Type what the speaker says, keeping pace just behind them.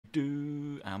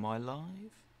Am I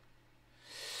live?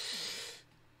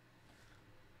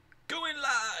 Going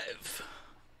live!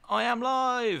 I am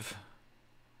live!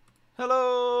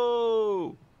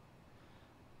 Hello!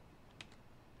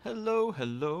 Hello,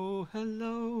 hello,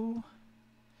 hello.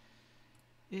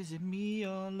 Is it me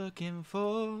you're looking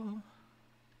for?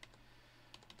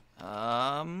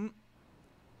 Am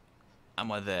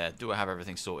I there? Do I have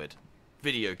everything sorted?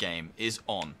 Video game is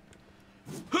on.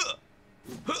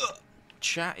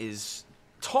 Chat is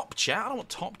top chat. I don't want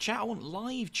top chat. I want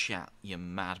live chat, you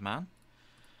madman.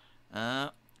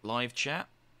 Live chat.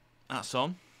 That's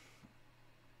on.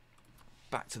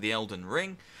 Back to the Elden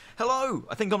Ring. Hello!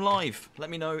 I think I'm live.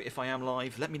 Let me know if I am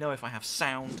live. Let me know if I have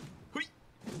sound.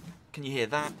 Can you hear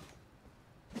that?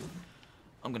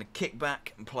 I'm going to kick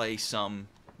back and play some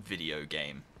video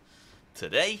game.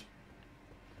 Today,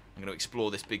 I'm going to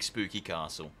explore this big spooky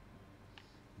castle.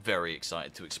 Very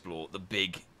excited to explore the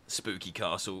big spooky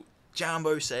castle.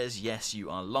 Jambo says, yes, you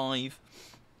are live.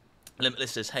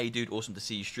 Limitless says, hey dude, awesome to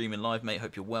see you streaming live, mate.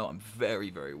 Hope you're well. I'm very,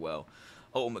 very well.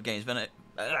 Ultimate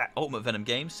Venom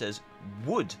Games says,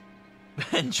 wood.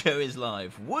 Benjo is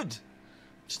live. Wood.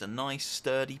 Just a nice,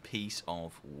 sturdy piece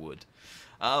of wood.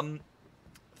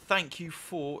 Thank you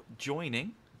for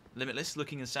joining. Limitless,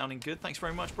 looking and sounding good. Thanks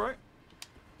very much, bro.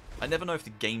 I never know if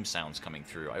the game sound's coming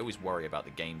through. I always worry about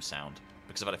the game sound,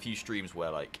 because I've had a few streams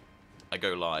where, like, I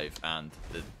go live and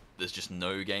there's just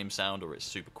no game sound or it's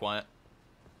super quiet.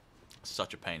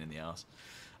 Such a pain in the ass.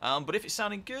 But if it's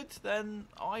sounding good, then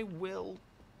I will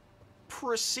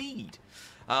proceed.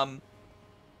 I've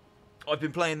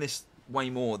been playing this way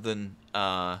more than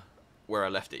where I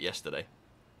left it yesterday.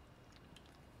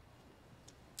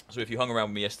 So if you hung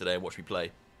around with me yesterday and watched me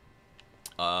play,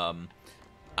 at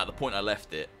the point I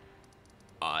left it,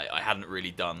 I hadn't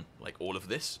really done like all of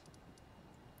this.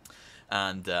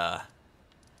 And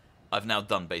I've now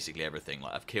done basically everything.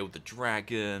 Like, I've killed the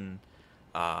dragon.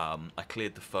 I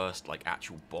cleared the first like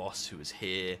actual boss who was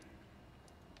here.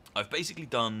 I've basically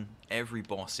done every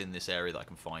boss in this area that I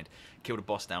can find. Killed a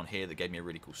boss down here that gave me a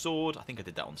really cool sword. I think I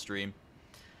did that on stream.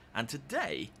 And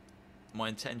today, my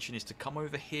intention is to come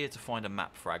over here to find a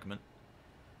map fragment.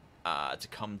 To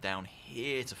come down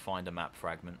here to find a map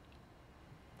fragment.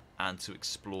 And to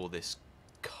explore this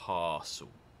castle.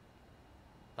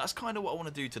 That's kind of what I want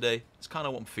to do today. It's kind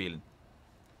of what I'm feeling.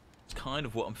 It's kind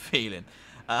of what I'm feeling.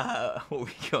 What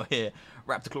we got here.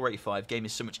 Raptorclaw85. Game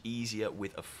is so much easier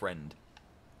with a friend.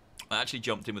 I actually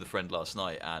jumped in with a friend last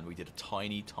night and we did a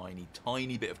tiny, tiny,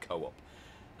 tiny bit of co-op.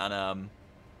 And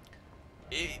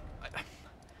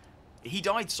he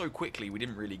died so quickly we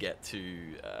didn't really get to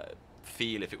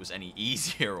feel if it was any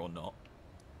easier or not.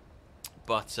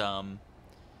 But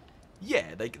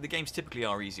yeah, the games typically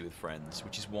are easy with friends,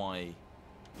 which is why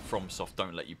FromSoft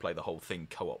don't let you play the whole thing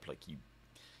co-op. Like, you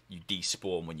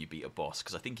despawn when you beat a boss,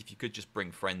 because I think if you could just bring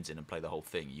friends in and play the whole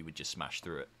thing, you would just smash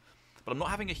through it. But I'm not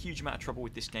having a huge amount of trouble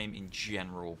with this game in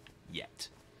general yet.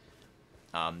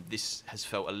 This has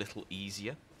felt a little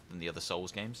easier than the other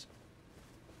Souls games.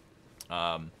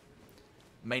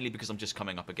 Mainly because I'm just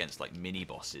coming up against like mini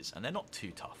bosses, and they're not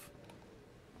too tough.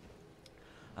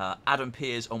 Adam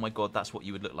Pears, oh my god, that's what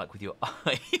you would look like with your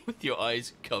with your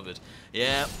eyes covered.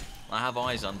 Yeah, I have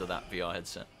eyes under that VR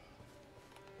headset.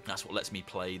 That's what lets me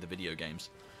play the video games.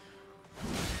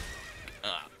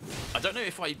 I don't know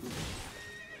if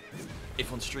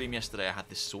on stream yesterday I had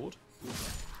this sword.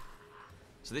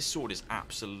 So this sword is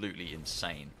absolutely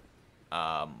insane.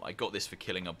 I got this for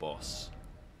killing a boss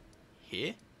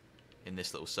here, in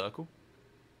this little circle.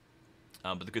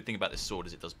 But the good thing about this sword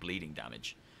is it does bleeding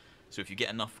damage. So if you get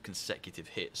enough consecutive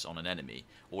hits on an enemy,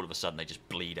 all of a sudden they just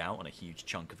bleed out and a huge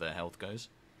chunk of their health goes.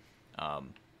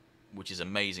 Which is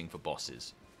amazing for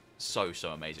bosses. So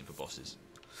amazing for bosses.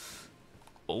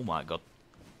 Oh my god.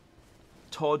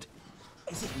 Todd,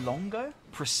 is it Longo?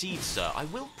 Proceed, sir. I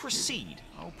will proceed.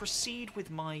 I will proceed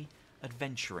with my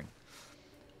adventuring.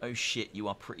 Oh shit, you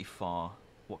are pretty far.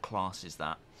 What class is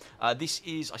that? This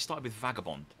is... I started with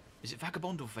Vagabond. Is it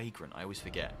Vagabond or Vagrant? I always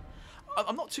forget.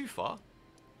 I'm not too far.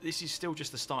 This is still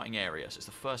just the starting area, so it's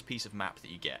the first piece of map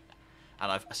that you get.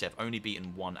 And I've only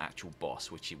beaten one actual boss,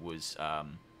 which it was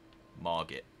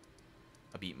Margit.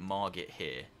 I beat Margit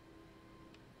here.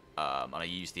 And I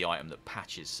used the item that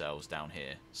Patches sells down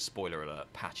here. Spoiler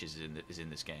alert, Patches is in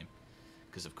this game.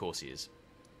 Because of course he is.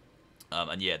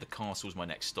 And yeah, the castle's my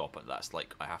next stop, and that's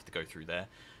like, I have to go through there.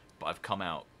 But I've come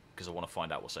out because I want to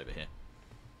find out what's over here.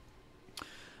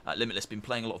 Limitless, been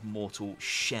playing a lot of Mortal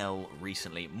Shell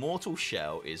recently. Mortal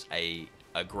Shell is a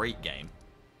great game.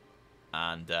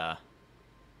 And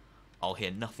I'll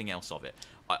hear nothing else of it.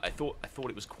 I thought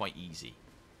it was quite easy,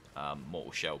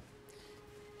 Mortal Shell.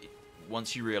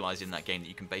 once you realise in that game that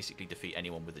you can basically defeat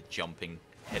anyone with a jumping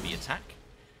heavy attack,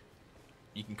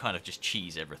 you can kind of just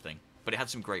cheese everything. But it had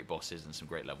some great bosses and some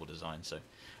great level design, so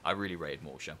I really rated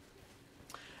Mortal Shell.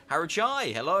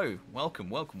 Haruchai, hello. Welcome,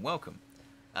 welcome, welcome.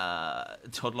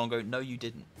 Todd Longo, no you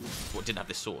didn't. What, didn't have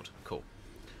this sword? Cool.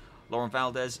 Lauren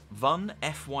Valdez, Vun,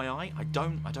 FYI. I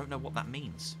don't know what that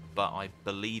means, but I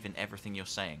believe in everything you're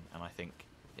saying, and I think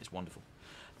it's wonderful.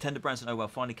 Tender Branson, oh well,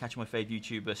 finally catching my fave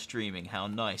YouTuber streaming. How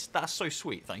nice. That's so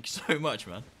sweet. Thank you so much,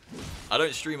 man. I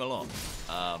don't stream a lot.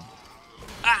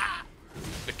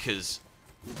 Because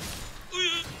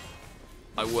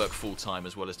I work full-time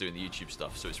as well as doing the YouTube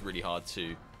stuff, so it's really hard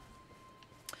to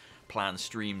plan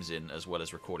streams in as well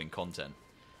as recording content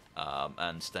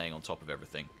and staying on top of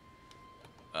everything.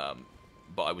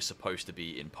 But I was supposed to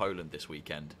be in Poland this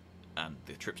weekend, and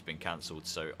the trip's been cancelled,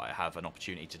 so I have an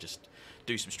opportunity to just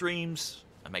do some streams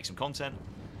and make some content.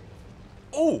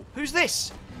 Oh, who's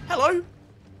this? Hello?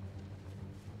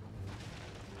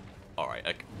 Alright,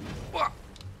 okay.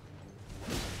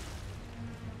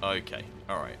 Okay,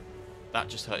 alright. That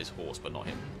just hurt his horse, but not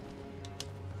him.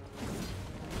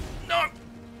 No!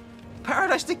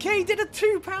 Paradise Decay did a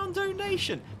 £2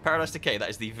 donation! Paradise Decay, that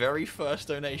is the very first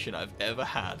donation I've ever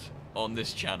had on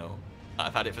this channel.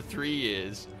 I've had it for 3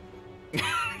 years.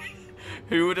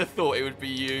 Who would have thought it would be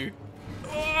you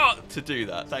to do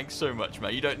that? Thanks so much,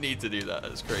 man. You don't need to do that.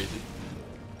 That's crazy.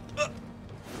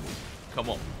 Come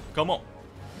on. Come on.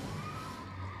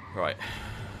 Right.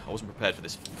 I wasn't prepared for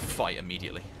this fight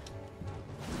immediately.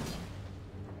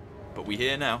 But we're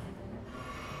here now.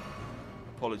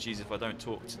 Apologies if I don't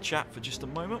talk to chat for just a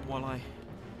moment while I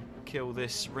kill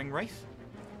this ring wraith.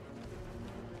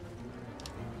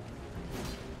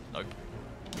 Nope.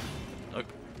 Nope.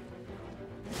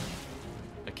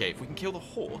 Okay, if we can kill the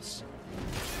horse.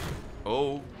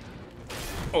 Oh.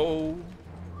 Oh.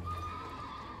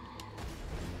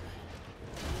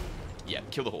 Yeah,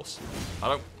 kill the horse. I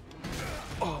don't...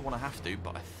 Oh, I want to have to,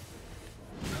 but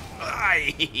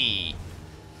I...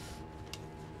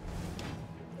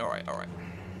 Alright, alright.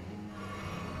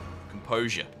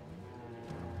 Composure.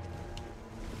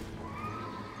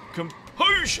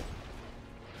 Composure!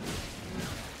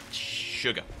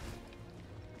 Sugar.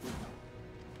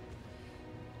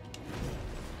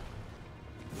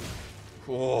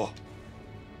 Oh. I'm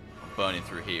burning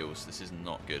through heals. This is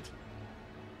not good.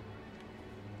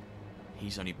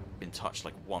 He's only been touched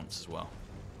like once as well.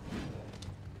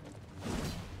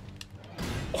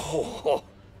 Oh!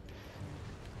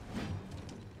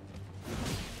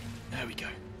 There we go.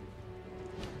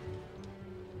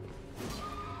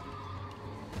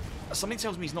 Something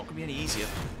tells me he's not going to be any easier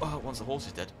once the horse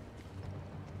is dead.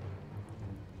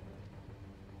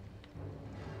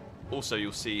 Also,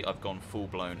 you'll see I've gone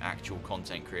full-blown actual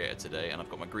content creator today, and I've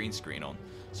got my green screen on,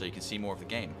 so you can see more of the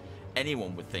game.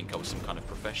 Anyone would think I was some kind of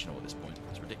professional at this point.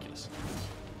 It's ridiculous.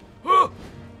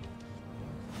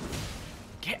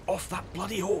 Get off that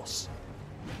bloody horse!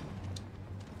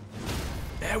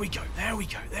 There we go, there we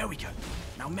go, there we go.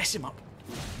 Now mess him up.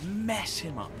 Mess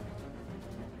him up.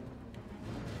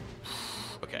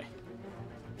 Okay.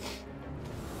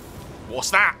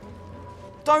 What's that?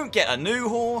 Don't get a new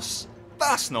horse.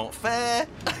 That's not fair.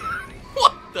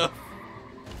 What the?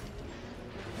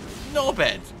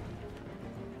 Knobhead.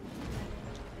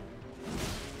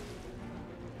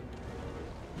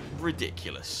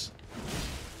 Ridiculous.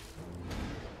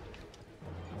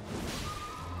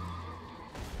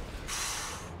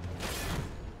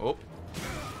 Oh.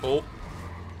 Oh.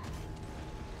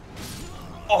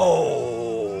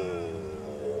 Oh,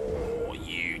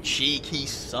 you cheeky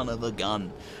son of a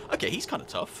gun. Okay, he's kind of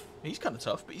tough. He's kind of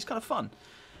tough, but he's kind of fun.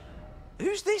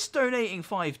 Who's this donating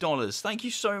 $5? Thank you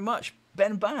so much,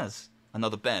 Ben Baz.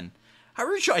 Another Ben.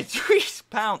 Haruchai,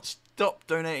 £3. Stop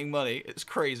donating money. It's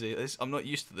crazy. I'm not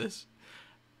used to this.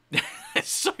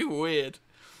 It's so weird.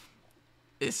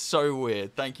 It's so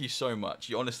weird. Thank you so much.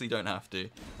 You honestly don't have to.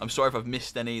 I'm sorry if I've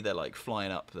missed any. They're like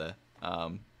flying up there.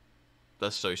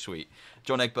 That's so sweet.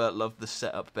 John Egbert, love the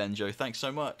setup, Benjo. Thanks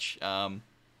so much.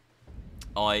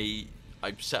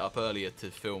 I set up earlier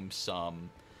to film some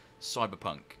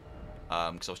Cyberpunk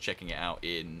because I was checking it out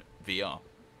in VR.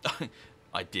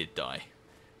 I did die.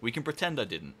 We can pretend I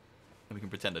didn't. We can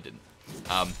pretend I didn't.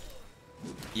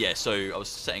 Yeah, so I was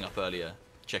setting up earlier,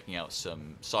 checking out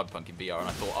some Cyberpunk in VR, and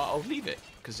I thought, oh, I'll leave it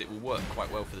because it will work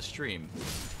quite well for the stream.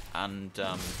 And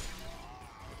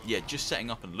yeah, just setting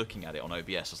up and looking at it on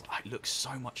OBS, I was like, it looks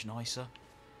so much nicer.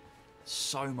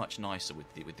 So much nicer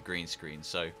with the green screen.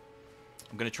 So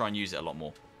I'm going to try and use it a lot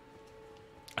more.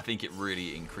 I think it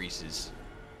really increases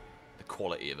the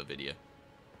quality of a video.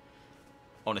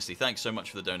 Honestly, thanks so much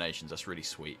for the donations. That's really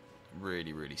sweet.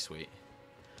 Really, really sweet.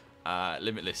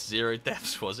 Limitless 0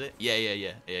 deaths, was it?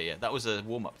 Yeah. That was a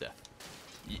warm-up death.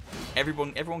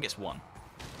 Everyone gets one.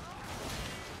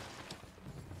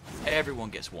 Everyone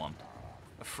gets one.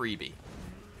 A freebie.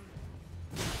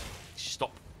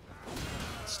 Stop.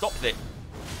 Stop it.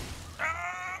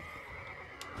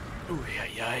 Ooh,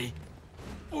 yay.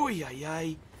 Ooh,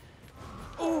 yay.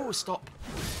 Oh, stop.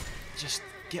 Just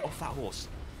get off that horse.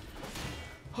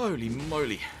 Holy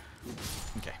moly.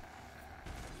 Okay.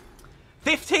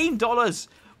 $15!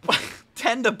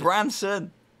 Tender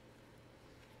Branson!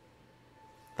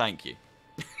 Thank you.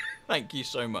 Thank you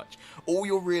so much. All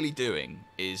you're really doing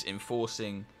is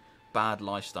enforcing bad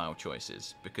lifestyle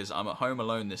choices, because I'm at home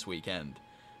alone this weekend.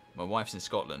 My wife's in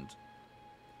Scotland.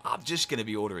 I'm just going to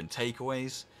be ordering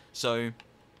takeaways. So,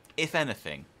 if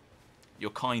anything,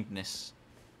 your kindness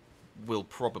will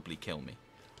probably kill me.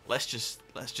 Let's just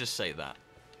say that.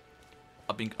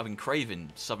 I've been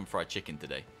craving Southern fried chicken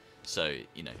today. So,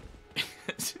 you know,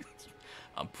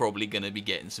 I'm probably going to be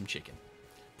getting some chicken.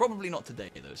 Probably not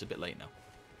today, though. It's a bit late now.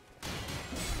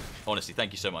 Honestly,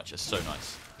 thank you so much. That's so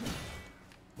nice.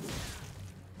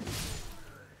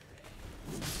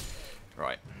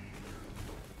 Right.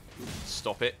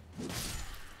 Stop it.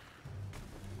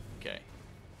 Okay.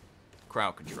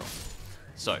 Crowd control.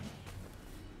 So,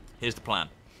 here's the plan.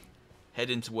 Head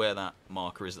into where that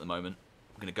marker is at the moment.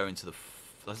 We're going to go into the...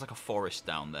 There's like a forest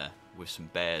down there with some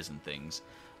bears and things.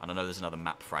 And I know there's another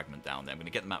map fragment down there. I'm going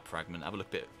to get the map fragment, have a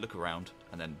look around,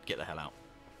 and then get the hell out.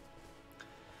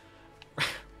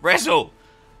 Wrestle!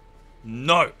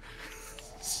 No!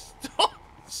 Stop!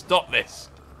 Stop this!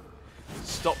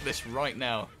 Stop this right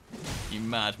now, you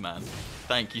madman.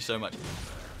 Thank you so much.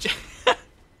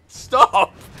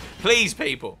 Stop! Please,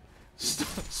 people.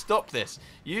 Stop this.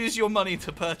 Use your money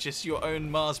to purchase your own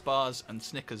Mars bars and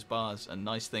Snickers bars and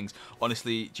nice things.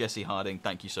 Honestly, Jesse Harding,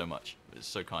 thank you so much. It's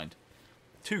so kind.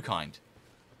 Too kind.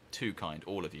 Too kind,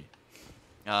 all of you.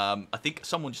 I think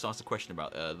someone just asked a question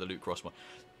about the Loot Cross one.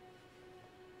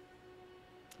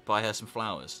 Buy her some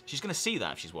flowers. She's going to see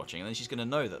that if she's watching, and then she's going to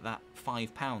know that that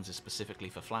 £5 is specifically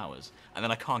for flowers, and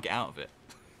then I can't get out of it.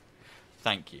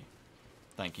 Thank you.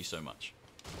 Thank you so much.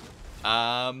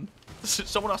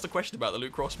 Someone asked a question about the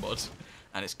Loot Cross mod,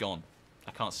 and it's gone.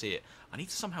 I can't see it. I need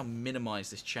to somehow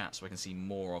minimize this chat so I can see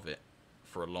more of it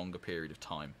for a longer period of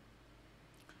time.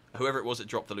 Whoever it was that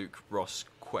dropped the Luke Ross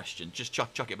question, just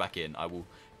chuck it back in. I will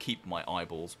keep my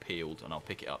eyeballs peeled, and I'll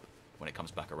pick it up when it comes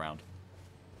back around.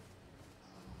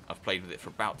 I've played with it for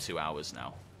about 2 hours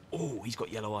now. Oh, he's got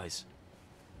yellow eyes.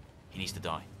 He needs to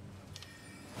die.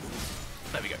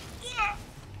 There we go.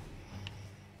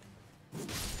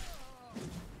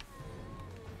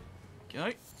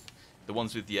 Okay. The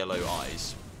ones with yellow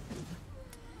eyes.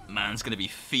 Man's going to be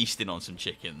feasting on some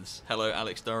chickens. Hello,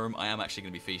 Alex Durham. I am actually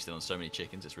going to be feasting on so many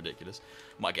chickens. It's ridiculous.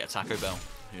 Might get a Taco Bell.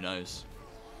 Who knows?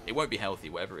 It won't be healthy.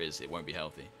 Whatever it is, it won't be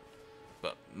healthy.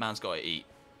 But man's got to eat.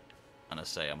 And I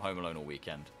say, I'm home alone all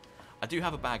weekend. I do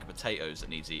have a bag of potatoes that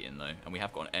needs eating, though. And we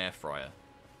have got an air fryer.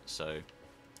 So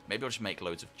maybe I'll just make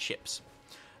loads of chips.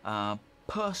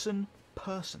 Person.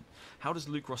 How does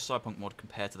Luke Ross Cyberpunk mod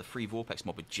compare to the free Vorpex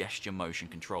mod with gesture motion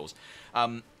controls?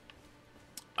 I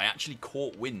actually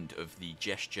caught wind of the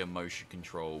gesture motion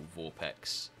control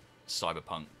Vorpex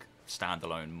Cyberpunk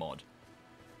standalone mod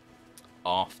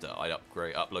after I'd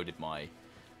uploaded my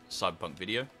Cyberpunk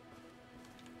video.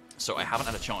 So I haven't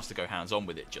had a chance to go hands-on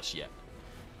with it just yet.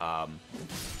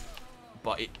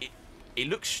 But it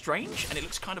looks strange and it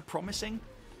looks kind of promising.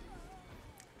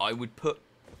 I would put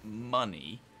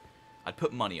money... I'd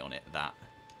put money on it that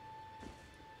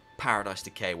Paradise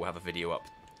Decay will have a video up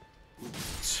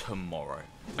tomorrow.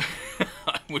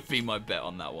 That would be my bet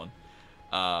on that one.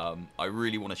 I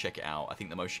really want to check it out. I think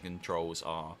the motion controls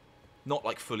are not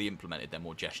like fully implemented, they're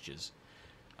more gestures.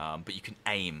 But you can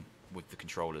aim with the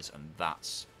controllers, and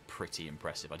that's pretty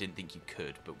impressive. I didn't think you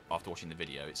could, but after watching the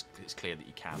video, it's clear that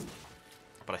you can.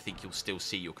 But I think you'll still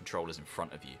see your controllers in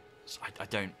front of you. So I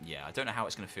don't know how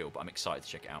it's going to feel, but I'm excited to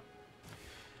check it out.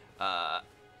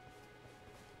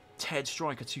 Ted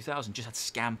Striker 2000 just had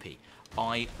Scampi.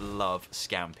 I love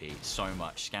Scampi so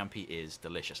much. Scampi is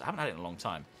delicious. I haven't had it in a long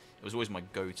time. It was always my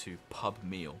go-to pub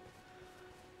meal.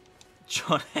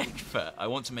 John Egbert, I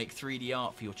want to make 3D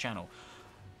art for your channel.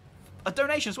 A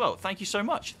donation as well. Thank you so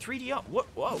much. 3D art? What?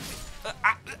 Whoa.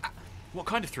 What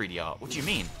kind of 3D art? What do you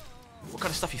mean? What kind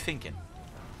of stuff are you thinking?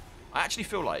 I actually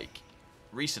feel like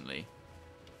recently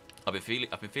I've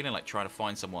been feeling like trying to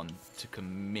find someone to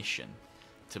commission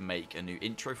to make a new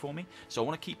intro for me. So I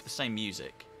want to keep the same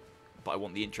music, but I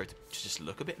want the intro to just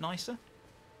look a bit nicer.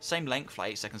 Same length,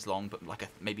 like 8 seconds long, but like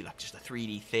maybe like just a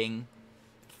 3D thing,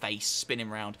 face spinning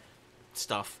around.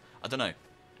 stuff. I don't know.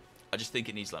 I just think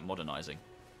it needs like modernizing.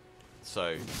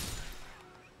 So,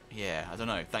 yeah, I don't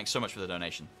know. Thanks so much for the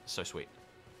donation. So sweet.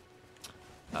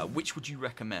 Which would you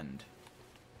recommend?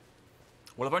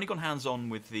 Well, I've only gone hands-on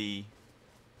with the...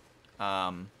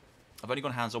 I've only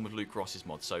gone hands-on with Luke Ross's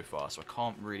mod so far, so I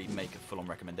can't really make a full-on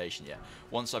recommendation yet.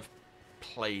 Once I've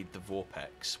played the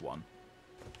Vorpex one.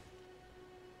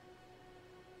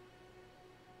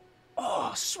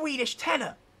 Oh, Swedish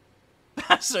tenor!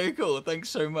 That's so cool. Thanks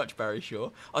so much, Barry Shaw.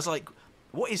 I was like,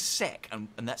 what is SEK? And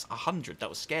that's 100. That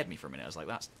was scared me for a minute. I was like,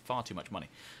 that's far too much money.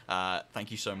 Thank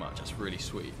you so much. That's really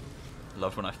sweet.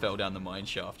 Loved when I fell down the mine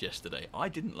shaft yesterday. I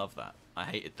didn't love that. I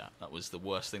hated that. That was the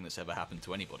worst thing that's ever happened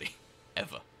to anybody.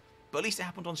 Ever. But at least it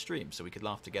happened on stream, so we could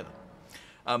laugh together.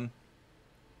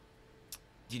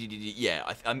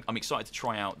 Yeah, I'm excited to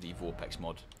try out the Vorpex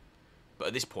mod. But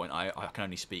at this point, I can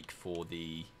only speak for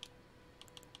the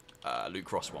Luke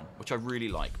Cross one, which I really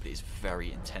like, but it's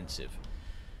very intensive.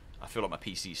 I feel like my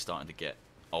PC is starting to get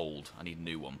old. I need a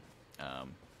new one.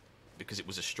 Because it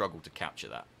was a struggle to capture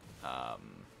that.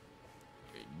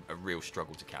 A real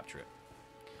struggle to capture it.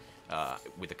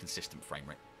 With a consistent frame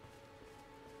rate.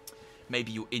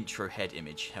 Maybe your intro head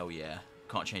image. Hell yeah.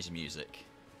 Can't change the music.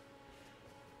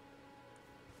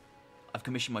 I've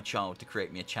commissioned my child to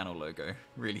create me a channel logo.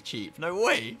 Really cheap. No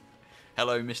way!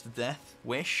 Hello, Mr. Death.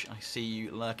 Wish. I see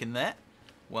you lurking there.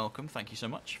 Welcome. Thank you so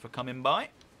much for coming by.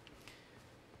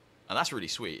 And that's really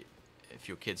sweet. If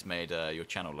your kids made your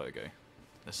channel logo.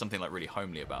 There's something like really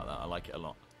homely about that. I like it a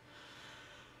lot.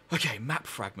 Okay, map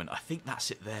fragment. I think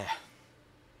that's it there.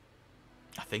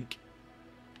 I think.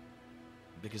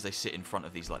 Because they sit in front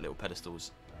of these like little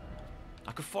pedestals.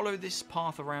 I could follow this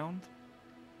path around.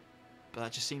 But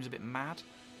that just seems a bit mad.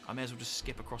 I may as well just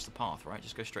skip across the path, right?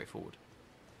 Just go straight forward.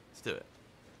 Let's do it.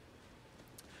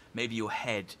 Maybe your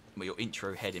head, your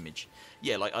intro head image.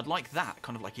 Yeah, like I'd like that,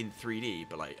 kind of like in 3D,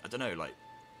 but like, I don't know, like,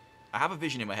 I have a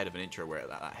vision in my head of an intro where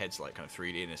that head's like kind of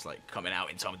 3D and it's like coming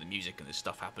out in time with the music and there's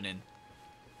stuff happening.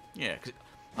 Yeah, because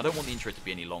I don't want the intro to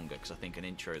be any longer, because I think an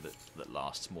intro that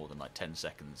lasts more than like 10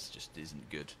 seconds just isn't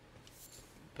good.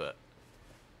 But,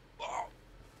 oh,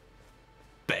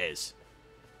 bears.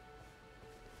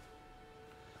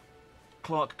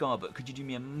 Clark Garbutt, could you do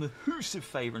me a massive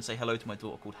favour and say hello to my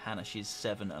daughter called Hannah? She's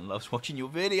 7 and loves watching your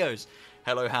videos.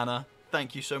 Hello, Hannah.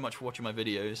 Thank you so much for watching my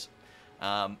videos.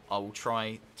 I will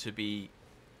try to be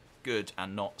good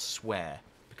and not swear,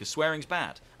 because swearing's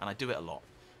bad, and I do it a lot.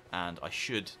 And I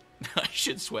should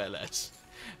swear less.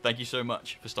 Thank you so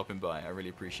much for stopping by. I really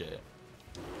appreciate it.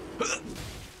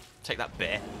 Take that,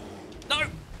 bear. No!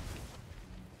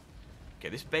 Okay,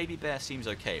 this baby bear seems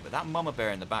okay, but that mama bear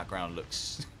in the background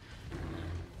looks...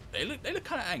 They look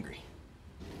kind of angry.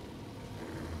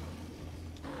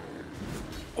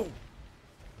 Oh.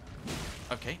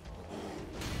 Okay.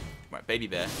 Right, baby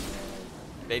bear.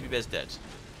 Baby bear's dead.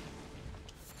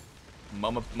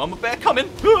 Mama bear coming.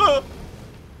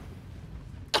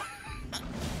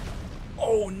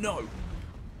 Oh no.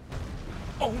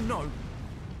 Oh no.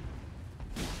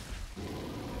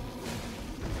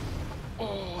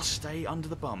 Oh, stay under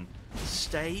the bum.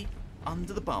 Stay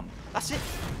under the bum. That's it.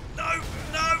 No,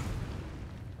 no.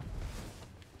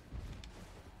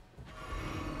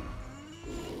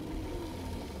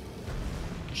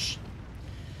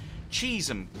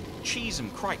 Cheese 'em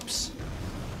cripes.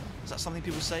 Is that something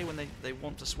people say when they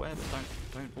want to swear but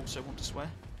don't also want to swear?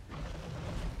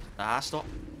 Ah, stop.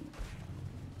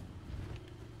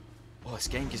 Oh, this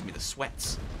game gives me the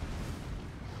sweats.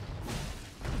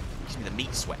 Gives me the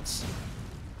meat sweats.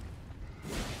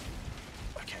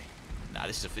 Okay. Nah,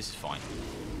 this is fine.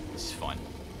 This is fine.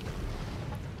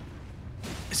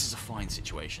 This is a fine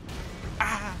situation.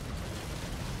 Ah!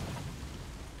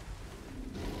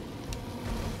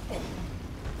 Oh.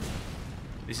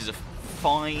 This is a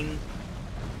fine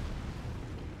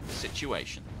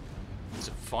situation.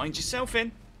 So find yourself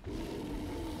in.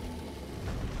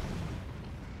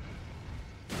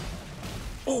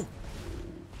 Oh!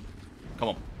 Come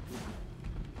on.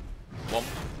 One.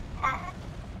 Ah.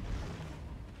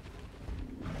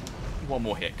 One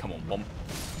more hit. Come on. One.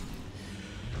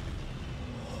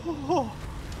 Oh.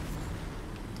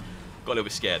 Got a little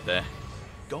bit scared there.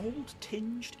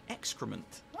 Gold-tinged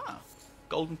excrement. Ah.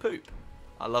 Golden poop.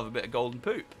 I love a bit of golden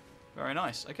poop. Very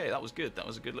nice. Okay, that was good. That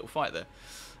was a good little fight there.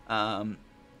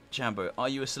 Jambo, are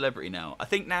you a celebrity now? I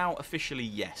think now, officially,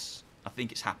 yes. I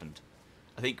think it's happened.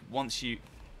 I think once you...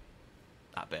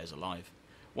 That bear's alive.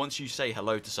 Once you say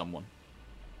hello to someone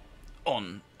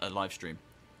on a live stream,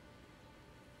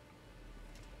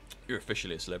 you're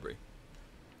officially a celebrity.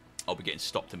 I'll be getting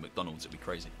stopped in McDonald's. It'll be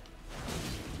crazy.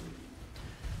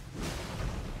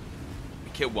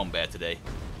 Be killed one bear today.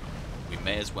 We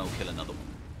may as well kill another one.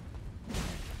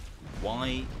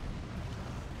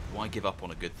 Why give up on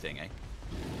a good thing, eh?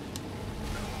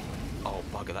 Oh,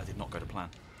 bugger, that did not go to plan.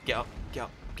 Get up, get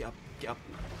up, get up, get up.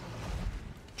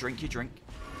 Drink your drink.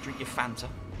 Drink your Fanta.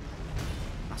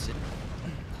 That's it.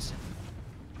 That's it.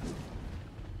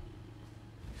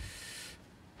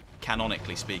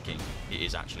 Canonically speaking, it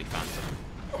is actually Fanta.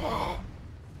 Oh.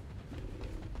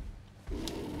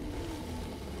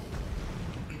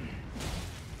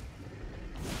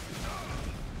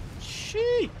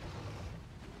 Shee!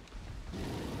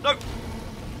 No!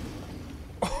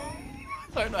 I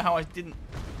don't know how I didn't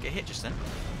get hit just then.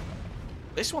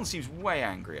 This one seems way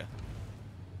angrier.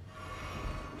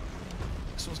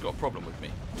 This one's got a problem with me.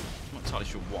 I'm not entirely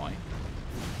sure why.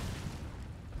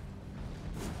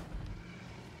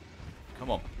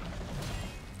 Come on.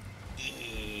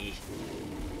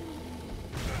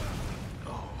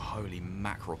 Oh, holy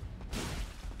mackerel.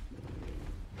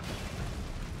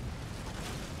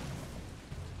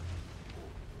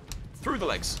 Through the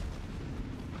legs.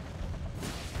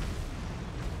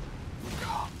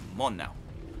 Come on now.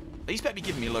 These better be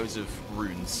giving me loads of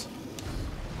runes.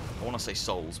 I want to say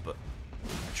souls, but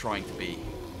I'm trying to be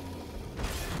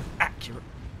accurate.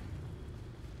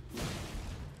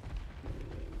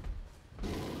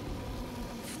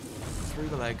 Through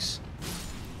the legs.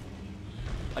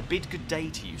 I bid good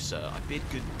day to you, sir. I bid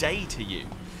good day to you.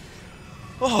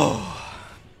 Oh.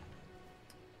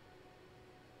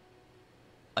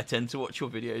 I tend to watch your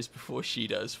videos before she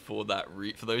does for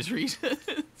those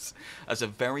reasons. That's a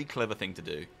very clever thing to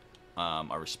do.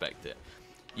 I respect it.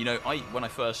 You know, when I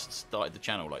first started the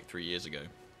channel like 3 years ago,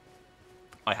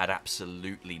 I had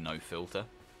absolutely no filter.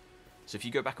 So if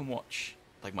you go back and watch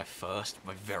like my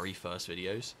very first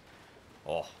videos,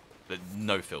 oh,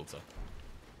 no filter.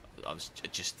 I was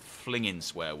just flinging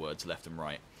swear words left and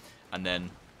right, and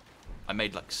then I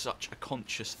made like such a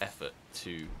conscious effort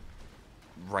to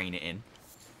rein it in.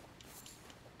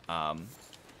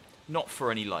 Not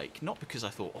for any not because I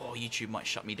thought, oh, YouTube might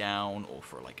shut me down, or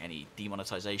for like any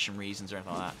demonetization reasons or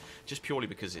anything like that. Just purely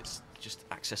because it's just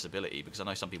accessibility. Because I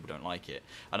know some people don't like it,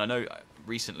 and I know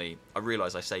recently I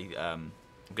realised I'm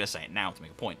going to say it now to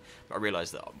make a point, but I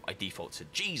realised that I default to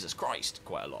Jesus Christ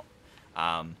quite a lot.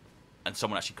 And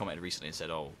someone actually commented recently and said,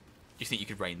 oh, do you think you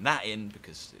could rein that in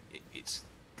because it's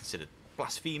considered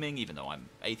blaspheming, even though I'm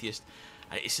atheist?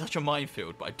 And it's such a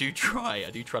minefield, but I do try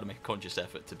to make a conscious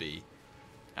effort to be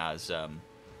as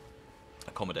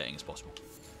accommodating as possible.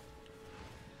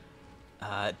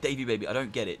 Davey baby, I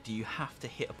don't get it. Do you have to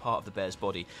hit a part of the bear's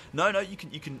body? No, you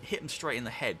can hit them straight in the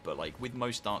head, but like with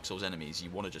most Dark Souls enemies, you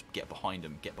want to just get behind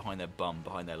them, get behind their bum,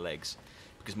 behind their legs,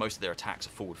 because most of their attacks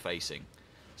are forward facing.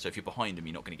 So if you're behind them,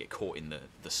 you're not going to get caught in the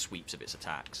sweeps of its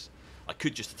attacks. I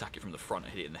could just attack it from the front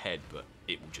and hit it in the head, but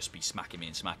it will just be smacking me,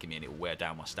 and it will wear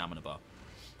down my stamina bar.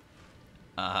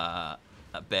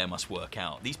 That bear must work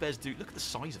out. These bears do. Look at the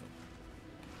size of them.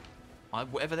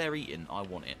 Whatever they're eating, I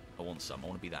want it. I want some. I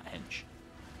want to be that hench.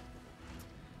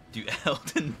 Do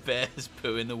Elden bears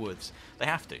poo in the woods? They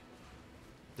have to.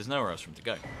 There's nowhere else for them to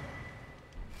go.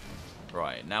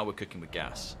 Right, now we're cooking with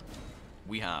gas.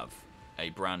 We have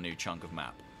a brand new chunk of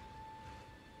map.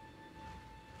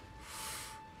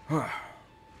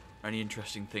 Any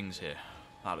interesting things here?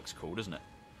 That looks cool, doesn't it?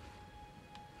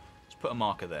 Let's put a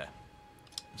marker there.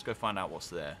 Let's go find out what's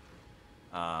there.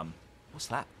 What's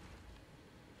that?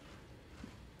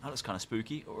 That looks kind of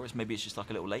spooky, or maybe it's just like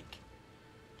a little lake.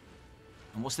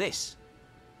 And what's this?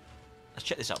 Let's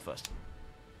check this out first.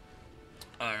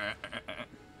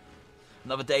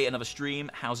 Another day, another stream.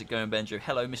 How's it going, Benjo?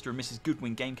 Hello, Mr. and Mrs.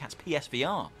 Goodwin Gamecats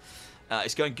PSVR.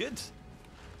 It's going good.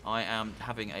 I am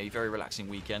having a very relaxing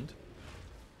weekend.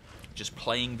 Just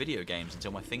playing video games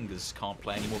until my fingers can't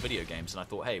play any more video games. And I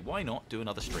thought, hey, why not do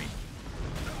another stream?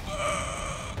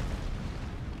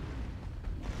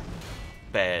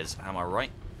 Bears, am I right?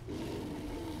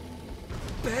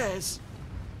 Bears!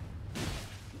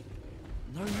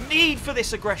 No need for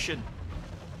this aggression!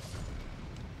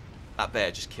 That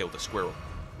bear just killed a squirrel.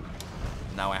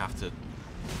 Now I have to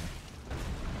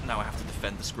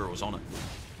defend the squirrel's honor.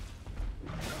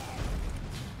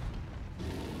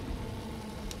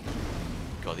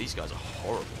 God, these guys are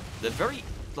horrible. They're very,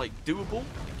 like, doable.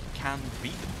 You can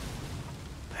beat them.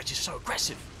 They're just so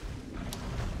aggressive.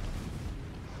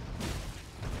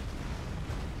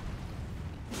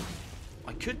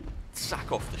 I could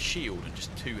sack off the shield and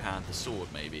just two-hand the sword,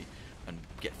 maybe, and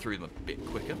get through them a bit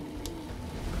quicker.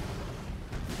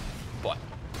 But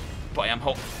I am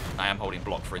holding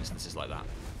block for instances like that.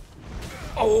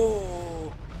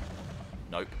 Oh!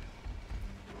 Nope.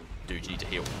 Dude, you need to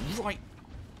heal right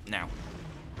now.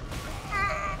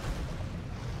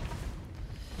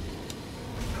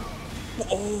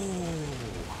 Oh!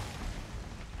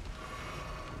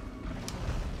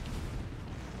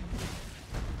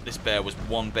 This bear was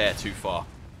one bear too far.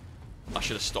 I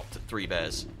should have stopped at 3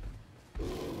 bears.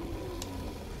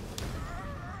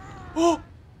 Oh!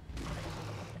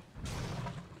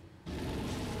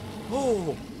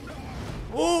 Oh!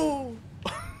 Oh!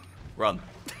 Run.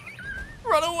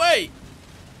 Run away!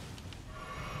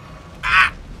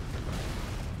 Ah!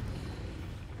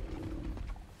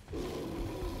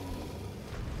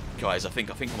 Guys, I think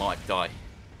I might die.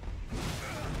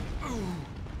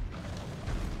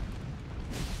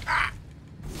 Ah!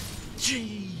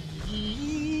 Gee!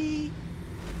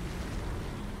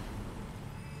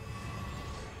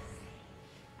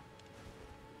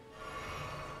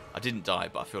 I didn't die,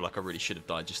 but I feel like I really should have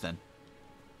died just then.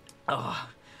 Ah,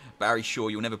 Barry Shaw,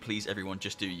 you'll never please everyone,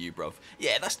 just do you, bruv.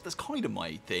 Yeah, that's kind of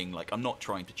my thing. Like, I'm not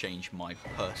trying to change my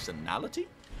personality.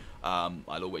 I'll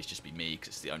always just be me because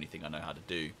it's the only thing I know how to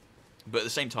do. But at the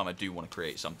same time, I do want to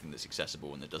create something that's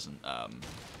accessible and that doesn't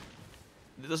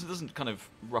kind of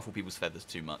ruffle people's feathers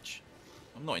too much.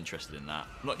 I'm not interested in that.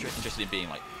 I'm not interested in being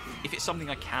like, if it's something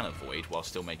I can avoid while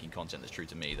still making content that's true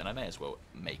to me, then I may as well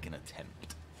make an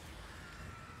attempt.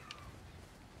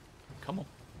 Come on.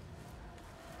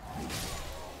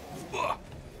 Ugh.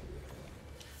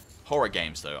 Horror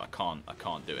games though, I can't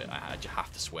do it. I just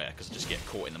have to swear because I just get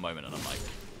caught in the moment and I'm like,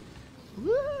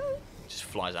 woo! It just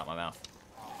flies out my mouth.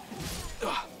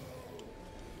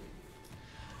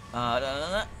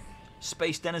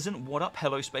 Space Denizen, what up?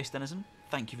 Hello, Space Denizen.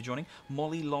 Thank you for joining.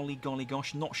 Molly, Lolly, Golly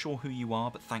Gosh, not sure who you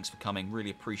are, but thanks for coming. Really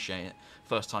appreciate it.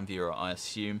 First time viewer, I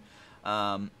assume.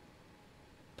 Parastic,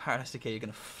 you're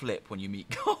going to flip when you meet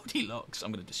Goldilocks.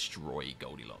 I'm going to destroy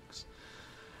Goldilocks.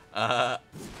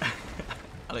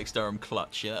 Alex Durham,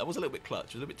 clutch. Yeah, that was a little bit clutch. It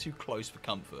was a little bit too close for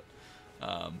comfort.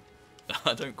 I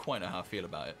don't quite know how I feel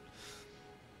about it.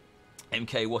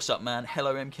 MK, what's up, man?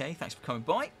 Hello, MK. Thanks for coming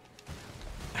by.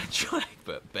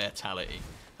 But beartality.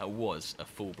 That was a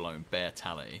full-blown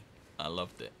beartality. I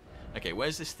loved it. Okay,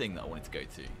 where's this thing that I wanted to go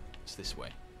to? It's this way.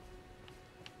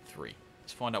 3.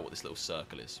 Let's find out what this little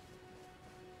circle is.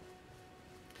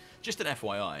 Just an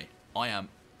FYI, I am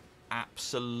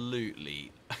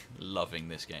absolutely loving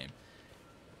this game.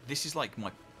 This is like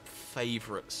my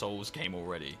favourite Souls game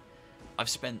already. I've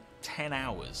spent 10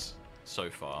 hours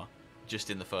so far just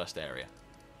in the first area.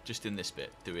 Just in this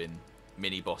bit, doing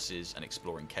mini-bosses and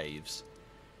exploring caves.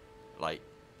 Like,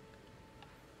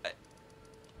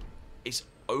 it's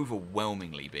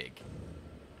overwhelmingly big.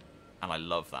 And I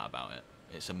love that about it.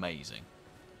 It's amazing.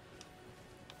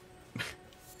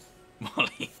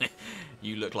 Molly,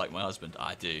 you look like my husband.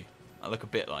 I do. I look a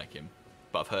bit like him.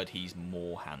 But I've heard he's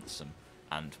more handsome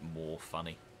and more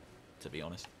funny, to be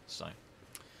honest. So,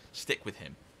 stick with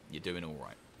him. You're doing all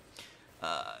right.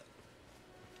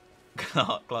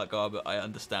 Clark Garber, I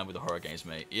understand with the horror games,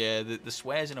 mate. Yeah, the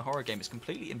swears in a horror game, it's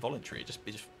completely involuntary. It just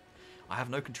I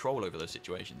have no control over those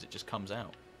situations. It just comes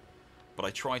out. But I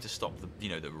try to stop the, you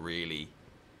know, the really,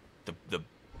 the.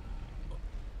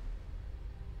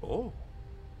 Oh.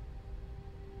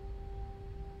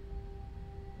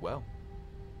 Well,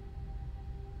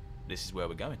 this is where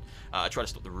we're going. I try to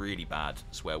stop the really bad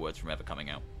swear words from ever coming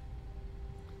out.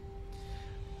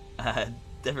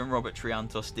 Devin Robert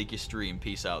Triantos, dig your stream.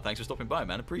 Peace out. Thanks for stopping by,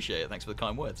 man. Appreciate it. Thanks for the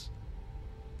kind words.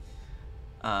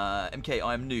 MK,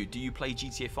 I am new. Do you play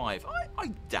GTA 5? I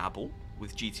dabble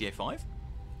with GTA 5.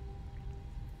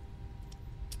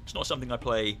 It's not something I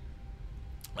play,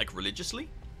 like, religiously.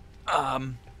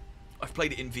 I've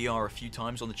played it in VR a few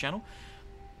times on the channel.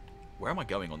 Where am I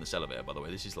going on this elevator, by the way?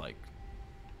 This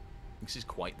is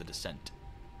quite the descent.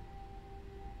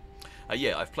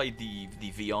 Yeah, I've played the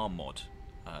VR mod,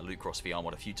 Loot Cross VR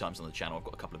mod, a few times on the channel. I've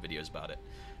got a couple of videos about it.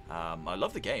 I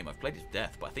love the game. I've played it to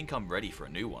death, but I think I'm ready for a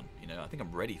new one. You know, I think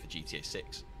I'm ready for GTA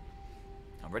 6.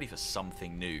 I'm ready for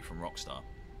something new from Rockstar.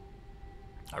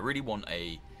 I really want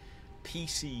a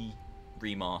PC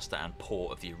remaster and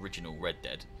port of the original Red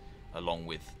Dead, along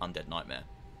with Undead Nightmare.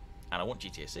 And I want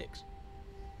GTA 6.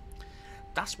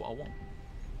 That's what I want.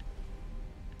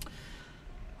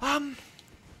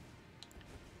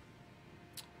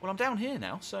 Well, I'm down here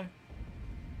now, so...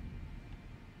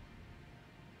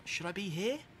 Should I be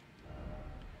here?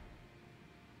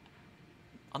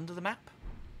 Under the map?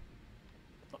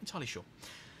 Not entirely sure.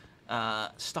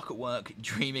 Stuck at work,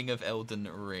 dreaming of Elden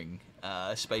Ring.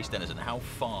 Space Denizen, how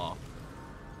far?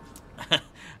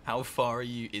 How far are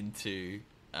you into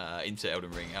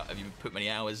Elden Ring? Have you put many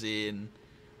hours in?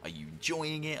 Are you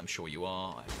enjoying it? I'm sure you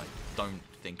are. I don't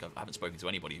think I haven't spoken to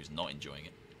anybody who's not enjoying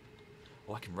it.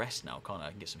 Oh, I can rest now, can't I?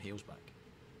 I can get some heals back.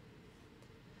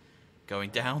 Going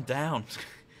down, down.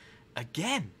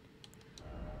 Again.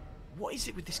 What is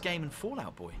it with this game and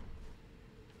Fallout Boy?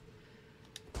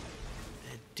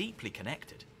 They're deeply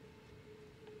connected.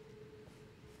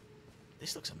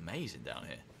 This looks amazing down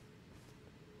here.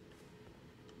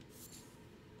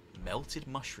 Melted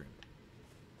mushroom.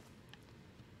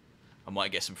 I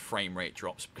might get some frame rate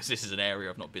drops because this is an area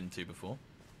I've not been to before.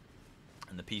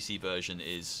 And the PC version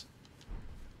is...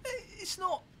 It's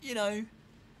not, you know...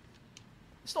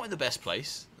 It's not in the best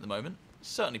place at the moment. It's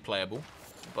certainly playable,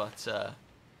 but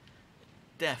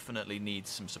definitely needs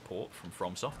some support from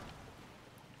FromSoft.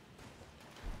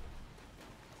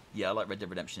 Yeah, I like Red Dead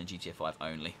Redemption and GTA 5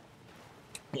 only.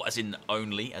 What, as in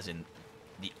only? As in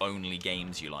the only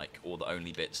games you like, or the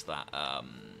only bits that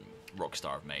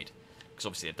Rockstar have made? Because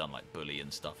obviously they've done like Bully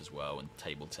and stuff as well, and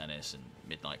Table Tennis and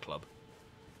Midnight Club.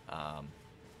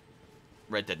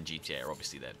 Red Dead and GTA are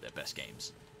obviously their best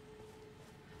games.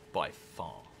 By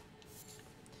far.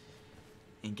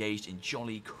 Engaged in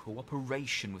jolly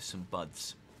cooperation with some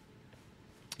buds.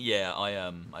 Yeah,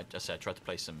 I tried to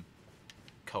play some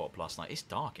co-op last night. It's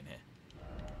dark in here.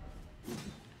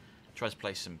 Tried to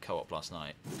play some co-op last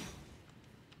night.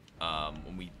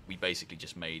 And we basically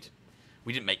just made...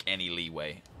 We didn't make any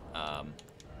leeway. My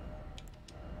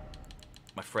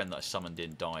friend that I summoned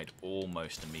in died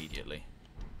almost immediately.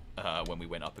 When we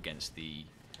went up against the...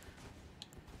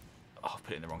 Oh, I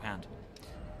put it in the wrong hand.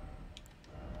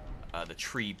 The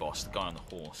tree boss, the guy on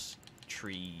the horse.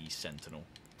 Tree sentinel.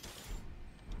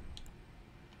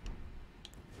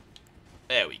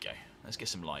 There we go. Let's get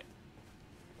some light.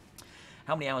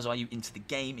 How many hours are you into the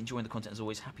game? Enjoying the content as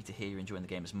always. Happy to hear you're enjoying the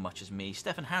game as much as me.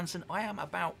 Stefan Hansen, I am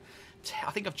about...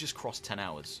 I think I've just crossed 10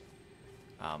 hours.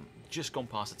 Just gone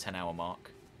past the 10-hour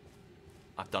mark.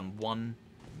 I've done one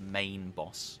main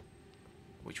boss,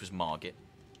 which was Margit.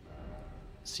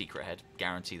 Secret head.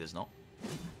 Guarantee there's not.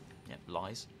 Yeah,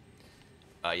 lies.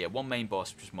 Yeah, one main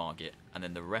boss, which was Margit, and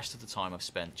then the rest of the time I've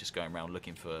spent just going around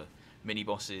looking for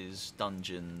mini-bosses,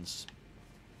 dungeons,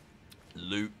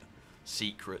 loot,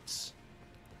 secrets.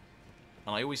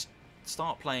 And I always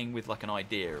start playing with like an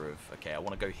idea of, okay, I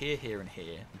want to go here, here, and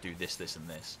here, and do this, this, and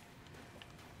this.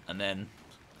 And then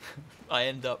I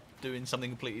end up doing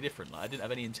something completely different. Like, I didn't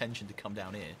have any intention to come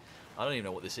down here. I don't even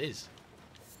know what this is.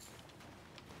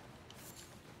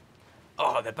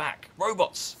 Oh, they're back.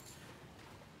 Robots.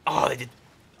 Oh, they did.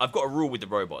 I've got a rule with the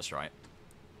robots, right?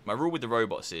 My rule with the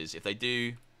robots is if they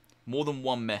do more than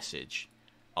one message,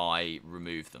 I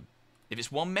remove them. If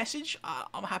it's one message,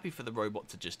 I'm happy for the robot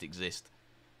to just exist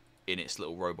in its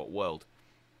little robot world.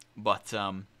 But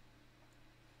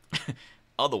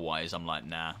otherwise, I'm like,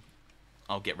 nah,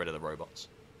 I'll get rid of the robots.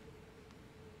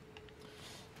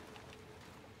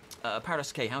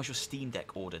 Paradise K, how's your Steam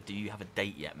Deck order? Do you have a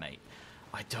date yet, mate?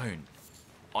 I don't.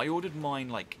 I ordered mine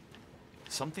like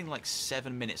something like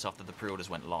 7 minutes after the pre-orders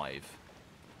went live.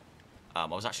 I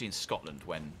was actually in Scotland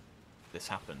when this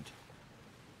happened.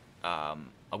 I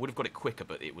would have got it quicker,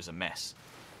 but it was a mess.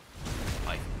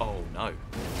 Oh no.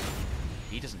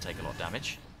 He doesn't take a lot of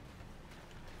damage.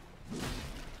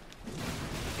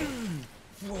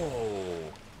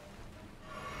 Whoa.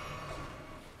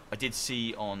 I did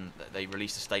see on... They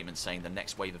released a statement saying the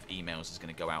next wave of emails is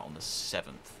going to go out on the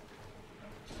 7th.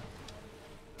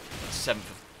 7th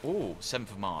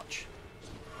of March.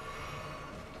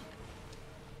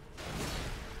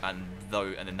 And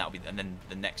then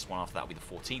the next one after that will be the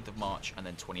 14th of March, and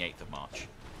then 28th of March.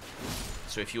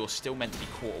 So if you're still meant to be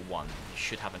Q1, you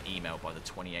should have an email by the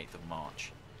 28th of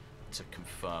March to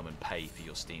confirm and pay for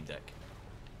your Steam Deck.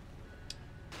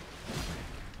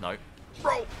 No.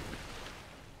 Roll!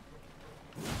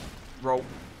 Roll.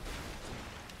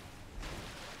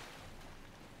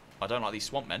 I don't like these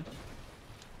swamp men.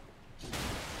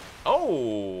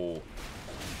 Oh!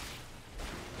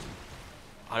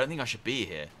 I don't think I should be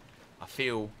here. I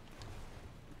feel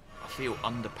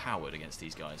underpowered against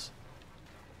these guys.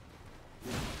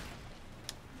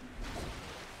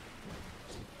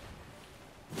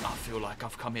 I feel like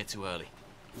I've come here too early.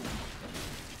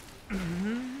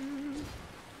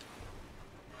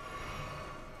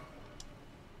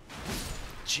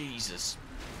 Jesus.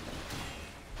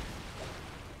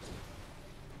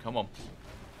 Come on.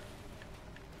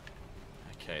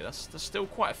 Okay, there's still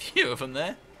quite a few of them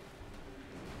there.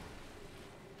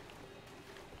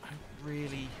 I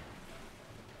really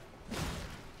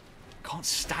can't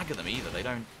stagger them either. They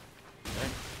don't.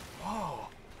 Oh.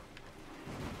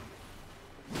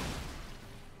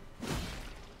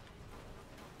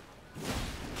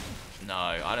 No,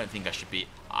 I don't think I should be.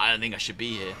 I don't think I should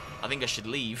be here. I think I should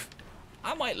leave.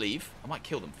 I might leave. I might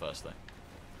kill them first, though.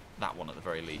 That one at the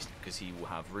very least, because he will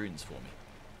have runes for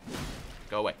me.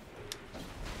 Go away.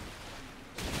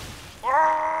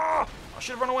 Oh!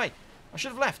 should have run away. I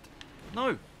should have left.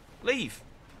 No. Leave.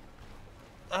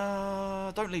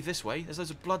 Don't leave this way. There's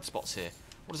loads of blood spots here.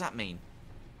 What does that mean?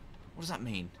 What does that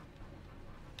mean?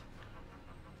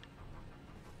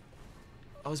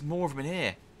 Oh, there's more of them in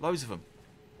here. Loads of them.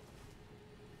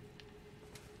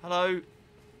 Hello.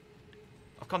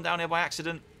 I've come down here by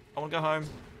accident. I want to go home.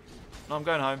 No, I'm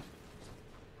going home.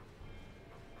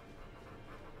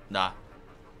 Nah.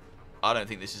 I don't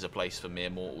think this is a place for mere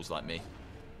mortals like me.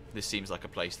 This seems like a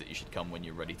place that you should come when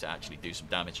you're ready to actually do some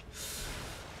damage.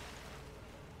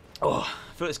 Oh,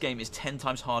 I feel this game is 10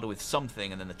 times harder with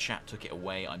something, and then the chat took it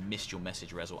away. I missed your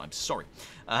message, Rezel. I'm sorry.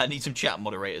 I need some chat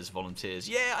moderators, volunteers.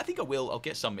 Yeah, I think I will. I'll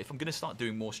get some. If I'm going to start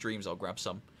doing more streams, I'll grab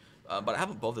some. But I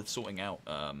haven't bothered sorting out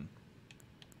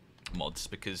mods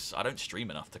because I don't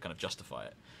stream enough to kind of justify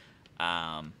it.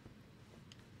 I'm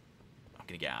going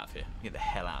to get out of here. Get the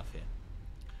hell out of here.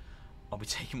 I'll be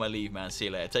taking my leave, man. See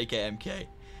you later. Take care, MK.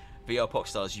 VR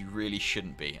Popstars, you really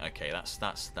shouldn't be. Okay, that's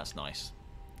nice.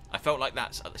 I felt like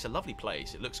it's a lovely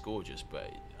place. It looks gorgeous,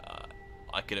 but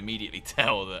I could immediately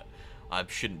tell that I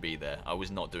shouldn't be there. I was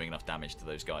not doing enough damage to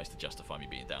those guys to justify me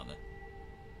being down there.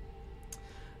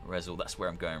 Rezel, that's where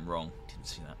I'm going wrong. Didn't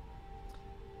see that.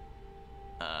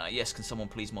 Yes, can someone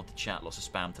please mod the chat? Lots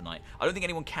of spam tonight. I don't think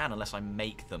anyone can unless I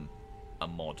make them a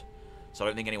mod. So I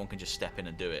don't think anyone can just step in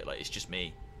and do it. Like, it's just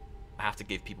me. I have to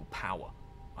give people power.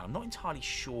 I'm not entirely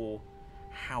sure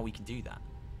how we can do that.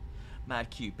 Mad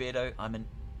Q, Beardo, I'm an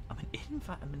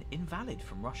invalid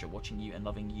from Russia, watching you and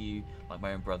loving you like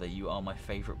my own brother. You are my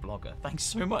favourite blogger. Thanks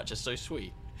so much. That's so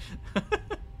sweet.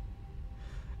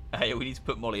 Hey, we need to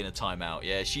put Molly in a timeout.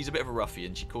 Yeah, she's a bit of a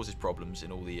ruffian. She causes problems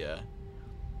in all the...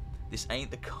 This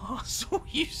ain't the castle,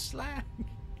 you slag.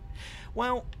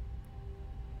 Well,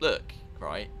 look,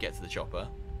 right, get to the chopper.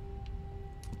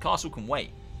 The castle can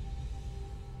wait.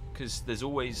 Because there's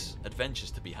always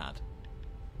adventures to be had.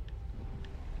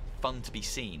 Fun to be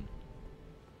seen.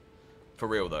 For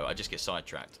real, though, I just get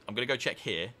sidetracked. I'm going to go check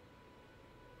here.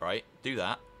 Right, do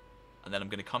that. And then I'm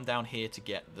going to come down here to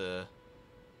get the...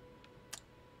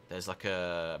 There's like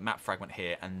a map fragment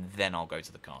here, and then I'll go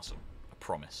to the castle. I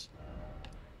promise.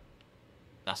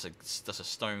 That's a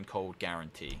stone cold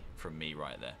guarantee from me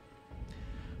right there.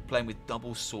 Playing with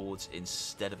double swords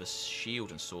instead of a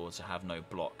shield and swords to have no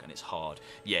block, and it's hard.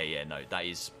 Yeah, no, that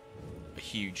is a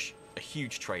huge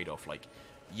trade-off. Like,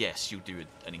 yes, you'll do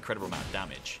an incredible amount of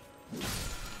damage,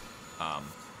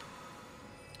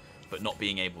 but not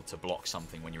being able to block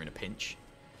something when you're in a pinch,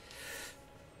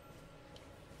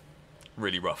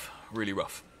 really rough, really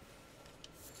rough.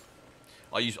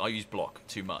 I use block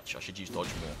too much. I should use dodge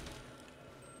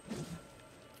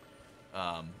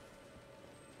more.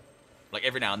 Like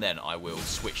every now and then I will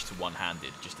switch to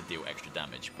one-handed just to deal extra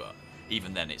damage, but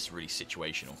even then it's really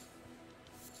situational.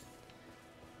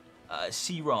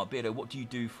 C-Ra, Beardo, what do you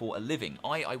do for a living?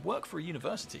 I work for a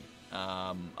university.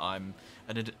 I'm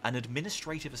an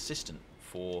administrative assistant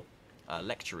for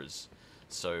lecturers.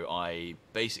 So I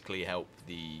basically help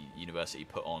the university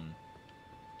put on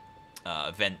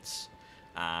events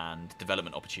and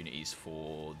development opportunities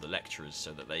for the lecturers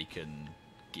so that they can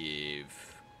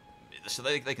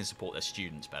they can support their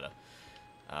students better.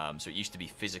 So it used to be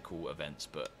physical events,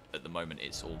 but at the moment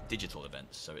it's all digital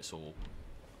events, so it's all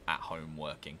at home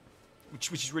working,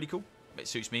 which is really cool. It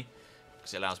suits me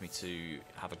because it allows me to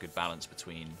have a good balance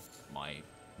between my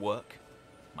work,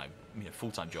 my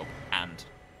full-time job, and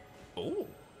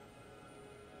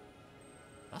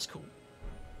that's cool.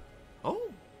 I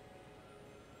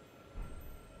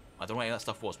don't know what any of that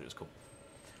stuff was, but it was cool.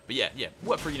 But yeah,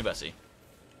 work for a university.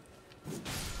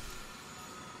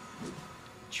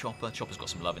 Chopper's got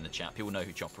some love in the chat. People know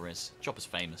who Chopper is. Chopper's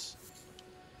famous.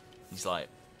 He's like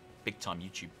big time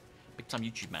YouTube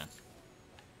man.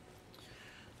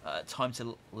 Time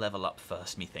to level up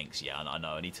first, methinks. Yeah, I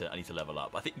know. I need to level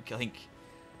up. I think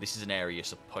this is an area you're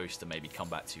supposed to maybe come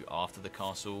back to after the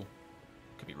castle.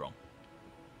 Could be wrong.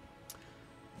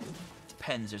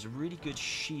 Depends. There's a really good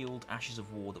shield, Ashes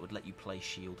of War, that would let you play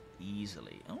shield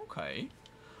easily. Okay.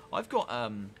 I've got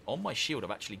on my shield.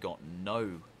 I've actually got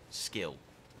no skill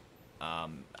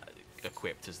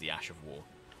equipped as the Ash of War.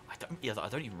 I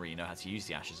don't even really know how to use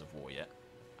the Ashes of War yet.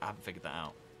 I haven't figured that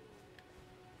out.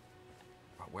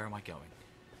 Right, where am I going?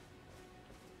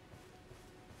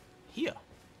 Here.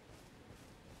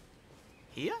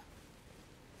 Here?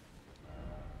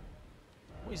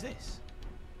 What is this?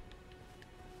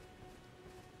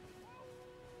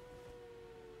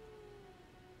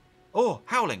 Oh,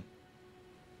 howling.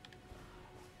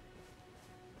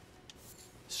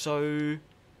 So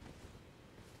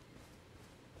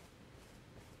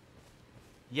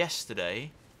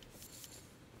yesterday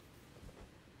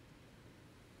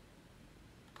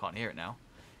can't hear it now.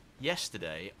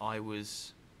 Yesterday, I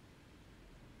was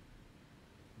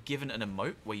given an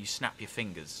emote where you snap your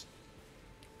fingers.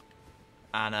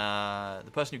 And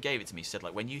the person who gave it to me said,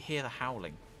 like, when you hear the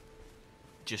howling,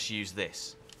 just use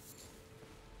this.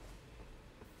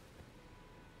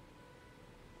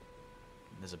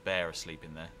 There's a bear asleep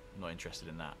in there. I'm not interested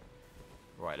in that.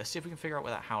 Right, let's see if we can figure out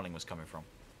where that howling was coming from.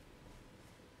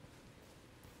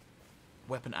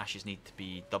 Weapon ashes need to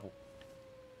be double.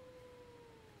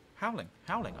 Howling,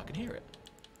 howling, I can hear it.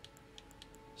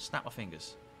 Snap my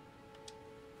fingers.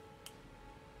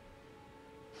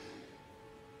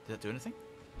 Did that do anything?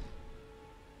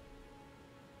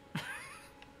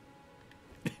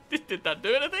 Did that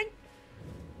do anything?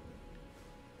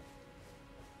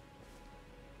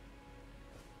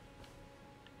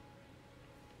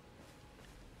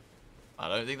 I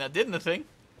don't think that did anything.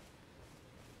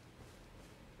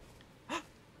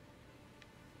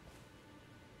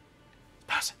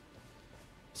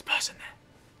 There's a person there.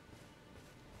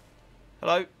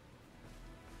 Hello?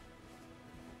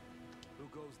 Who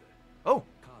goes there? Oh,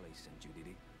 Carly sent you, did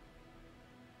he?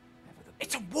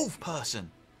 it's a wolf person.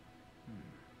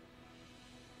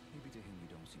 Maybe to him you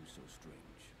don't seem so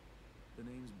strange. The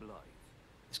name's Blythe.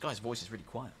 This guy's voice is really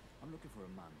quiet. I'm looking for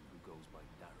a man who goes by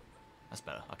Darrow. That's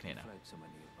better. I can hear now. Fled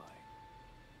somewhere nearby.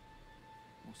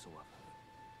 Or so I've heard.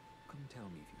 Come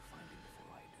tell me if you find him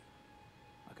before I do.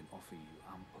 I can offer you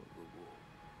ample reward.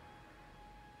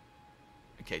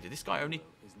 Okay, did this guy only...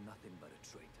 Darrow is nothing but a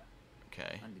traitor.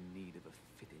 Okay. And in need of a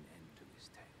fitting end to his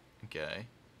tale. Okay.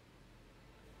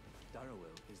 Darrow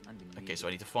is Okay, so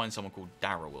I need to find someone called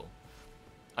Darrow.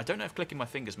 I don't know if clicking my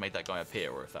fingers made that guy appear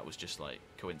or if that was just, like,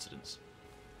 coincidence.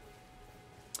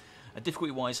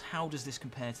 Difficulty-wise, how does this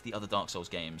compare to the other Dark Souls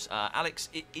games? Alex,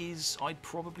 it is, I'd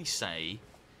probably say...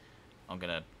 I'm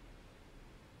going to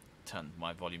turn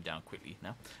my volume down quickly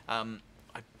now.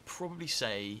 I'd probably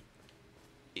say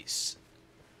it's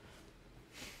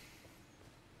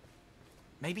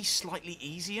maybe slightly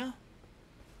easier,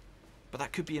 but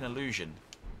that could be an illusion.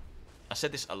 I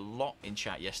said this a lot in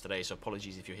chat yesterday, so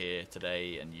apologies if you're here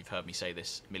today and you've heard me say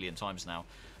this a million times now,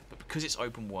 but because it's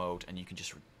open world and you can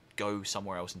just go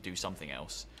somewhere else and do something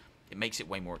else, it makes it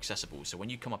way more accessible. So when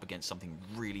you come up against something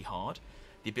really hard,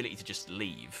 the ability to just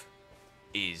leave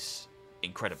is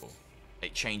incredible.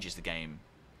 It changes the game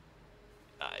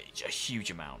a huge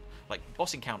amount. Like,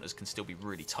 boss encounters can still be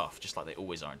really tough, just like they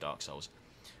always are in Dark Souls,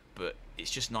 but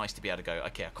it's just nice to be able to go,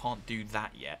 okay, I can't do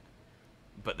that yet,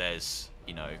 but there's,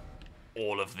 you know,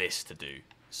 all of this to do,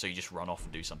 so you just run off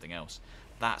and do something else.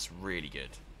 That's really good.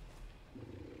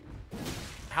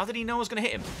 How did he know I was going to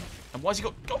hit him? And why's he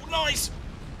got... Oh, nice!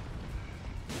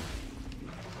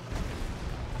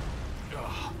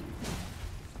 Ugh.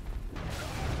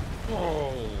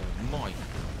 Oh, my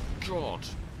God.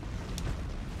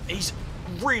 He's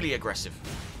really aggressive.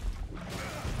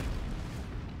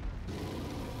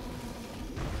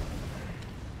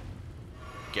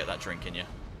 Get that drink in you.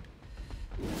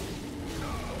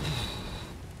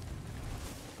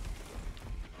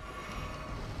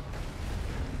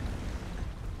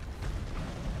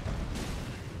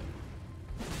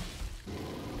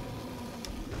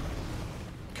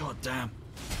 God damn.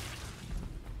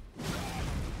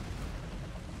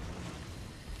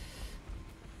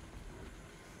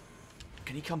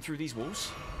 Can he come through these walls?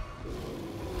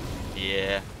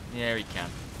 Yeah, he can.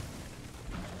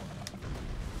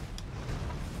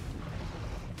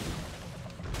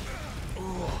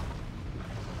 Oh.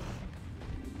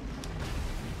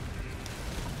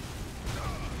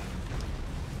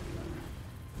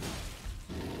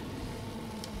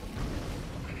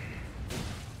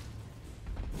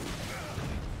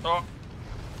 Oh.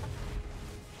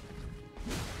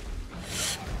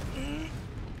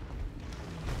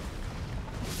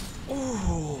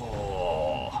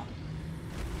 Oh.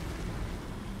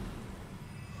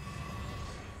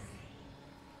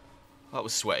 That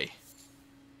was sweaty.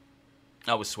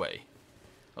 That was sweaty.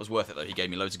 That was worth it though. He gave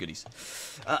me loads of goodies.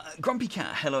 Grumpy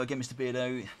Cat. Hello again, Mr.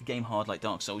 Beardo. Game hard like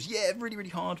Dark Souls. Yeah, really, really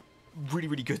hard. Really,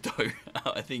 really good though.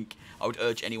 I think I would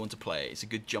urge anyone to play it. It's a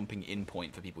good jumping in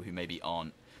point for people who maybe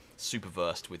aren't super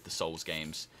versed with the Souls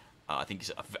games. I think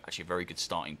it's actually a very good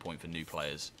starting point for new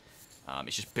players.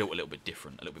 It's just built a little bit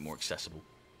different, a little bit more accessible.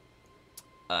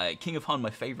 King of Hun, my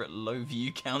favourite low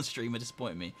view count streamer,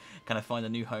 disappointed me. Can I find a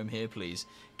new home here, please?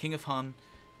 King of Hun,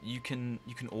 you can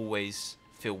always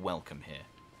feel welcome here.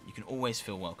 You can always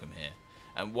feel welcome here.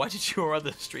 And why did your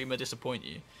other streamer disappoint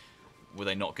you? Were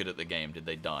they not good at the game? Did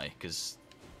they die? Because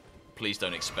please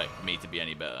don't expect me to be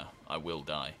any better. I will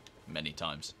die many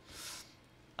times.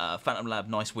 Phantom Lab,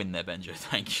 nice win there, Benjo.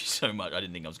 Thank you so much. I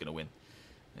didn't think I was going to win.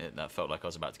 That felt like I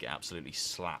was about to get absolutely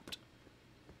slapped.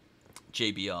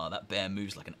 JBR, that bear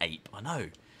moves like an ape. I know.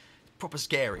 It's proper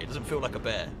scary. It doesn't feel like a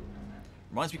bear.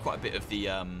 Reminds me quite a bit of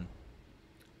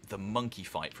the monkey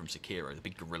fight from Sekiro, the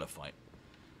big gorilla fight.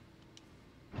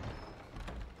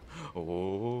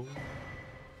 Oh.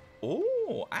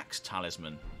 Oh, axe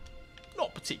talisman.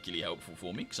 Not particularly helpful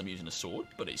for me because I'm using a sword,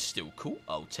 but it's still cool.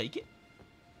 I'll take it.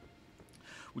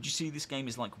 Would you see this game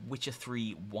is like Witcher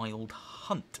 3 Wild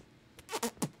Hunt?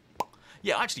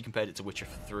 Yeah, I actually compared it to Witcher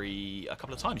 3 a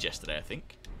couple of times yesterday, I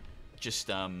think. Just,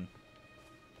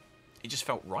 it just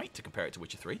felt right to compare it to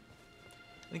Witcher 3.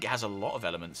 I think it has a lot of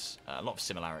elements, a lot of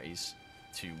similarities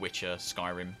to Witcher,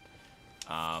 Skyrim.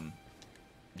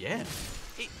 Yeah.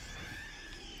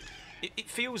 It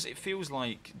feels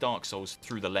like Dark Souls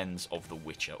through the lens of The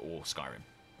Witcher or Skyrim,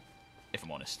 if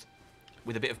I'm honest.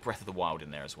 With a bit of Breath of the Wild in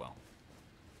there as well.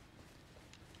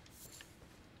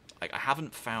 Like, I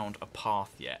haven't found a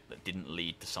path yet that didn't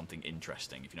lead to something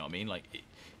interesting, if you know what I mean. Like,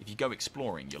 if you go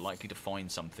exploring, you're likely to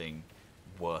find something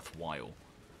worthwhile.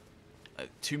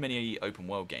 Too many open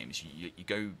world games, you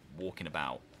go walking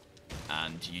about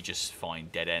and you just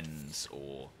find dead ends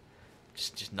or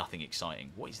just nothing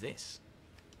exciting. What is this?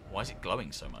 Why is it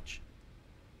glowing so much?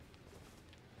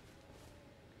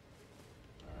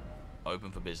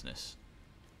 Open for business.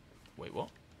 Wait, what?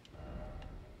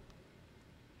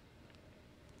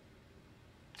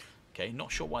 Okay,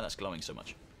 not sure why that's glowing so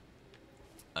much.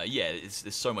 Yeah,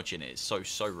 there's so much in it. It's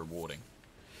so rewarding.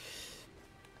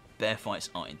 Bear fights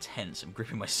are intense. I'm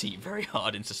gripping my seat very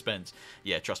hard in suspense.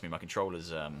 Yeah, trust me, my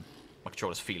controller's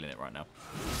feeling it right now.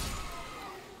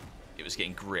 It was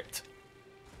getting gripped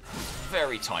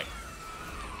very tight.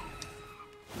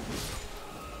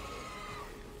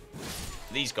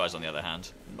 These guys, on the other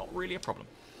hand, not really a problem.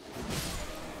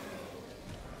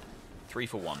 3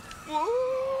 for 1.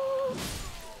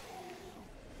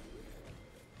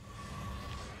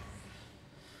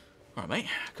 Alright, mate.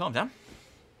 Calm down.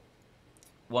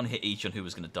 1 hit each on who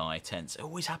was going to die. Tense. It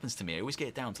always happens to me. I always get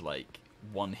it down to, like,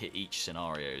 1 hit each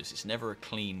scenarios. It's never a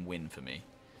clean win for me.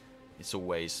 It's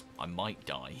always, I might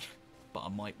die, but I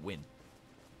might win.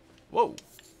 Whoa!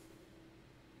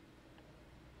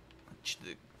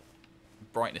 The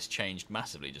brightness changed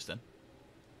massively just then.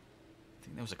 I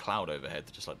think there was a cloud overhead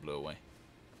that just, like, blew away.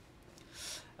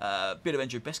 Bit of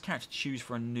Benjo, best character to choose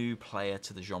for a new player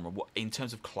to the genre. What, in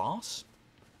terms of class?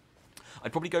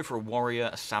 I'd probably go for a warrior,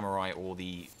 a samurai, or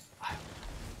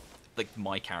like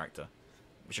my character,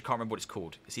 which I can't remember what it's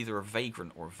called. It's either a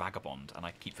vagrant or a vagabond, and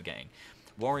I keep forgetting.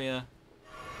 Warrior,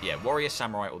 yeah, warrior,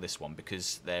 samurai, or this one,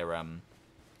 because they're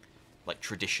like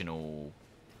traditional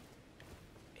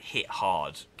hit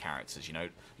hard characters. You know,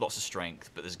 lots of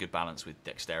strength, but there's a good balance with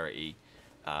dexterity,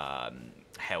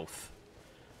 health,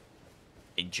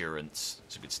 endurance,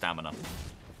 some good stamina.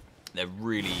 They're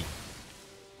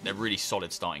really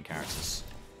solid starting characters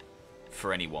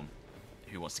for anyone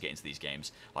who wants to get into these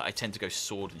games. Like, I tend to go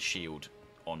sword and shield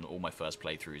on all my first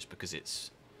playthroughs because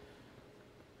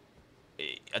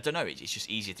I don't know, it's just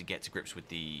easier to get to grips with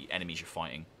the enemies you're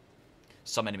fighting.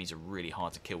 Some enemies are really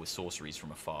hard to kill with sorceries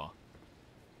from afar.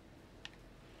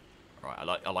 Right,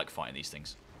 I like fighting these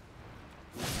things.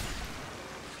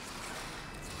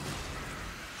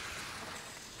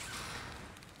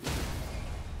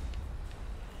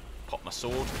 Pop my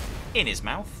sword in his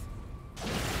mouth.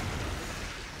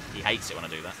 He hates it when I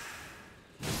do that.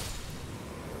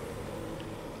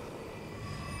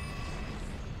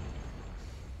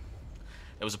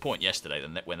 There was a point yesterday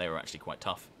when they were actually quite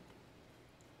tough.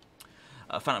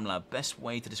 Phantom Lab, best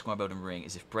way to describe Elden Ring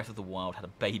is if Breath of the Wild had a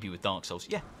baby with Dark Souls.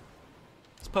 Yeah,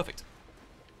 it's perfect.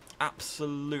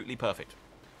 Absolutely perfect.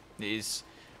 It is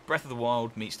Breath of the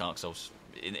Wild meets Dark Souls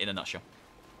in a nutshell.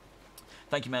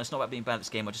 Thank you, man. It's not about being bad at this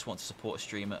game. I just want to support a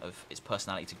streamer of its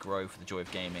personality to grow for the joy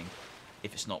of gaming.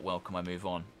 If it's not welcome, I move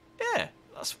on. Yeah,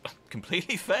 that's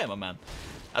completely fair, my man.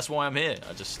 That's why I'm here.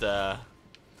 I just, I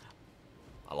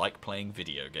like playing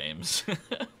video games.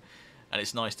 And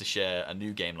it's nice to share a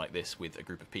new game like this with a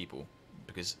group of people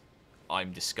because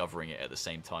I'm discovering it at the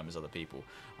same time as other people.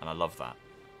 And I love that.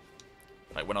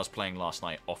 Like, when I was playing last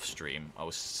night off stream, I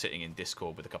was sitting in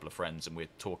Discord with a couple of friends and we're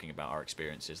talking about our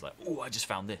experiences. Like, oh, I just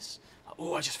found this.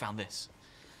 Oh, I just found this.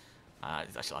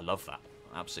 Actually, I love that.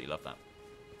 I absolutely love that.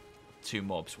 2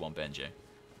 mobs, 1 Benjo.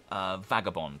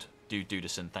 Vagabond.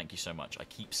 Dudison, thank you so much. I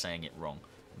keep saying it wrong.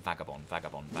 Vagabond,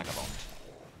 vagabond, vagabond.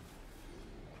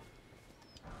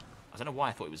 I don't know why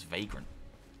I thought it was vagrant.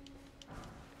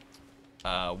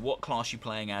 What class you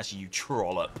playing as, you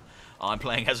trollop? I'm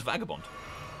playing as Vagabond.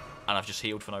 And I've just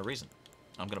healed for no reason.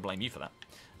 I'm going to blame you for that.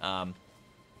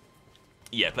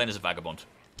 Yeah, playing as a Vagabond.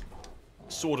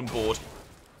 Sword and board.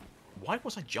 Why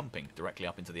was I jumping directly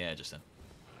up into the air just then?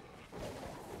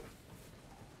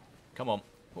 Come on.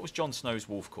 What was Jon Snow's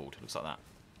wolf called? Looks like that.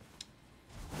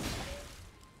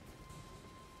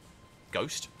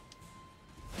 Ghost?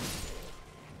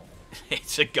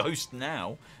 It's a ghost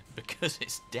now because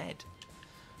it's dead.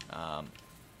 Come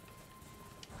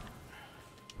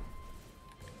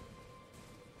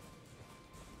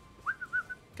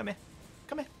here.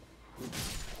 Come here.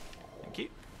 Thank you.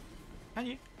 And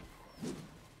you.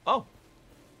 Oh.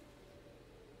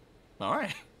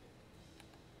 Alright.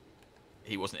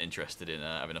 He wasn't interested in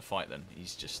having a fight then.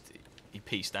 He's just... He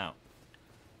peaced out.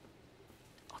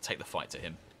 I'll take the fight to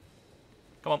him.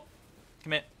 Come on.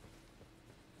 Come here.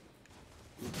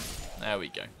 There we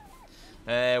go.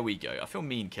 There we go. I feel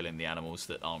mean killing the animals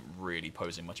that aren't really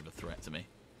posing much of a threat to me.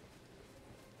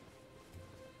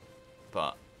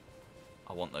 But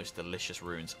I want those delicious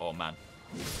runes. Oh, man.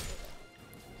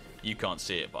 You can't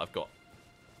see it, but I've got...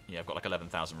 Yeah, I've got like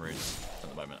 11,000 runes at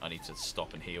the moment. I need to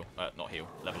stop and heal. Not heal.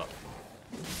 Level up.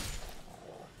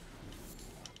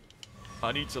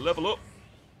 I need to level up.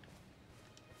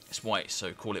 It's white,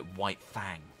 so call it White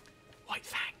Fang. White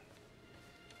Fang.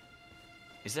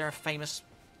 Is there a famous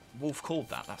wolf called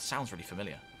that? That sounds really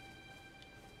familiar.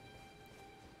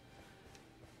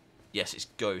 Yes, it's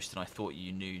Ghost, and I thought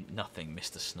you knew nothing,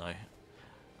 Mr. Snow.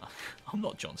 I'm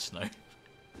not Jon Snow.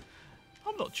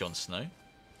 I'm not Jon Snow.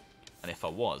 And if I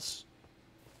was,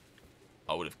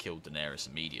 I would have killed Daenerys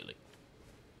immediately.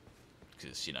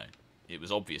 Because, you know, it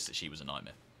was obvious that she was a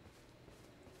nightmare.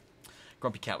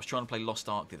 Grumpy Cat was trying to play Lost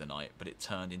Ark the other night, but it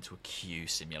turned into a queue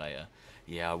simulator.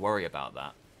 Yeah, I worry about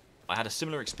that. I had a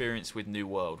similar experience with New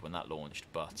World when that launched,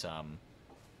 but I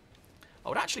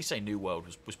would actually say New World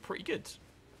was pretty good.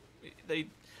 A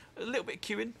little bit of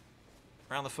queuing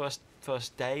around the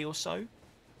first day or so,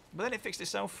 but then it fixed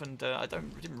itself, and I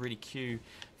didn't really queue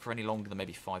for any longer than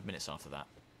maybe 5 minutes after that.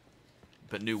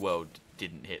 But New World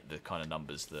didn't hit the kind of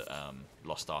numbers that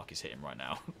Lost Ark is hitting right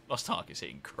now. Lost Ark is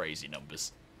hitting crazy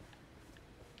numbers.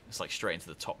 It's like straight into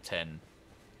the top 10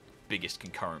 biggest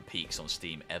concurrent peaks on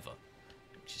Steam ever,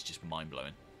 which is just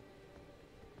mind-blowing.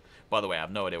 By the way, I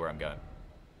have no idea where I'm going.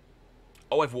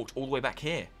 Oh, I've walked all the way back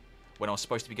here when I was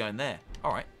supposed to be going there.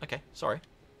 Alright, okay, sorry.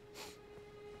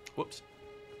 Whoops.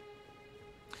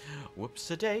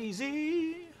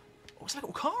 Whoops-a-daisy. Oh, it's a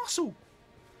little castle.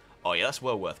 Oh, yeah, that's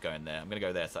well worth going there. I'm going to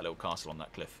go there to that little castle on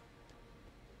that cliff.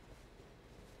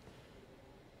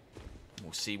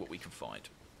 We'll see what we can find.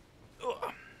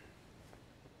 Ugh.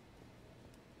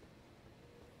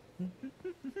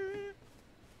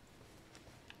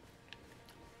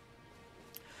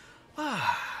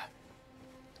 I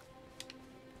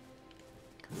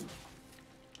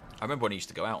remember when I used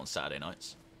to go out on Saturday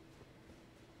nights.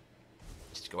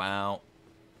 Just go out,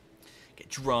 get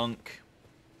drunk,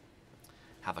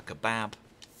 have a kebab.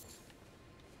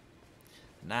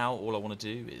 Now all I want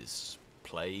to do is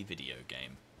play video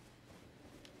game.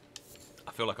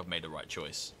 I feel like I've made the right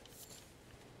choice.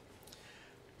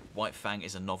 White Fang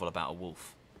is a novel about a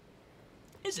wolf.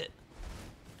 Is it?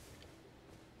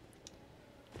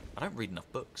 I don't read enough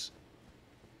books.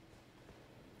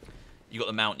 You got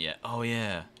the mount yet? Oh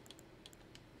yeah.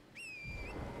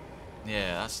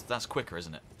 Yeah, that's quicker,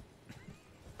 isn't it?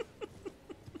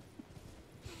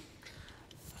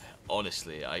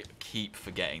 Honestly, I keep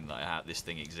forgetting that this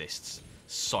thing exists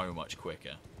so much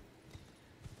quicker.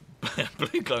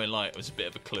 Blue glowing light was a bit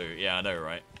of a clue. Yeah, I know,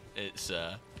 right? It's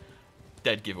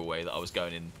dead giveaway that I was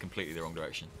going in completely the wrong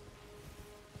direction.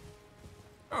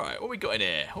 Alright, what we got in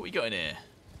here? What we got in here?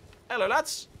 Hello,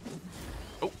 lads.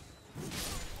 Oh.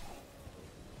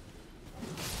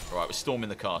 Alright, we're storming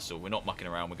the castle. We're not mucking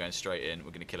around. We're going straight in.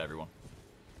 We're going to kill everyone.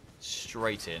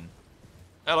 Straight in.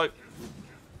 Hello.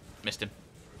 Missed him.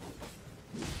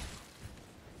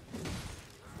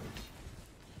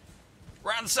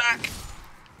 Ransack!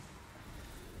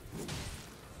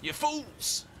 You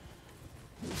fools!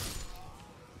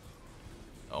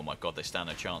 Oh my god, they stand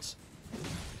no chance.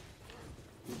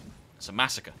 It's a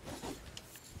massacre.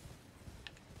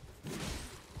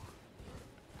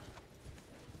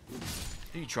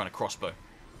 Who are you trying to crossbow?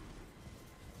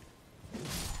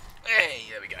 Hey,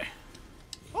 there we go.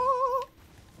 Oh.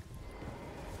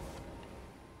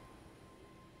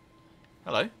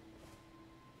 Hello.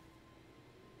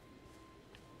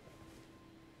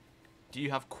 Do you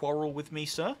have quarrel with me,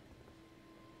 sir?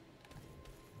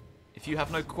 If you have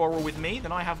no quarrel with me,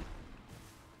 then I have...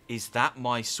 Is that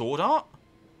my sword art?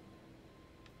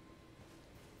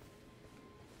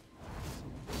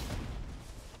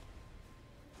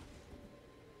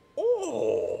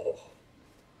 Oh!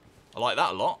 I like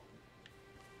that a lot.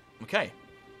 Okay.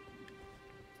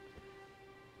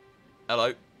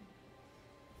 Hello.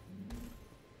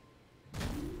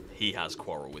 He has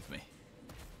quarrel with me.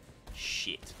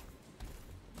 Shit.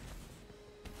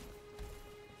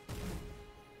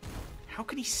 How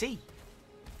can he see?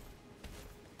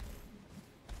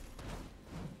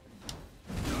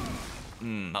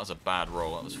 That was a bad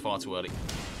roll. That was far too early.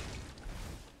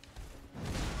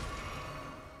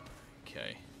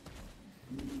 Okay.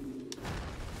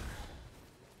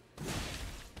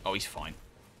 Oh, he's fine.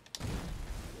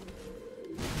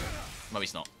 No,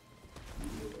 he's not.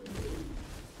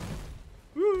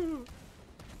 Woo.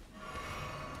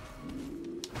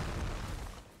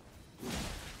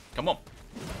 Come on.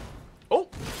 Oh!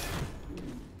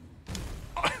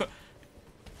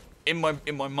 In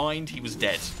my mind, he was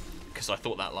dead. Because I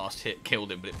thought that last hit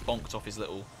killed him, but it bonked off his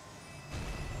little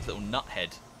nut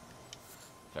head.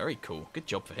 Very cool. Good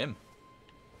job for him.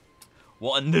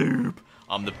 What a noob!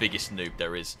 I'm the biggest noob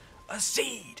there is. A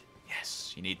seed!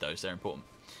 Yes, you need those. They're important.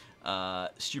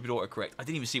 Stupid autocorrect. I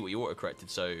didn't even see what you autocorrected,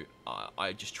 so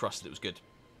I just trusted it was good.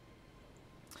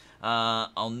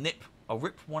 I'll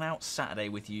rip one out Saturday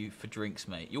with you for drinks,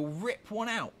 mate. You'll rip one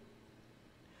out.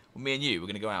 Well, me and you, we're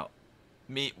going to go out.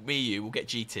 Me, you, we'll get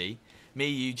GT. Me,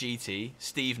 you, GT.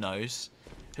 Steve knows.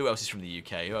 Who else is from the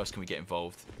UK? Who else can we get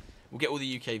involved? We'll get all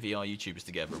the UK VR YouTubers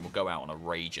together and we'll go out on a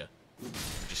rager. We'll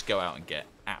just go out and get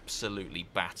absolutely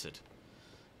battered.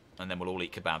 And then we'll all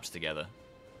eat kebabs together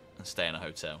and stay in a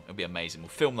hotel. It'll be amazing. We'll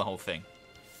film the whole thing.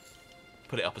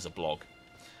 Put it up as a blog.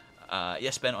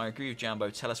 Yes, Ben, I agree with Jambo.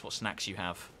 Tell us what snacks you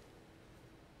have.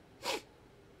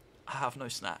 I have no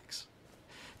snacks.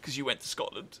 Because you went to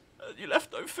Scotland. And you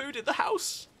left no food in the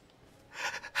house.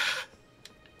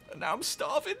 And now I'm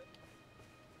starving.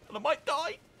 And I might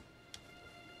die.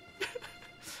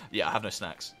 Yeah, I have no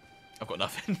snacks. I've got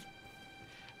nothing.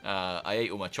 I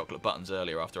ate all my chocolate buttons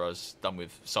earlier after I was done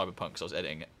with Cyberpunk because I was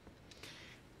editing it.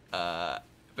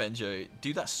 Benjo,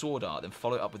 do that sword art, then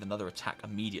follow it up with another attack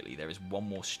immediately. There is one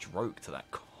more stroke to that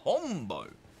combo.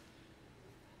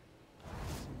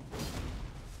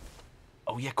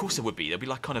 Oh, yeah, of course there would be. There'd be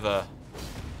like kind of a...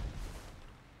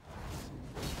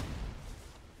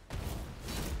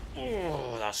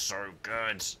 Oh, that's so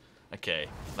good. Okay,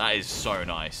 that is so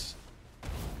nice.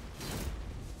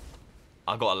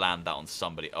 I gotta land that on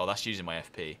somebody. Oh, that's using my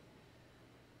FP.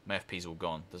 My FP's all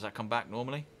gone. Does that come back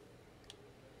normally?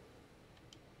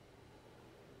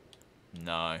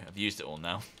 No, I've used it all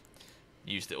now.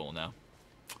 Used it all now.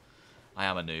 I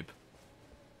am a noob.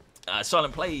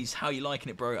 Silent Plays, how you liking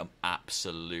it, bro? I'm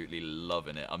absolutely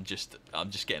loving it. I'm just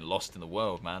getting lost in the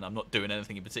world, man. I'm not doing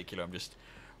anything in particular. I'm just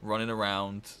running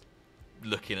around,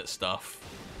 looking at stuff.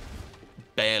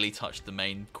 Barely touched the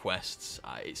main quests.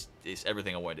 It's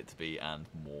everything I wanted it to be and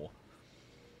more.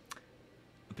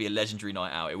 It'd be a legendary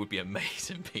night out. It would be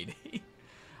amazing, Beanie.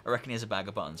 I reckon he has a bag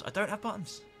of buttons. I don't have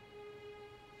buttons.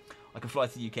 I can fly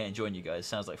to the UK and join you guys.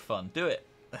 Sounds like fun. Do it.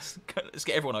 Let's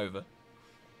get everyone over.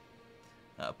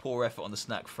 Poor effort on the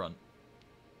snack front.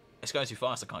 It's going too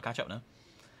fast. I can't catch up now.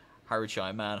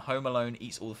 Haruchai, man. Home Alone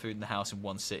eats all the food in the house in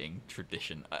one sitting.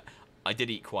 Tradition. I did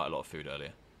eat quite a lot of food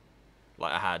earlier.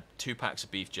 Like, I had 2 packs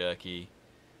of beef jerky.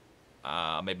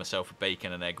 I made myself a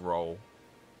bacon and egg roll.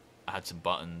 I had some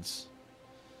buttons.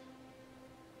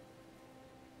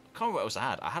 I can't remember what else I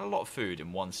had. I had a lot of food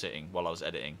in one sitting while I was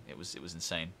editing. It was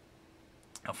insane.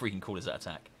 How freaking cool is that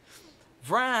attack?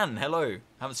 Vran, hello.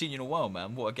 Haven't seen you in a while,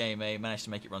 man. What a game, eh? Managed to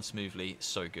make it run smoothly.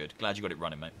 So good. Glad you got it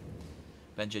running, mate.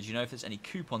 Benjo, do you know if there's any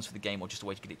coupons for the game or just a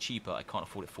way to get it cheaper? I can't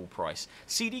afford it full price.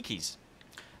 CD keys.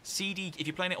 If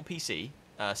you're playing it on PC,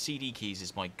 CD keys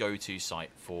is my go-to site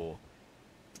for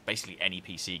basically any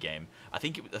PC game. I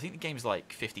think the game's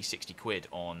like 50, 60 quid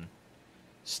on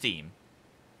Steam.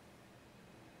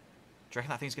 Do you reckon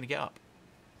that thing's going to get up?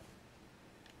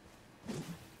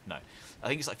 No. I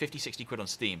think it's like 50, 60 quid on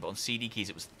Steam, but on CD keys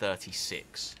it was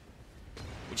 36.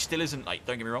 Which still isn't, like,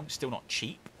 don't get me wrong, still not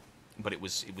cheap, but it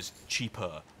was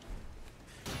cheaper.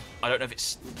 I don't know if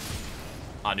it's...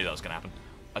 I knew that was going to happen.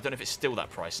 I don't know if it's still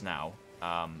that price now,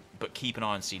 but keep an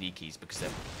eye on CD keys because they're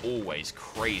always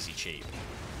crazy cheap.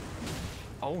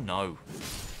 Oh no.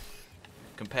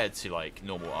 Compared to, like,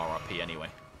 normal RRP anyway.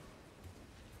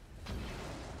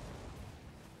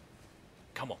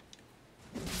 Come on.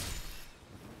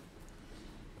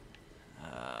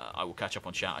 I will catch up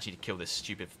on chat. I need to kill this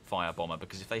stupid fire bomber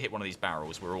because if they hit one of these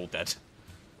barrels, we're all dead.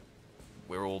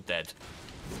 We're all dead.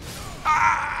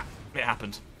 Ah! It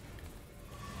happened.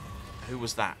 Who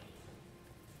was that?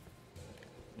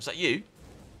 Was that you?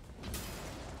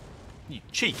 You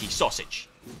cheeky sausage.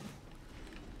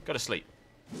 Go to sleep.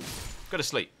 Go to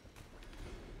sleep.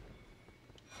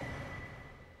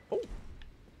 Oh.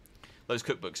 Those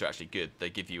cookbooks are actually good.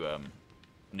 They give you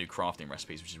new crafting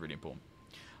recipes, which is really important.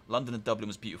 London and Dublin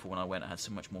was beautiful when I went. I had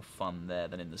so much more fun there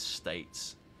than in the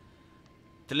States.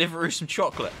 Deliveroo some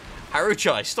chocolate.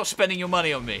 Haruchai, stop spending your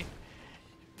money on me.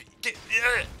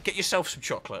 Get yourself some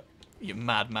chocolate. You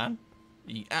madman.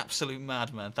 You absolute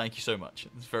madman. Thank you so much.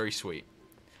 It's very sweet.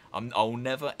 I'll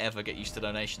never ever get used to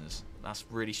donations. That's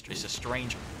really... It's a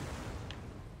strange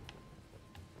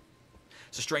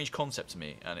concept to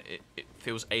me, and it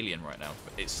feels alien right now.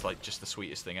 But it's like just the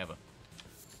sweetest thing ever.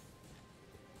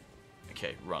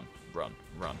 Okay, run.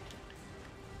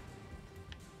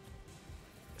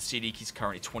 CD key's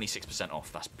currently 26%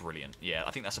 off. That's brilliant. Yeah,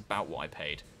 I think that's about what I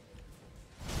paid.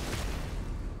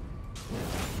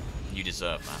 You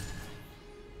deserve that.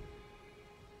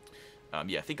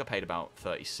 Yeah, I think I paid about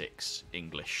 36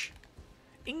 English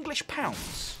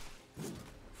pounds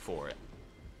for it.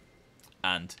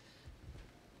 And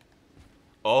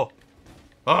oh,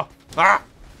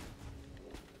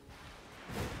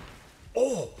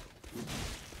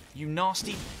 you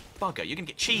nasty bugger! You're gonna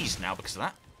get cheesed now because of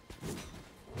that.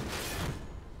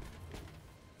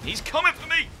 He's coming for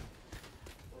me!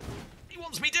 He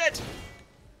wants me dead!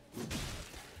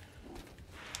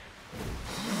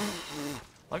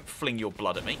 Don't fling your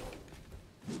blood at me.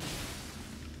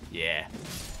 Yeah.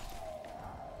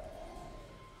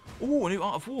 Ooh, a new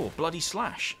Art of War. Bloody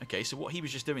Slash. Okay, so what he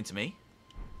was just doing to me,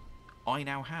 I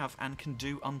now have and can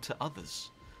do unto others.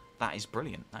 That is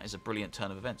brilliant. That is a brilliant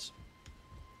turn of events.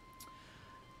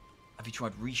 Have you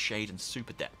tried Reshade and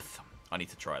Super Depth? I need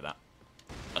to try that.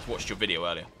 I watched your video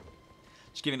earlier.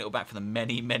 Just giving a little back for the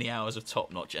many, many hours of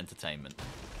top-notch entertainment.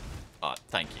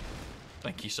 Thank you.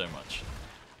 Thank you so much.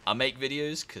 I make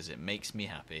videos because it makes me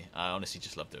happy. I honestly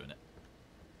just love doing it.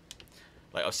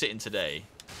 Like, I was sitting today,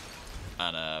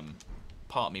 and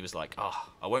part of me was like,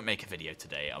 I won't make a video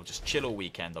today. I'll just chill all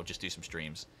weekend. I'll just do some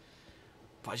streams.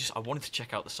 But I wanted to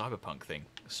check out the Cyberpunk thing,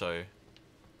 so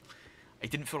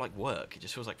it didn't feel like work. It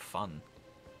just feels like fun.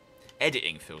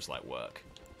 Editing feels like work.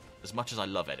 As much as I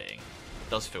love editing, it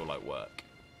does feel like work.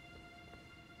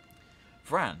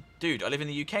 Vran, dude, I live in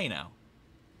the UK now.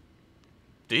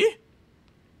 Do you?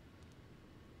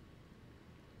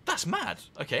 That's mad.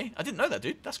 Okay, I didn't know that,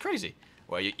 dude. That's crazy.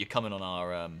 Well, you're coming on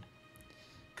our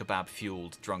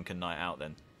kebab-fueled drunken night out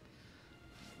then.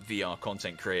 VR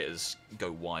content creators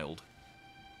go wild.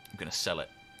 I'm going to sell it.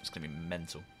 It's going to be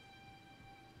mental.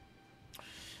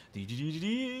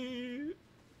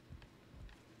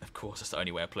 Of course, that's the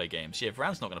only way I play games. Yeah,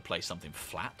 Vran's not going to play something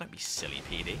flat. Don't be silly,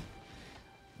 PD.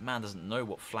 Man doesn't know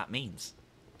what flat means.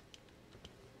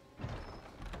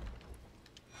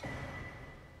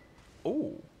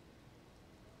 Ooh.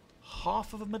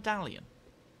 Half of a medallion.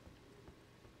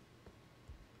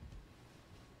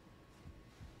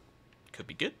 Could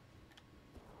be good.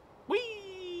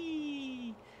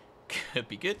 Whee! Could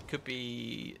be good. Could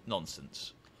be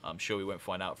nonsense. I'm sure we won't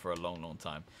find out for a long, long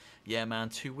time. Yeah, man,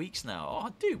 2 weeks now. Oh,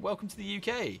 dude, welcome to the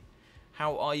UK.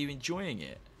 How are you enjoying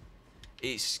it?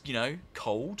 It's, you know,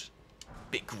 cold,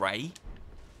 bit grey.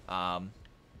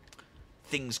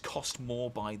 Things cost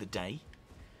more by the day.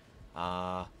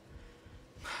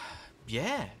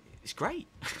 Yeah, it's great.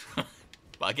 But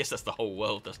I guess that's the whole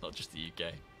world. That's not just the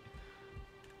UK.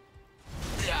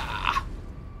 Yeah.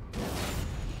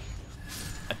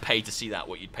 I paid to see that.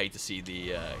 What you'd pay to see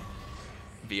the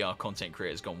VR content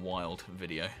creators gone wild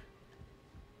video.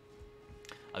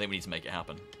 I think we need to make it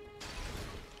happen.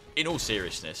 In all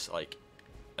seriousness, like,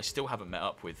 I still haven't met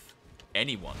up with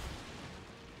anyone.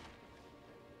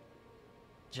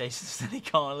 Jason said he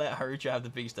can't let Haruja have the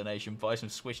biggest donation. Buy some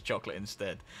Swiss chocolate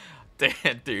instead.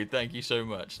 Dude, thank you so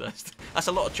much. That's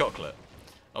a lot of chocolate.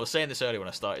 I was saying this earlier when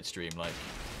I started stream. Like,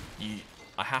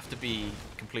 I have to be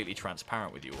completely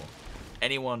transparent with you all.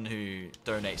 Anyone who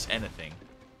donates anything,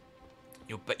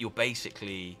 you're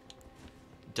basically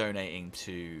donating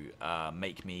to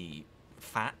make me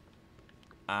fat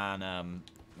and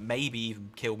maybe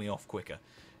even kill me off quicker,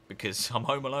 because I'm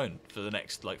home alone for the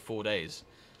next like 4 days.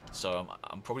 So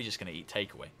I'm probably just going to eat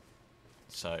takeaway.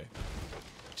 So,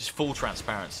 just full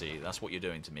transparency, that's what you're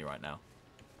doing to me right now.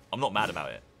 I'm not mad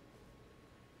about it.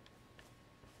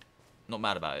 Not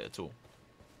mad about it at all.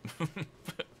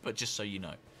 but just so you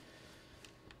know.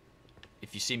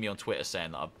 If you see me on Twitter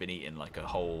saying that I've been eating like a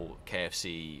whole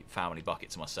KFC family bucket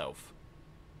to myself,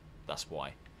 that's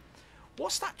why.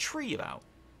 What's that tree about?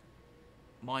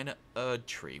 Minor Erd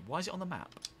tree. Why is it on the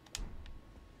map?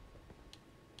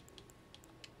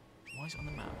 Why is it on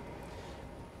the map?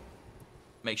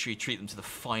 Make sure you treat them to the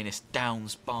finest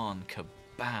Downs Barn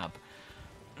kebab.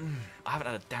 I haven't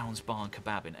had a Downs Barn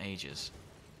kebab in ages.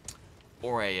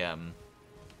 Or a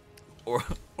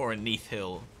or a Neath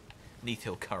Hill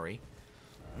curry.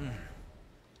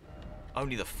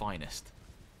 Only the finest.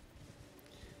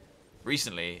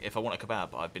 Recently, if I want a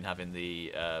kebab, I've been having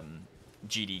the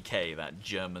GDK, that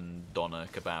German doner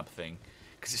kebab thing,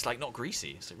 because it's like not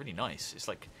greasy. It's like really nice. It's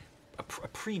like a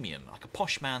premium, like a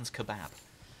posh man's kebab,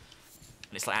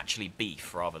 and it's like actually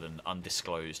beef rather than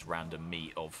undisclosed random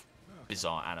meat of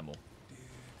bizarre animal.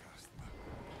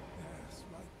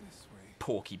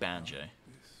 Porky Banjo.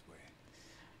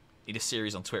 Need a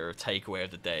series on Twitter of takeaway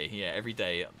of the day. Yeah, every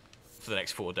day for the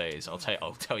next 4 days, I'll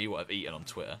tell you what I've eaten on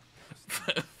Twitter.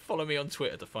 Follow me on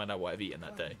Twitter to find out what I've eaten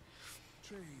that day.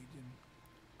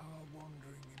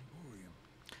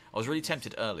 I was really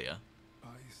tempted earlier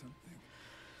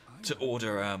to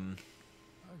order a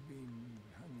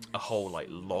whole like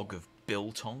log of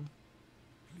biltong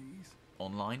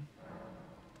online.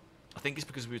 I think it's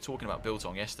because we were talking about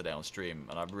biltong yesterday on stream,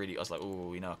 and I was like,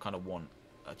 oh, you know, I kind of want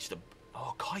just a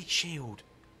kite shield.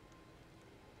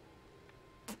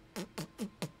 I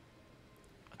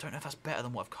don't know if that's better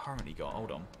than what I've currently got.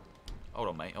 Hold on,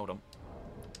 mate. Hold on.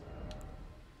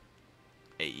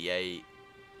 88.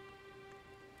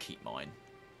 Keep mine.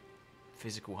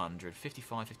 Physical 100.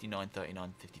 55, 59,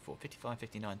 39, 54. 55,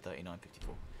 59, 39,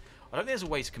 54. I don't think there's a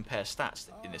way to compare stats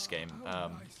in this game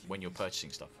when you're purchasing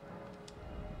stuff.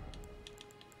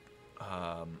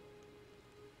 I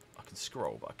can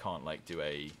scroll, but I can't like do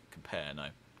a compare. No.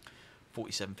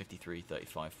 47, 53,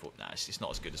 35, 40. Nah, it's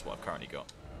not as good as what I've currently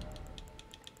got.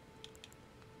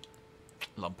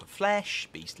 Lump of flesh,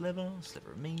 beast liver,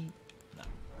 sliver of meat. No,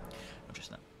 not just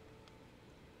that.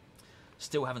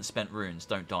 Still haven't spent runes.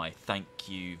 Don't die. Thank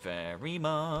you very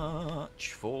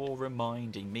much for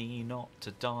reminding me not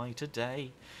to die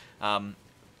today.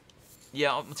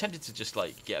 Yeah, I'm tempted to just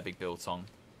like get a big biltong,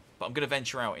 but I'm going to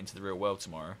venture out into the real world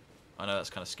tomorrow. I know that's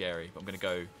kind of scary, but I'm going to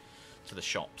go to the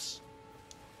shops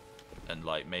and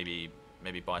like maybe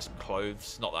buy some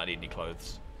clothes. Not that I need any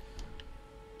clothes.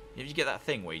 If you get that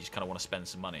thing where you just kind of want to spend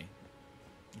some money.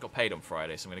 I got paid on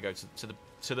Friday, so I'm going to go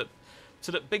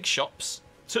to the big shops.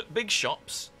 To big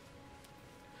shops.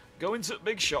 Go into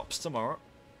big shops tomorrow.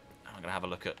 I'm going to have a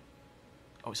look at.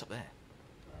 Oh, it's up there.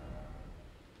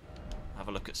 Have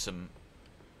a look at some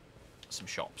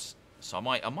shops. So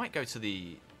I might go to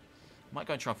the. I might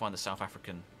go and try and find the South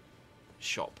African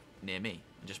shop near me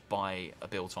and just buy a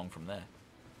biltong from there.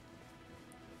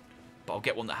 But I'll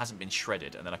get one that hasn't been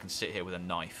shredded, and then I can sit here with a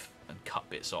knife and cut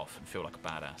bits off and feel like a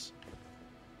badass.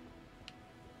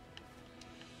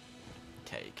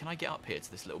 Okay, can I get up here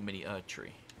to this little mini Erd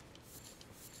tree?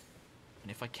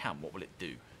 And if I can, what will it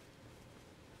do?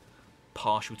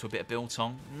 Partial to a bit of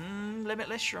biltong.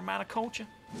 Limitless, you're a man of culture.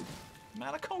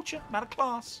 Man of culture, man of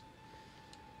class.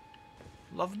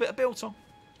 Love a bit of biltong.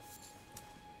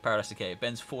 Paradise Decay,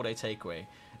 Ben's 4-day takeaway.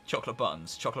 Chocolate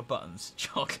buttons,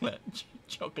 chocolate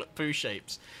poo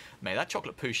shapes. Mate, that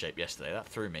chocolate poo shape yesterday, that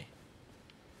threw me.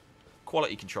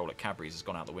 Quality control at Cadbury's has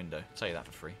gone out the window. I'll tell you that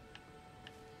for free.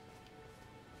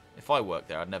 If I worked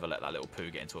there, I'd never let that little poo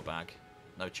get into a bag.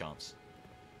 No chance.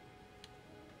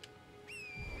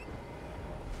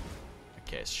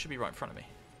 Okay, it should be right in front of me.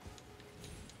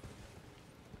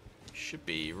 Should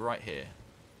be right here.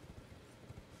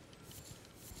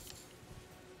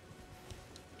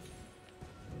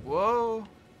 Whoa!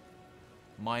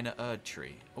 Minor Erd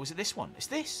tree. Oh, is it this one? It's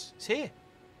this. It's here.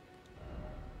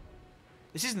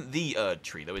 This isn't the Erd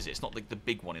tree, though, is it? It's not like the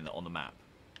big one on the map.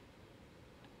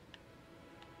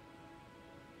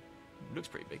 It looks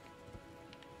pretty big.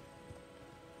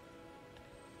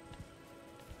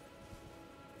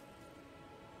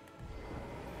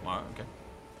 Alright, okay.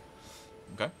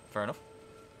 Okay, fair enough.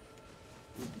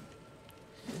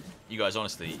 You guys,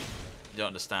 honestly, don't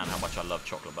understand how much I love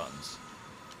chocolate buttons.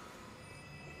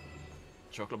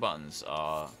 Chocolate buttons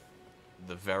are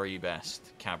the very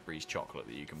best Cadbury's chocolate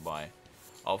that you can buy.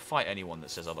 I'll fight anyone that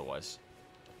says otherwise.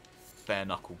 Bare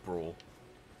knuckle brawl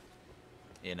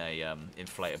in a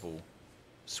inflatable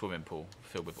swimming pool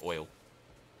filled with oil,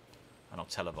 and I'll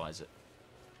televise it.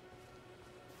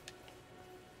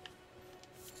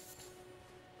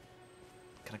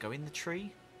 Can I go in the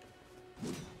tree?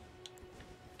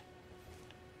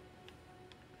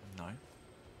 No.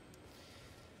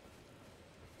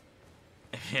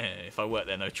 If I worked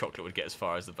there, no chocolate would get as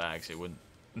far as the bags. It wouldn't.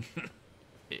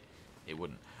 It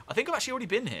wouldn't. I think I've actually already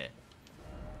been here.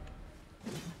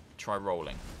 Try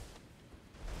rolling.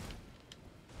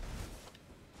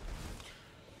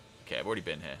 Okay, I've already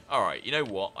been here. Alright, you know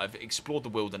what? I've explored the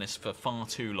wilderness for far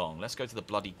too long. Let's go to the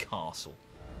bloody castle.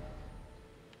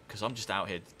 Because I'm just out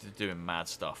here doing mad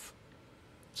stuff.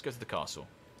 Let's go to the castle.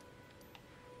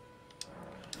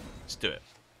 Let's do it.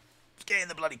 Let's get in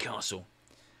the bloody castle.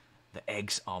 The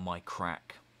eggs are my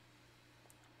crack.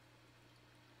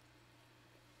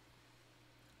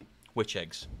 Which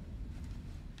eggs?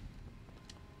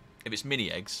 If it's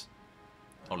mini eggs,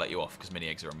 I'll let you off because mini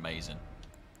eggs are amazing.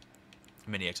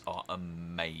 Mini eggs are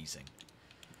amazing.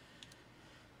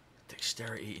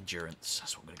 Dexterity, endurance.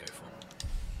 That's what I'm going to go for.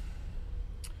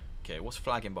 Okay, what's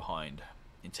flagging behind?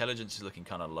 Intelligence is looking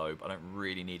kind of low, but I don't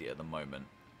really need it at the moment.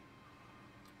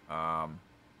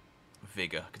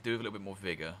 Vigor. I could do with a little bit more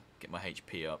vigor. Get my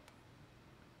HP up.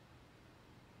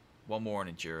 One more on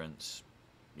endurance.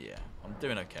 Yeah, I'm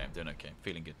doing okay. I'm doing okay. I'm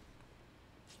feeling good.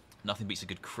 Nothing beats a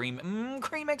good cream.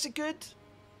 Cream eggs are good.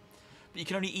 But you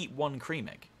can only eat one cream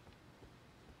egg.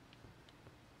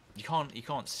 You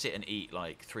can't sit and eat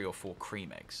like 3 or 4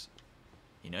 cream eggs.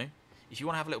 You know? If you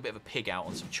want to have a little bit of a pig out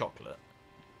on some chocolate,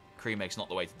 cream egg's not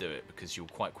the way to do it because you'll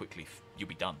quite quickly you'll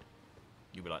be done.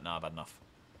 You'll be like, nah, I've had enough.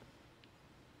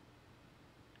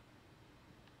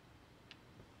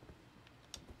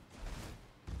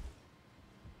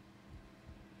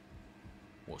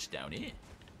 What's down here?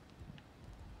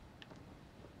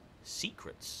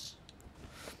 Secrets.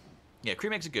 Yeah,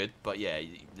 cream eggs are good, but yeah,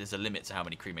 there's a limit to how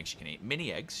many cream eggs you can eat.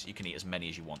 Mini eggs, you can eat as many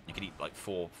as you want. You could eat like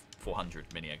 400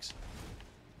 mini eggs,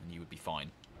 and you would be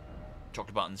fine.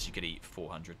 Chocolate buttons, you could eat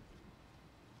 400.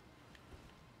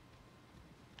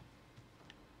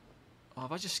 Oh,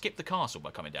 have I just skipped the castle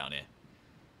by coming down here?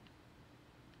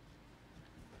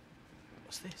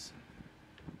 What's this?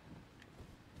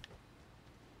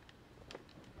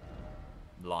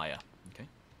 Liar. Okay.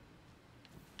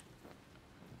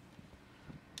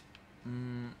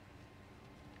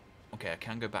 Okay, I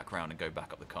can go back round and go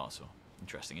back up the castle.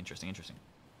 Interesting, interesting, interesting.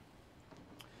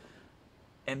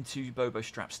 M2 Bobo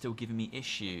strap still giving me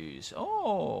issues.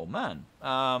 Oh man.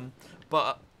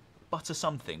 Butter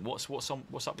something. What's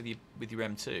up with your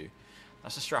M2?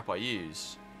 That's the strap I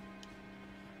use.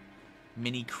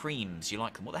 Mini creams. You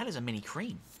like them? What the hell is a mini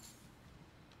cream?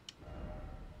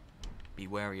 Be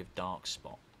wary of dark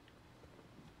spot.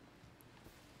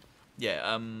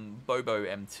 Yeah, Bobo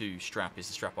M2 strap is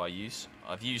the strap I use.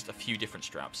 I've used a few different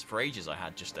straps. For ages I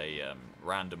had just a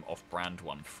random off-brand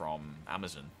one from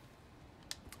Amazon.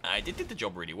 It did the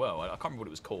job really well. I can't remember what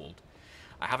it was called.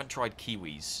 I haven't tried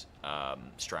Kiwi's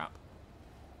strap.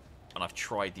 And I've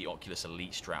tried the Oculus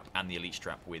Elite strap and the Elite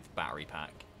strap with battery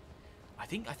pack. I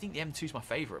think the M2 is my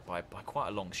favourite by quite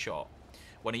a long shot.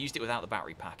 When I used it without the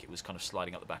battery pack, it was kind of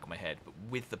sliding up the back of my head. But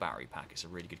with the battery pack, it's a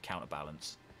really good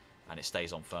counterbalance. And it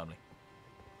stays on firmly.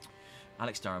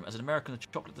 Alex Durham, as an American, the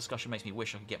chocolate discussion makes me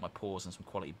wish I could get my paws and some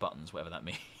quality buttons, whatever that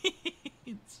means.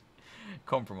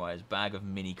 Compromise, bag of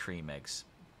mini cream eggs.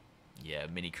 Yeah,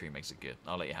 mini cream eggs are good.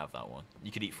 I'll let you have that one.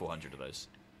 You could eat 400 of those.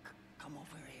 Come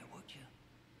over here, would you?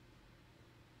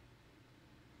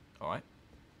 Alright.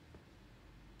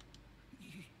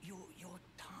 You're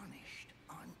tarnished,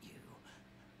 aren't you?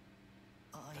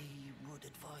 I would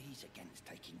advise against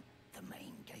taking the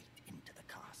main gate into the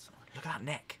castle. Look at that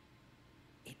neck.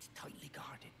 It's tightly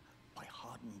guarded by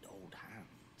hardened old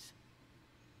hands.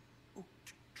 Oh,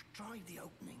 try the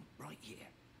opening right here.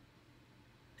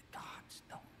 The guards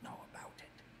don't know about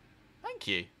it. Thank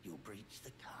you. You'll breach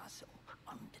the castle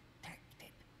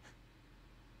undetected.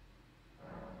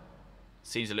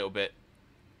 Seems a little bit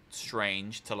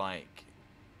strange to, like,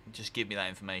 just give me that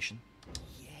information.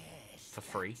 Yes, for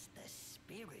free. That's the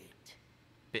spirit.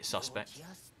 Bit suspect. You're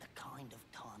just the kind of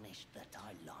tarnish that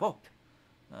I like. Whoa.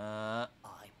 I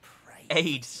pray.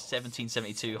 Aid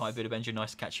 1772. Hi, Beardo Benjo.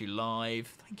 Nice to catch you live.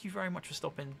 Thank you very much for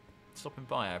stopping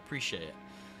by. I appreciate it.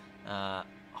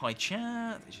 Hi,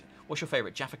 chat. What's your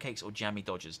favourite, Jaffa Cakes or Jammy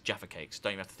Dodgers? Jaffa Cakes.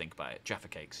 Don't even have to think about it. Jaffa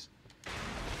Cakes.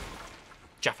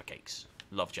 Jaffa Cakes.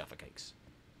 Love Jaffa Cakes.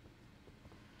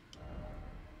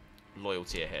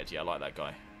 Loyalty ahead. Yeah, I like that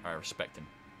guy. I respect him.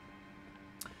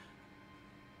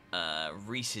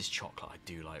 Reese's chocolate. I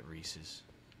do like Reese's.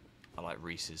 I like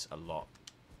Reese's a lot.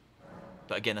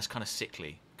 But again, that's kind of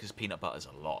sickly because peanut butter's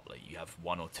a lot. Like, you have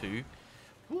 1 or 2,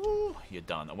 woo, you're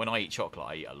done. And when I eat chocolate,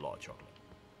 I eat a lot of chocolate.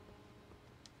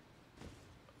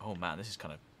 Oh man, this is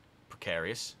kind of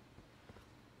precarious.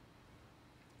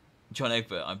 John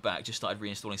Egbert, I'm back. Just started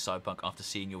reinstalling Cyberpunk after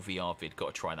seeing your VR vid. Got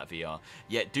to try that VR.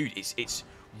 Yeah, dude, it's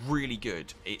really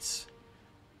good.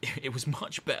 It was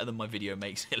much better than my video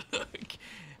makes it look.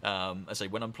 I say,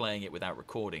 when I'm playing it without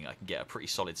recording, I can get a pretty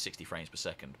solid 60 frames per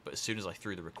second. But as soon as I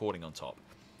threw the recording on top,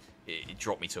 it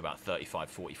dropped me to about 35,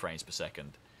 40 frames per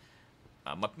second.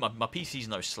 My PC's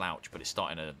no slouch, but it's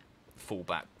starting to fall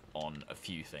back on a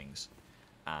few things.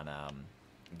 And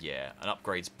yeah, an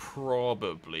upgrade's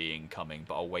probably incoming,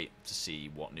 but I'll wait to see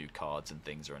what new cards and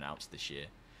things are announced this year.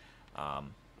 But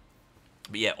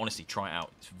yeah, honestly, try it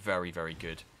out. It's very, very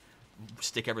good.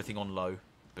 Stick everything on low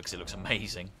because it looks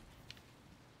amazing.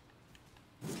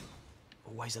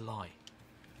 Always a lie.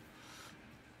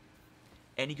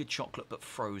 Any good chocolate but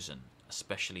frozen,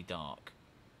 especially dark.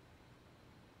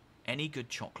 Any good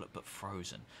chocolate but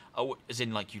frozen. Oh, as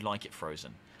in like you like it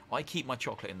frozen. I keep my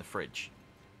chocolate in the fridge.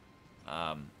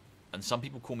 And some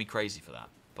people call me crazy for that.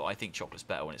 But I think chocolate's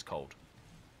better when it's cold.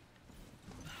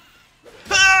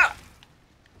 Ah!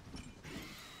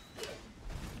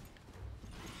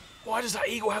 Why does that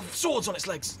eagle have swords on its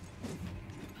legs?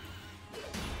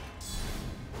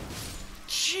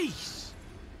 Jeez.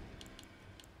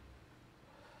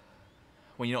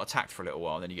 When you're not attacked for a little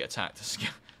while, and then you get attacked.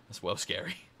 That's well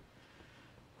scary.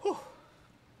 Whew.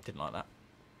 Didn't like that.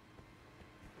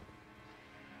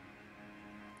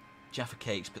 Jaffa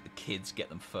cakes, but the kids get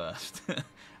them first.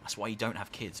 That's why you don't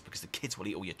have kids, because the kids will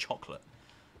eat all your chocolate.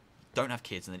 Don't have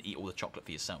kids and then eat all the chocolate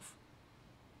for yourself.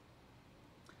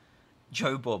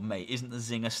 Joe Bob, mate, isn't the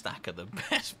Zinger Stacker the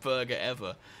best burger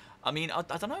ever? I mean, I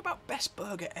don't know about best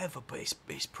burger ever, but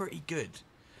it's pretty good.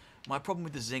 My problem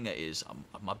with the Zinger is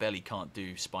my belly can't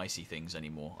do spicy things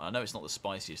anymore. I know it's not the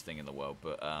spiciest thing in the world,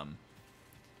 but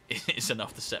it's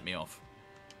enough to set me off.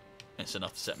 It's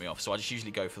enough to set me off. So I just usually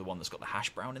go for the one that's got the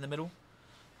hash brown in the middle.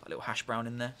 A little hash brown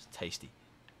in there. It's tasty.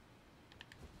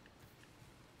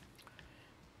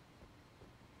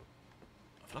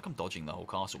 I feel like I'm dodging the whole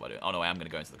castle by doing it. Oh no, I am going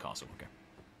to go into the castle. Okay.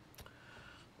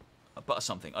 But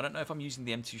something. I don't know if I'm using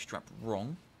the M2 strap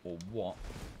wrong or what.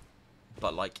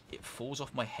 But like, it falls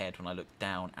off my head when I look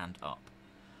down and up.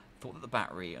 Thought that the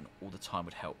battery and all the time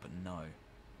would help, but no.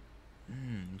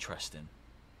 Interesting.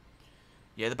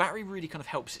 Yeah, the battery really kind of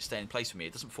helps it stay in place for me.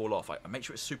 It doesn't fall off. I make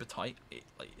sure it's super tight. It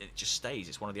just stays.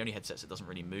 It's one of the only headsets that doesn't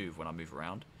really move when I move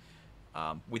around.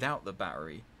 Without the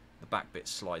battery, the back bit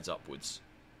slides upwards,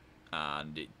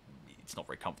 and it's not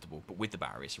very comfortable. But with the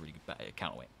battery, it's a really good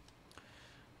counterweight.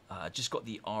 Just got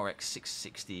the RX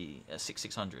 660,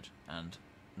 6600, and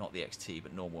not the XT,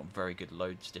 but normal. And very good.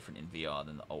 Loads different in VR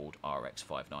than the old RX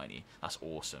 590. That's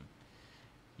awesome.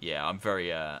 Yeah, I'm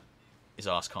very. His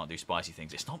ass can't do spicy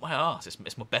things. It's not my ass.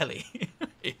 It's my belly.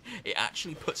 it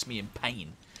actually puts me in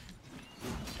pain.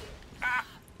 Ah!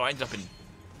 I ended up in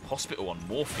hospital on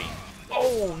morphine.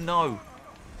 Oh no!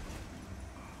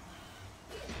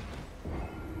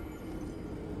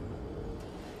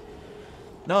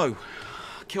 No,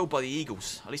 killed by the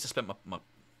eagles. At least I spent my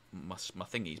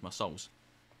thingies, my souls.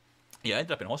 Yeah, I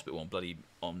ended up in hospital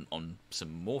on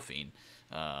some morphine.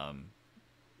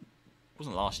 It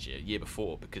wasn't last year, year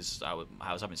before, because I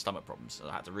was having stomach problems. So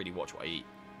I had to really watch what I eat.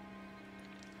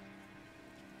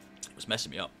 It was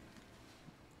messing me up.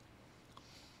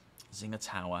 Zinger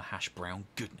Tower, hash brown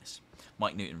goodness.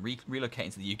 Mike Newton,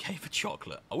 relocating to the UK for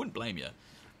chocolate. I wouldn't blame you.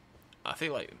 I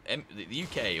feel like the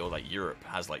UK or like Europe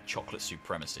has like chocolate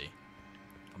supremacy.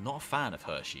 I'm not a fan of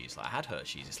Hershey's. Like, I had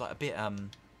Hershey's. It's like a bit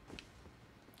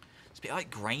it's a bit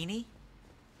like grainy.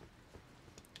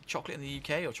 Chocolate in the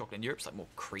UK or chocolate in Europe is like more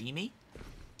creamy.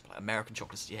 Like American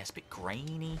chocolate, yeah, it's a bit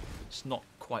grainy. It's not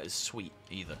quite as sweet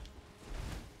either.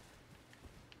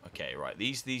 Okay, right.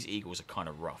 These eagles are kind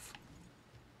of rough.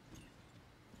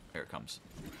 Here it comes.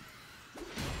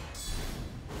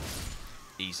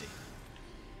 Easy.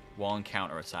 One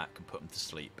counter attack can put them to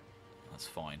sleep. That's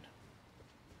fine.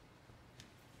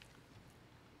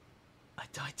 I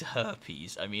died to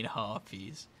herpes. I mean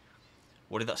harpies.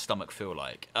 What did that stomach feel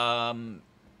like?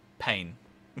 Pain.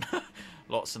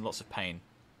 Lots and lots of pain.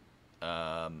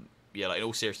 Yeah, like in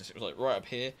all seriousness, it was like right up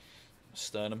here,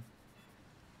 sternum.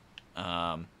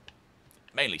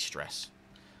 Mainly stress.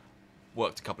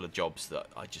 Worked a couple of jobs that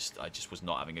I just was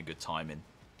not having a good time in,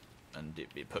 and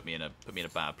it put me in a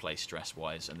bad place stress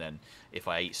wise. And then if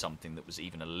I ate something that was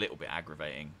even a little bit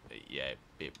aggravating, it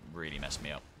really messed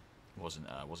me up. It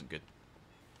wasn't good.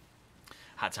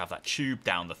 Had to have that tube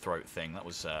down the throat thing. That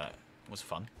was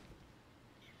fun.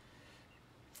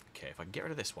 Okay, if I can get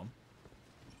rid of this one.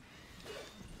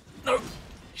 No!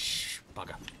 Shh,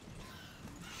 bugger.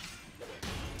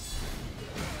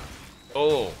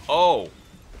 Oh, oh!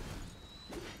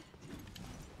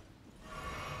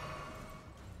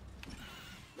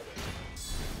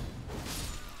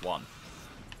 One.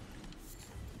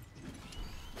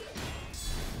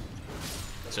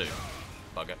 Two.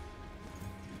 Bugger.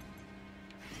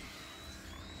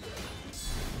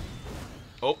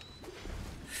 Oh!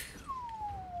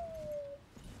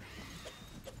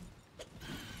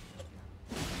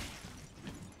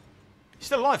 He's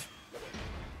still alive.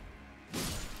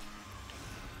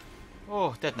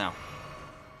 Oh, dead now.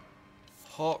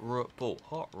 Horrible.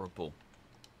 Horrible.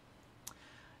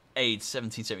 AIDS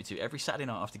 1772. Every Saturday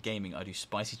night after gaming, I do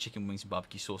spicy chicken wings and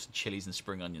barbecue sauce and chilies and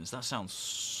spring onions. That sounds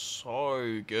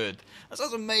so good. That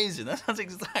sounds amazing. That sounds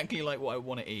exactly like what I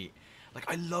want to eat. Like,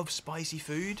 I love spicy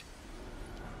food.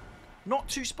 Not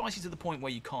too spicy to the point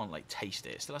where you can't like taste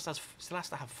it. It still has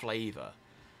to have flavour.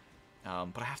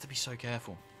 But I have to be so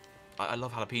careful. I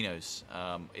love jalapenos.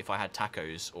 If I had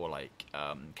tacos or like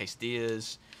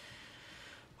quesadillas,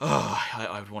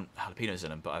 I would want jalapenos in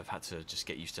them, but I've had to just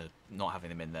get used to not having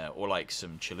them in there. Or like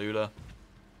some Cholula,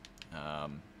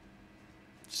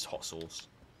 just hot sauce.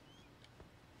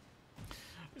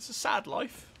 It's a sad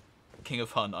life. King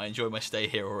of Hunt, I enjoy my stay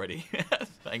here already.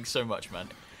 Thanks so much, man.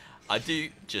 I do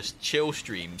just chill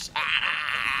streams.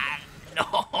 Ah, no!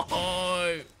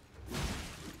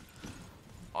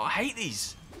 Oh, I hate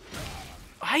these.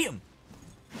 I hate them.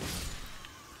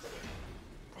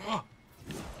 Oh,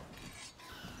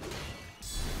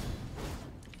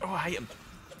 I hate them.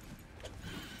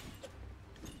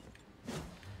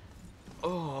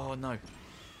 Oh, no.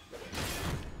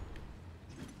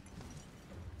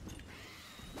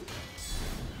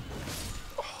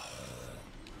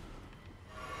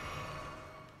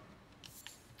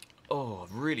 Oh,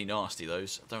 really nasty,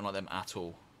 those. I don't like them at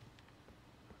all.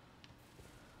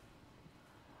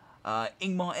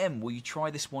 Ingmar M, will you try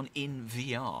this one in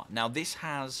VR? Now, this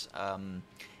has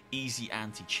easy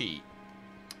anti-cheat.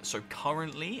 So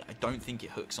currently, I don't think it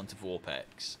hooks onto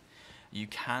Vorpex. You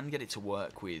can get it to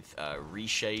work with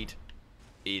reshade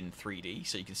in 3D.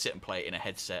 So you can sit and play it in a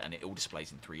headset and it all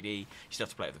displays in 3D. You still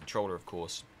have to play it with the controller, of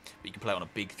course. But you can play it on a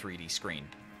big 3D screen.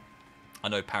 I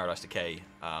know Paradise Decay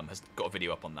has got a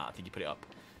video up on that. I think he put it up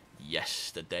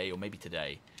yesterday or maybe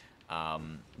today.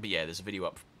 But yeah, there's a video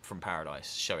up from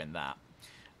Paradise showing that.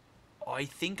 I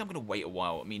think I'm going to wait a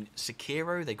while. I mean,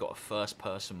 Sekiro, they got a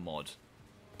first-person mod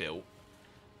built.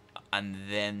 And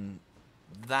then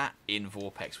that in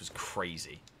Vorpex was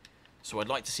crazy. So I'd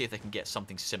like to see if they can get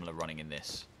something similar running in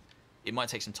this. It might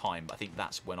take some time, but I think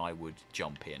that's when I would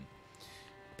jump in.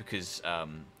 Because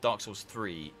Dark Souls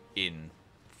 3 in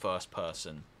first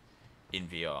person in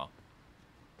VR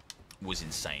was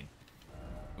insane.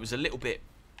 It was a little bit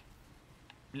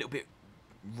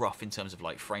rough in terms of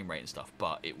like frame rate and stuff,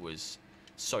 but it was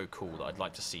so cool that I'd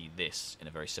like to see this in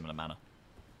a very similar manner.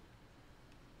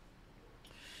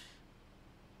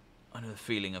 I know the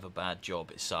feeling of a bad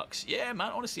job. It sucks. Yeah,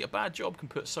 man, honestly, a bad job can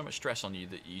put so much stress on you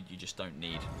that you just don't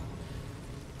need.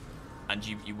 And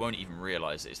you won't even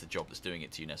realise that it's the job that's doing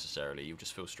it to you necessarily. You'll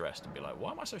just feel stressed and be like,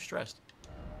 why am I so stressed?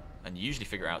 And you usually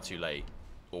figure it out too late,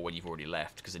 or when you've already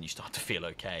left, because then you start to feel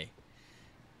okay.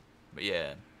 But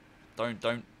yeah, don't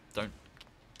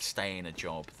stay in a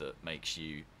job that makes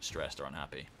you stressed or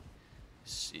unhappy.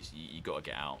 You got to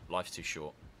get out. Life's too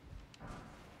short.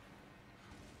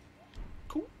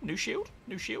 Cool. New shield.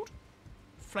 New shield.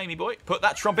 Flamey boy. Put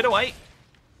that trumpet away.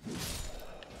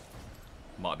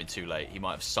 Might have been too late. He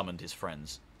might have summoned his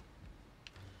friends.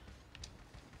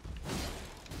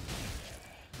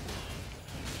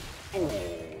 Oh.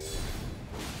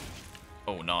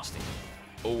 Oh, nasty.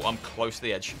 Oh, I'm close to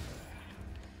the edge.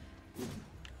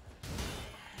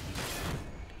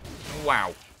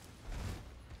 Wow.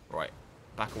 Right.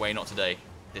 Back away, not today.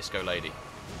 Disco lady.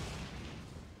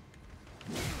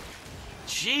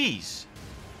 Jeez.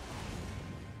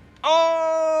 Oh!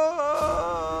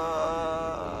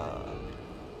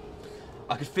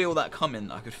 I could feel that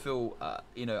coming. I could feel,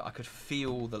 you know, I could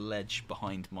feel the ledge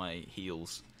behind my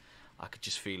heels. I could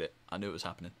just feel it. I knew it was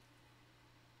happening.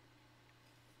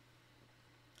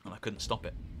 And I couldn't stop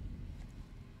it.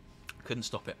 Couldn't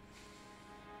stop it.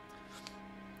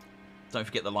 Don't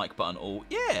forget the like button. All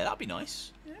yeah, that'd be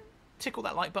nice. Yeah. Tickle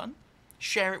that like button.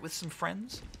 Share it with some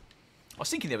friends. I was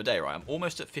thinking the other day, right? I'm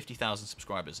almost at 50,000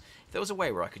 subscribers. If there was a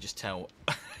way where I could just tell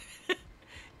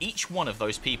each one of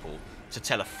those people to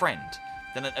tell a friend,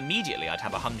 then immediately I'd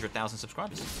have 100,000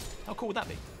 subscribers. How cool would that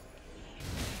be?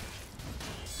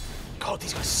 God,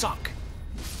 these guys suck.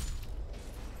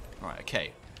 Right,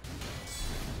 okay.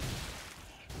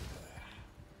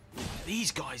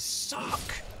 These guys suck.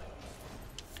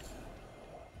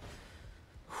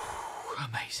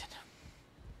 Amazing.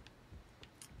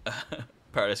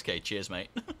 Paradise K, cheers, mate.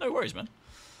 No worries, man.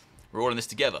 We're all in this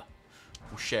together.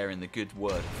 We're sharing the good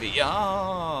word of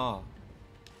VR.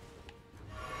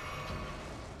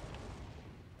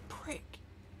 Prick.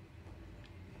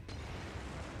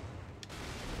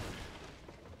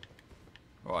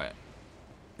 Right.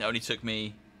 It only took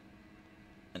me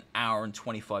an hour and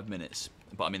 25 minutes,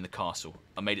 but I'm in the castle.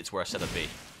 I made it to where I said I'd be.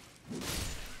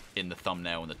 In the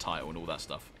thumbnail and the title and all that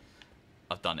stuff.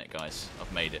 I've done it, guys.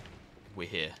 I've made it. We're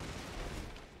here.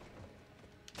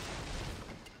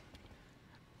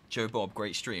 Joe Bob,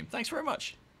 great stream. Thanks very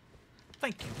much.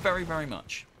 Thank you very, very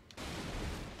much.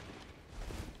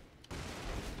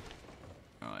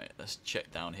 Alright, let's check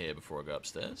down here before I go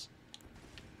upstairs.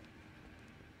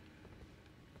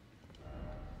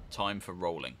 Time for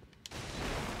rolling.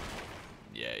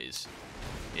 Yeah, it is.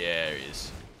 Yeah, it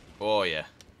is. Oh, yeah.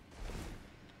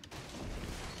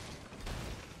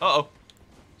 Uh-oh.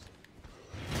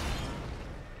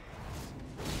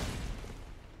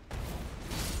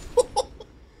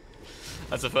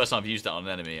 That's the first time I've used that on an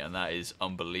enemy, and that is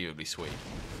unbelievably sweet.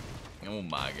 Oh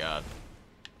my god.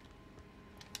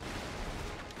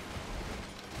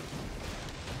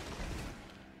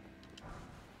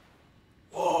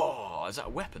 Whoa, is that a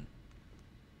weapon?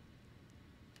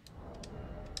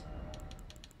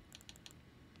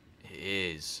 It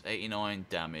is. 89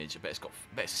 damage. I bet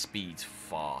it speeds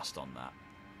fast on that.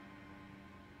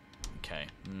 Okay.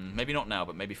 Maybe not now,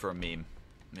 but maybe for a meme.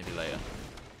 Maybe later.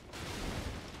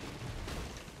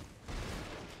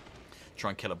 Try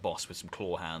and kill a boss with some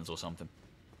claw hands or something.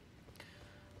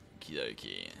 Okie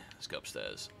dokie. Let's go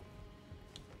upstairs.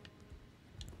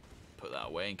 Put that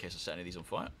away in case I set any of these on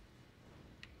fire.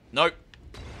 Nope.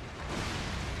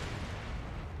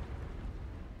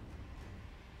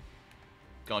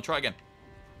 Go on, try again.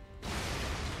 I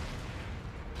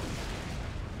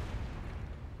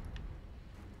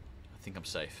think I'm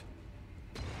safe.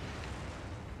 I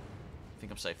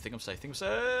think I'm safe. I think I'm safe. I think I'm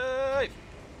safe.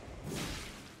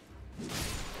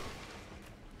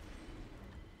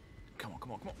 Come on,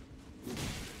 come on, come on.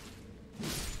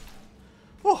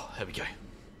 Oh, there we go.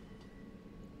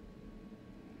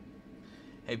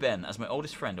 Hey Ben, as my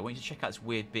oldest friend, I want you to check out this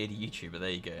weird beardy YouTuber. There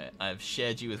you go. I've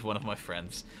shared you with one of my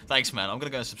friends. Thanks, man. I'm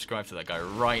going to go and subscribe to that guy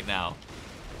right now.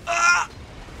 Ah!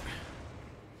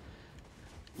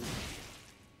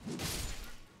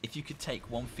 If you could take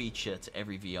one feature to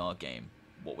every VR game,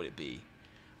 what would it be?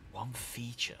 One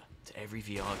feature to every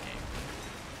VR game.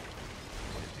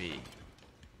 What would it be?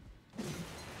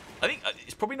 I think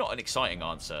it's probably not an exciting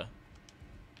answer,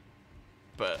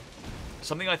 but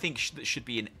something I think that should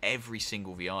be in every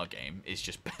single VR game is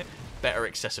just better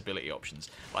accessibility options.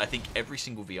 Like, I think every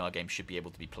single VR game should be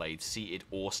able to be played seated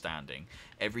or standing.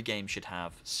 Every game should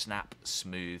have snap,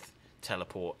 smooth,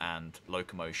 teleport, and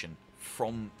locomotion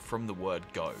from the word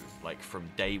go, like from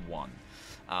day one,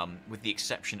 with the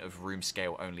exception of room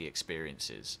scale only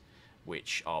experiences,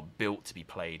 which are built to be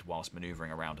played whilst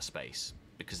maneuvering around a space,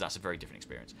 because that's a very different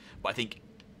experience. But I think,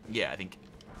 yeah, I think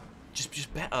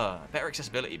just better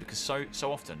accessibility, because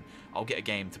so often I'll get a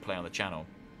game to play on the channel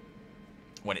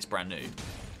when it's brand new,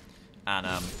 and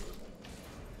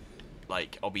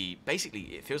like I'll be basically,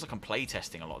 it feels like I'm play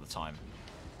testing a lot of the time,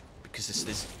 because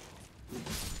there's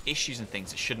issues and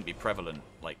things that shouldn't be prevalent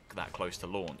like that close to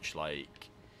launch, like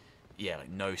like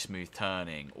no smooth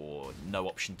turning or no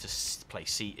option to play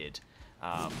seated,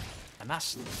 and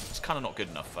that's kind of not good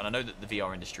enough. And I know that the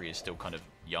VR industry is still kind of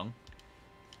young,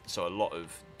 so a lot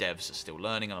of devs are still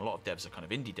learning, and a lot of devs are kind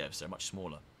of indie devs. They're much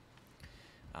smaller.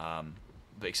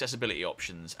 But accessibility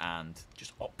options and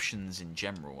just options in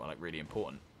general are like really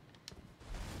important.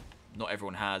 Not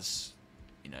everyone has,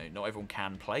 not everyone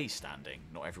can play standing.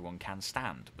 Not everyone can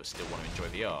stand, but still want to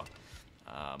enjoy VR.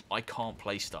 I can't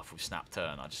play stuff with snap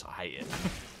turn. I hate it.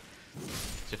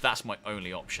 So if that's my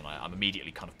only option, I'm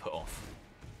immediately kind of put off.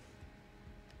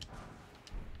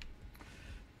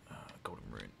 Golden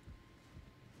rune.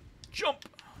 Jump!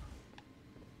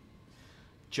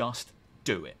 Just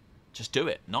do it. Just do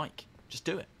it, Nike. Just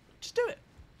do it. Just do it.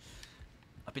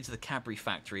 I've been to the Cadbury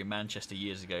factory in Manchester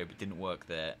years ago, but didn't work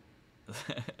there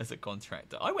as a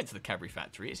contractor. I went to the Cadbury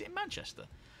factory. Is it in Manchester?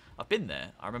 I've been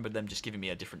there. I remember them just giving me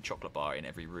a different chocolate bar in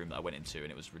every room that I went into,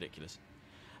 and it was ridiculous.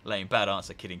 Lame, bad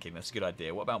answer, kidding. That's a good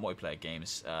idea. What about multiplayer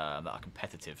games that are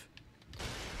competitive?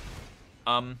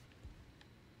 I'd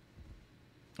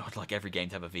like every game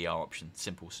to have a VR option.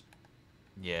 Simples.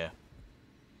 Yeah.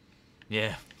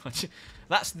 Yeah.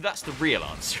 That's the real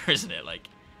answer, isn't it? Like,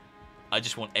 I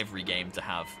just want every game to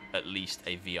have at least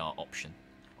a VR option.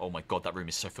 Oh my god, that room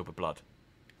is so filled with blood.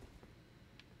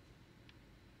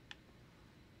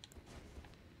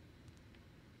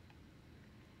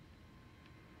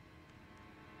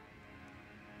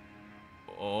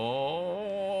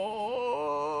 Oh.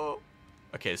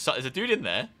 Okay, so there's a dude in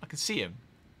there. I can see him.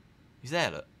 He's there,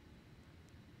 look.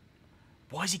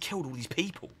 Why has he killed all these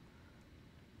people?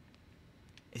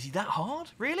 Is he that hard?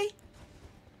 Really?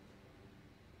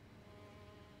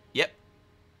 Yep.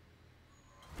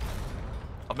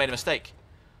 I've made a mistake.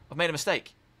 I've made a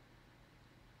mistake.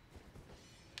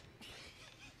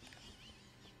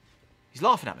 He's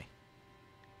laughing at me.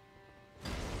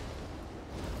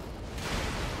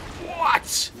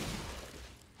 What?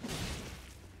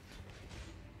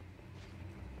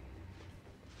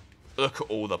 Look at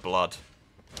all the blood.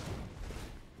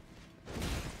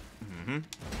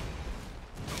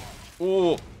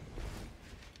 Oh.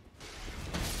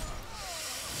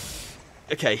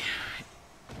 Okay.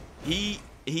 He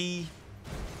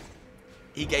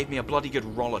gave me a bloody good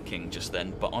rollicking just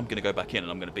then, but I'm going to go back in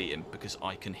and I'm going to beat him because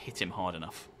I can hit him hard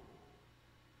enough.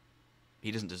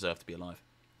 He doesn't deserve to be alive.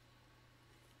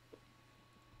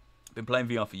 Been playing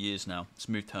VR for years now.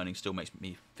 Smooth turning still makes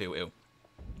me feel ill.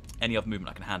 Any other movement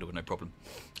I can handle with no problem.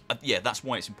 Yeah, that's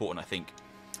why it's important, I think,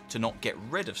 to not get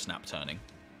rid of snap turning,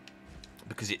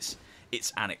 because it's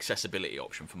an accessibility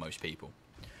option for most people.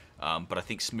 But I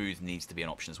think smooth needs to be an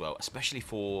option as well, especially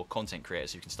for content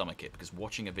creators who can stomach it, because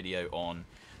watching a video on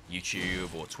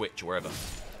YouTube or Twitch or wherever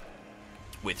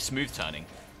with smooth turning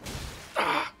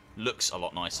looks a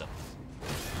lot nicer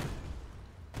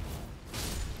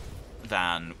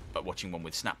than watching one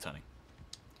with snap turning.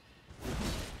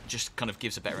 Just kind of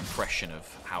gives a better impression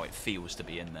of how it feels to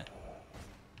be in there.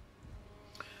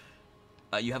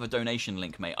 You have a donation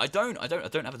link, mate. I don't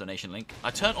have a donation link.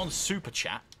 I turned on Super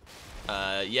Chat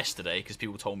yesterday because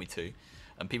people told me to,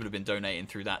 and people have been donating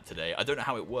through that today. I don't know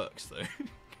how it works though,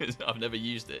 because I've never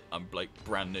used it. I'm like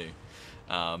brand new.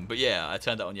 But yeah, I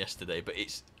turned that on yesterday. But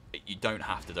you don't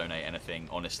have to donate anything,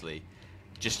 honestly.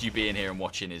 Just you being here and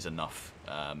watching is enough.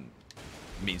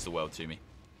 Means the world to me.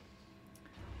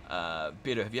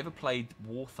 Beardo, have you ever played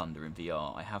War Thunder in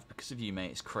VR? I have because of you,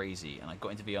 mate. It's crazy. And I got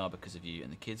into VR because of you,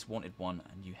 and the kids wanted one,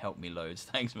 and you helped me loads.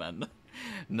 Thanks, man.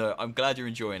 No, I'm glad you're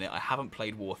enjoying it. I haven't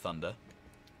played War Thunder.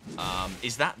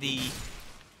 Is that the...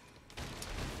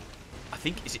 I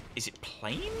think, is it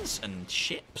planes and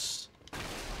ships?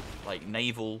 Like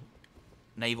naval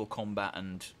combat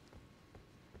and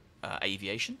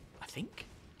aviation, I think.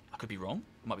 I could be wrong.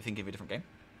 I might be thinking of a different game.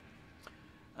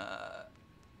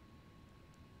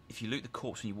 If you loot the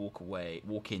corpse when you walk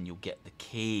in, you'll get the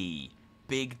key.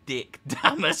 Big Dick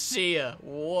Damacia.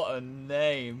 What a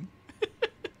name.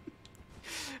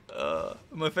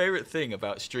 My favourite thing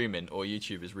about streaming or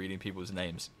YouTube is reading people's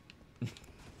names.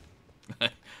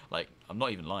 Like, I'm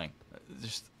not even lying.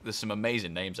 There's some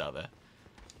amazing names out there.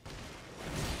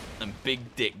 And Big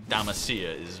Dick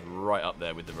Damacia is right up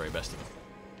there with the very best of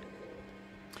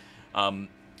them.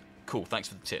 Cool, thanks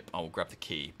for the tip. I'll grab the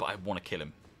key, but I want to kill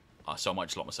him. So I might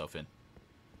just lock myself in.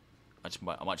 I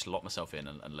might just lock myself in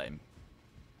and let him...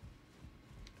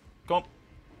 Go on.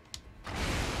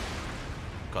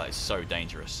 God, it's so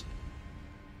dangerous.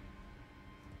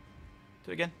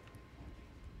 Do it again.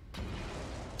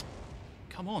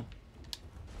 Come on.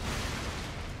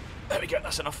 There we go,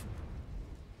 that's enough.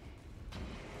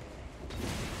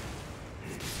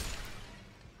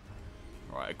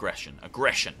 Alright, aggression.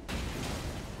 Aggression.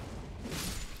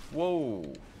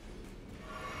 Whoa.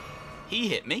 He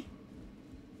hit me.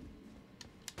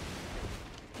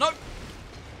 No.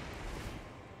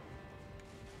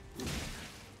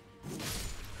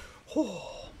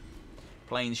 Oh.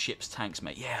 Planes, ships, tanks,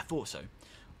 mate. Yeah, I thought so.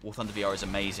 War Thunder VR is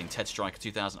amazing. Ted Striker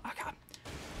 2000.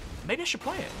 Maybe I should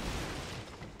play it.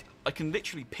 I can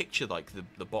literally picture like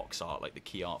the box art, like the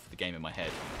key art for the game in my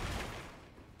head.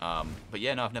 But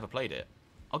yeah, no, I've never played it.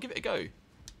 I'll give it a go.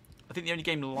 I think the only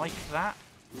game like that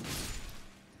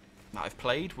I've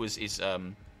played is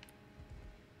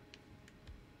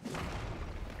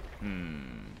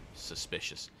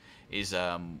suspicious. Is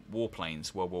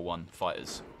Warplanes, World War I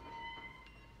fighters,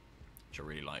 which I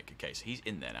really like. Okay, so he's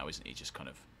in there now, isn't he? Just kind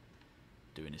of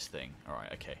doing his thing. All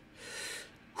right, okay.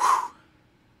 Whew.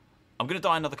 I'm gonna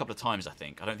die another couple of times, I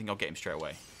think. I don't think I'll get him straight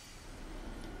away.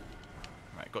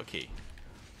 All right, got a key.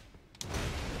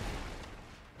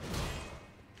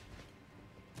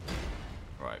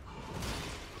 Right.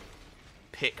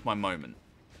 Pick my moment.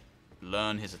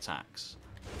 Learn his attacks.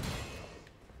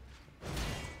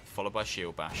 Followed by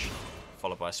shield bash.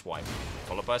 Followed by a swipe.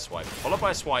 Followed by a swipe. Followed by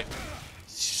a swipe.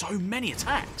 So many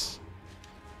attacks.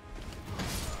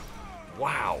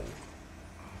 Wow.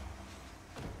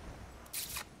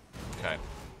 Okay.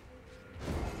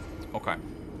 Okay.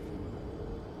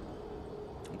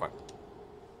 Okay.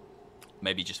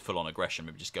 Maybe just full on aggression.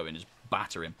 Maybe just go in and just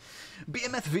batter him.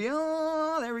 BMF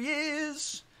VR. There he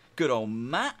is. Good old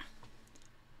Matt.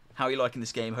 How are you liking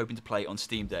this game? Hoping to play on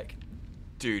Steam Deck.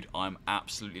 Dude, I'm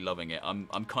absolutely loving it. I'm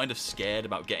kind of scared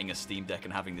about getting a Steam Deck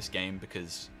and having this game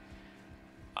because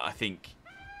I think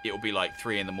it'll be like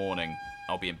 3 in the morning.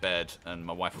 I'll be in bed and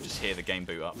my wife will just hear the game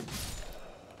boot up.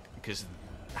 Because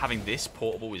having this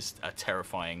portable is a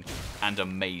terrifying and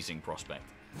amazing prospect.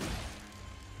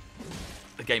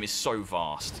 The game is so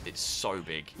vast. It's so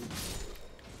big.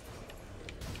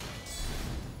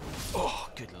 Oh,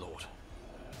 good lord.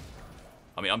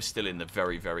 I mean, I'm still in the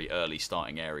very, very early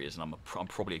starting areas, and I'm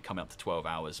probably coming up to 12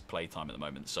 hours playtime at the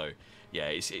moment. So, yeah,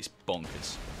 it's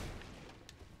bonkers.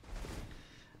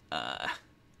 Got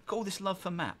all this love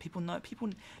for Matt. People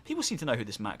seem to know who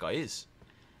this Matt guy is.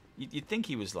 You'd think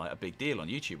he was like a big deal on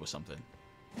YouTube or something.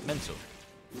 Mental.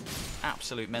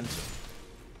 Absolute mental.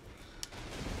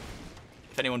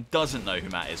 If anyone doesn't know who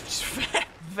Matt is, which is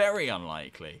very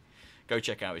unlikely, go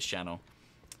check out his channel.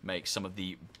 Makes some of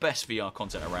the best VR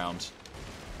content around.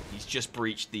 He's just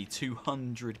breached the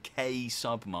 200k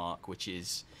sub mark, which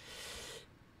is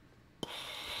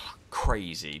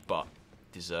crazy, but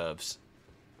deserves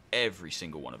every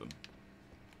single one of them.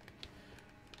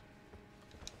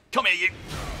 Come here, you!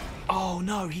 Oh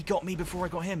no, he got me before I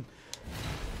got him.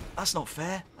 That's not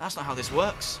fair. That's not how this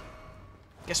works.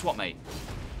 Guess what, mate?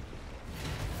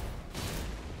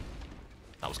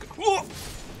 That was good. Whoa!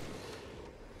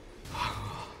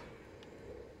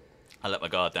 I let my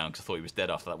guard down because I thought he was dead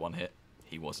after that one hit.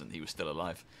 He wasn't. He was still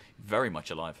alive. Very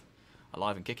much alive.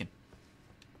 Alive and kicking.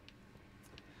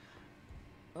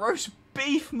 Roast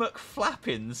beef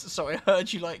McFlappins. So I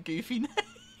heard you like goofy names.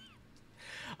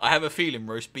 I have a feeling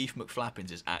Roast beef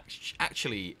McFlappins is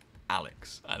actually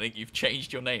Alex. I think you've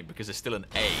changed your name because there's still an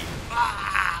A.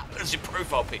 Ah! There's your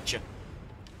profile picture.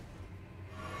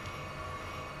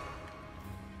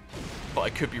 But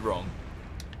I could be wrong.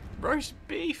 Roast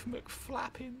beef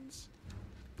McFlappins.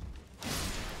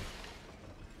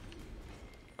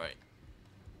 Right.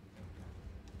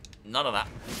 None of that.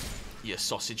 You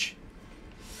sausage.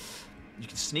 You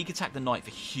can sneak attack the knight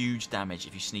for huge damage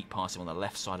if you sneak past him on the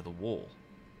left side of the wall.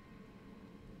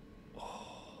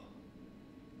 Oh.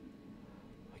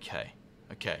 Okay.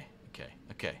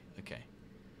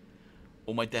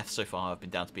 All my deaths so far have been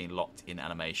down to being locked in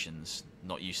animations.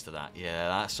 Not used to that. Yeah,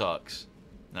 that sucks.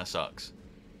 That sucks.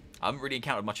 I haven't really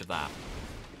encountered much of that.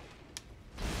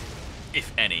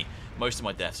 If any. Most of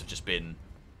my deaths have just been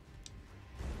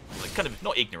like, kind of,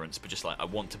 not ignorance, but just like, I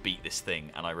want to beat this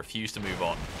thing, and I refuse to move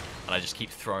on, and I just keep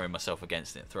throwing myself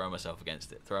against it, throwing myself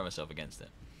against it, throwing myself against it,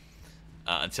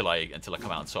 until I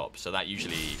come out on top. So that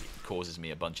usually causes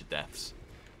me a bunch of deaths.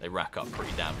 They rack up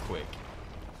pretty damn quick.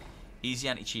 Easy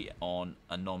anti-cheat on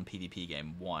a non-PvP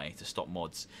game. Why? To stop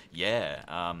mods. Yeah,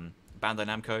 Bandai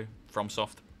Namco,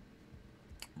 FromSoft,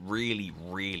 really,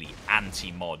 really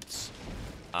anti-mods.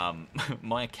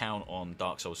 My account on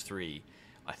Dark Souls 3,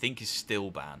 I think, is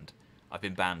still banned. I've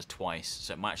been banned twice,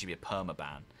 so it might actually be a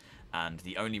perma-ban. And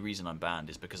the only reason I'm banned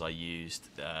is because I used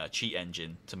cheat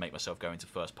engine to make myself go into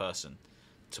first person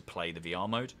to play the VR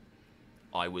mode.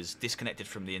 I was disconnected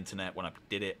from the internet when I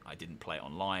did it. I didn't play it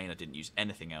online. I didn't use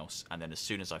anything else. And then as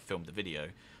soon as I filmed the video,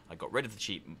 I got rid of the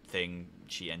cheat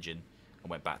engine, and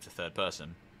went back to third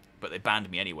person. But they banned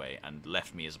me anyway and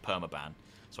left me as a perma-ban,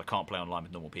 so I can't play online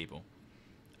with normal people.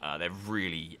 They're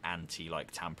really anti like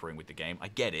tampering with the game. I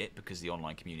get it because the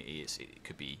online community it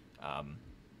could be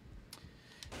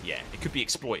yeah, it could be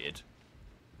exploited.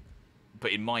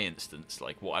 But in my instance,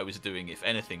 like what I was doing, if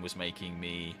anything, was putting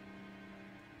me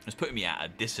at a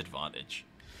disadvantage.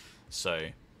 So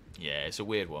yeah, it's a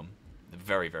weird one. They're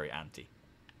very, very anti.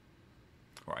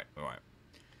 All right.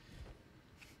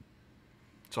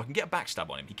 So I can get a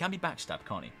backstab on him. He can be backstabbed,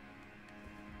 can't he?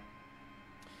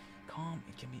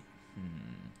 He can be.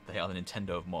 They are the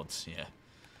Nintendo of mods, yeah.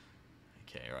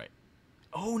 Okay, right.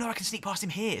 Oh, no, I can sneak past him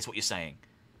here, is what you're saying.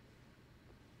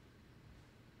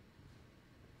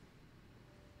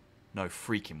 No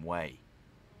freaking way.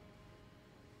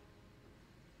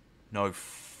 No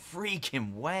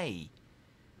freaking way.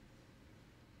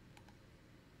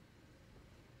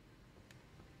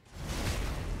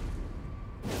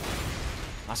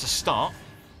 That's a start.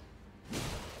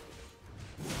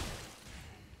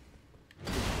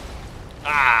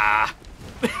 Ah!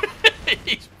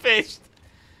 He's pissed.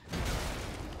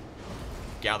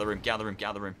 Gather him.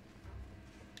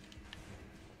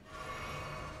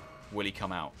 Will he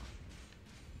come out?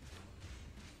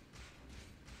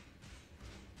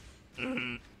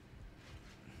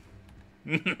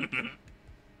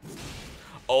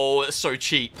 Oh, that's so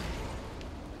cheap.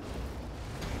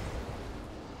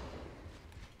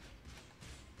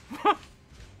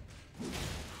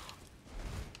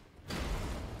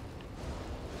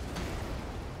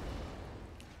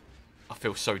 I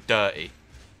feel so dirty.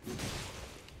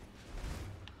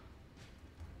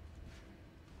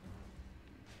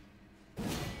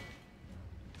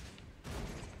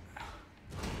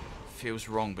 Feels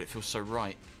wrong, but it feels so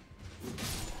right.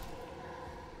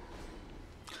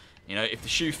 You know, if the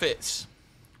shoe fits,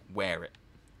 wear it.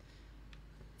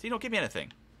 Did he not give me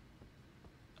anything?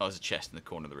 Oh, there's a chest in the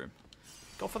corner of the room.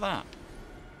 Go for that.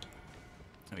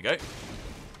 There we go.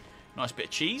 Nice bit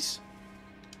of cheese.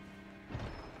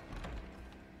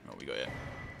 What we got here?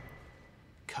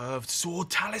 Curved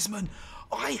sword talisman.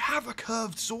 I have a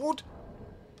curved sword.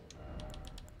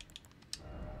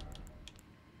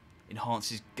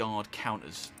 Enhances guard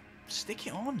counters. Stick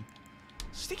it on.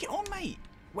 Stick it on, mate.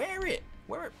 Wear it.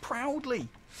 Wear it proudly.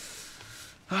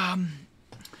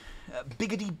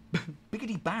 Biggity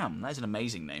Bam. That is an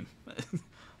amazing name.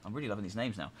 I'm really loving these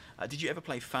names now. Did you ever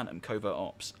play Phantom Covert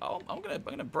Ops? Oh, I'm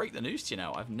gonna break the news to you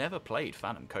now. I've never played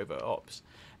Phantom Covert Ops.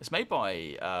 It's made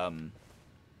by. Gonna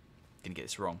get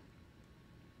this wrong.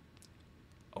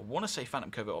 I want to say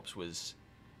Phantom Covert Ops was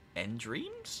End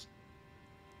Dreams.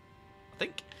 I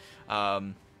think.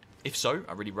 If so,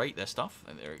 I really rate their stuff.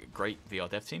 And they're a great VR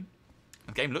dev team.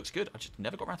 The game looks good. I just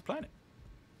never got around to playing it.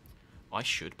 I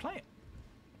should play it.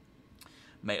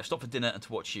 Mate, I stopped for dinner and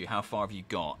to watch you. How far have you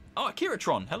got? Oh,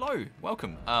 Akiratron, hello,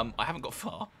 welcome. I haven't got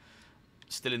far.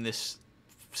 Still in this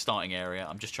starting area.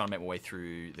 I'm just trying to make my way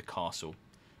through the castle.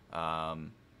 I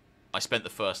spent the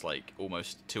first, like,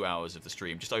 almost 2 hours of the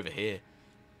stream just over here.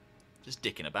 Just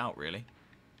dicking about, really.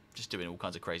 Just doing all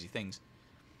kinds of crazy things.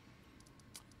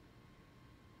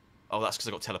 Oh, that's because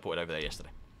I got teleported over there yesterday.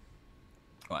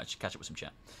 Alright, I should catch up with some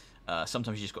chat.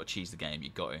 Sometimes you just got to cheese the game. You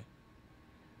got to.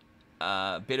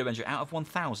 Beardo Benjo, out of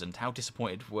 1,000, how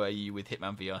disappointed were you with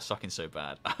Hitman VR sucking so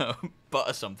bad?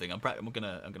 Butter something. I'm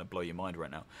gonna blow your mind right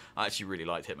now. I actually really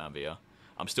liked Hitman VR.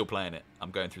 I'm still playing it.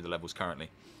 I'm going through the levels currently.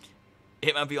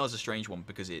 Hitman VR is a strange one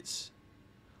because it's.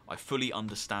 I fully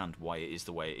understand why it is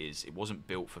the way it is. It wasn't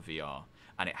built for VR,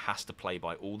 and it has to play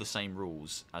by all the same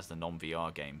rules as the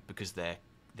non-VR game because they're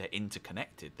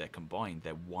interconnected. They're combined.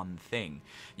 They're one thing.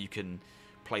 You can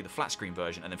play the flat screen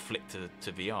version and then flip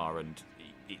to VR, and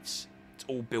it's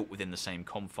all built within the same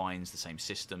confines, the same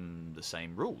system, the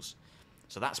same rules.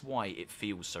 So that's why it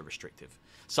feels so restrictive.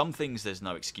 Some things there's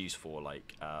no excuse for,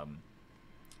 like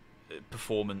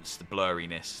performance, the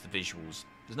blurriness, the visuals.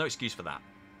 There's no excuse for that.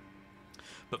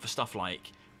 But for stuff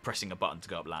like pressing a button to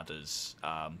go up ladders,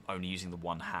 only using the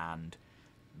one hand,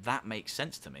 that makes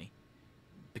sense to me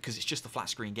because it's just a flat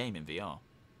screen game in VR,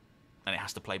 and it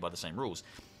has to play by the same rules.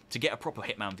 To get a proper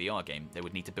Hitman VR game, they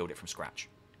would need to build it from scratch,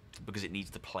 because it needs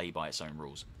to play by its own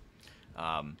rules.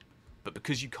 But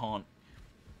because you can't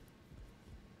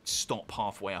stop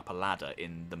halfway up a ladder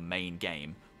in the main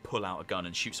game, pull out a gun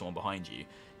and shoot someone behind you,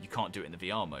 you can't do it in the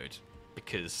VR mode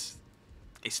because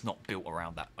it's not built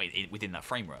around that, within that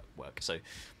framework. So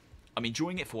I'm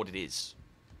enjoying it for what it is,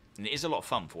 and it is a lot of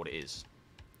fun for what it is.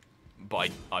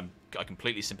 But I'm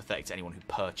completely sympathetic to anyone who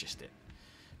purchased it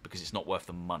because it's not worth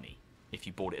the money if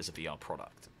you bought it as a VR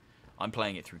product. I'm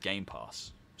playing it through Game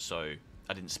Pass, so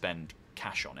I didn't spend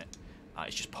cash on it.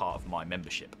 It's just part of my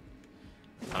membership.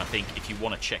 And I think if you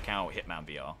want to check out Hitman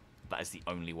VR, that is the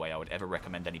only way I would ever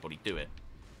recommend anybody do it.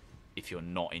 If you're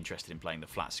not interested in playing the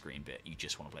flat screen bit, you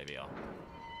just want to play VR.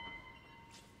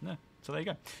 No, so there you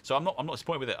go. So I'm not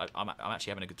disappointed with it. I'm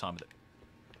actually having a good time with it.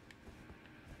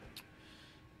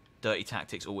 Dirty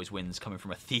tactics always wins, coming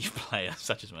from a thief player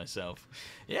such as myself.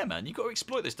 Yeah, man, you got to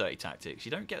exploit those dirty tactics.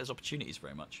 You don't get those opportunities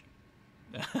very much.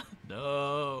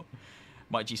 No.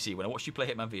 Mike GC, when I watched you play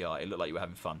Hitman VR, it looked like you were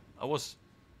having fun. I was.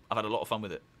 I've had a lot of fun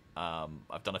with it.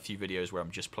 I've done a few videos where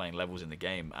I'm just playing levels in the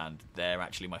game, and they're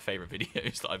actually my favourite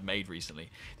videos that I've made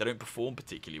recently. They don't perform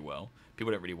particularly well.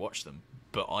 People don't really watch them,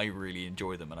 but I really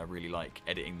enjoy them, and I really like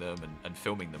editing them and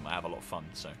filming them. I have a lot of fun,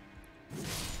 so...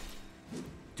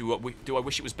 Do I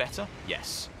wish it was better?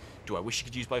 Yes. Do I wish you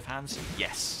could use both hands?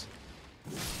 Yes.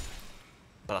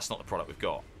 But that's not the product we've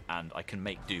got, and I can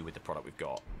make do with the product we've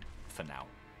got for now.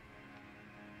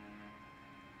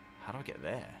 How do I get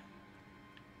there?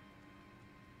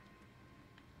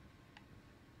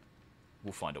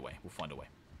 We'll find a way. We'll find a way.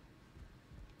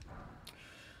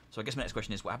 So I guess my next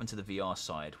question is, what happened to the VR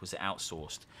side? Was it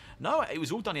outsourced? No, it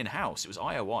was all done in-house. It was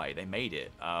IOI. They made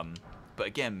it. But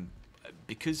again,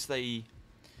 because they...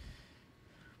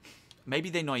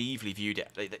 Maybe they naively viewed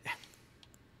it.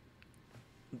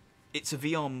 It's a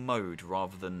VR mode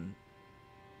rather than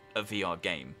a VR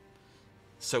game.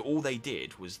 So all they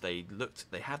did was they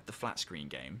had the flat screen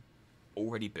game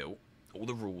already built. All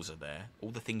the rules are there.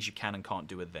 All the things you can and can't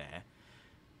do are there.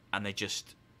 And they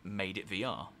just made it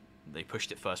VR. They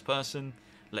pushed it first person,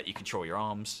 let you control your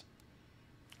arms,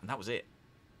 and that was it.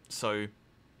 So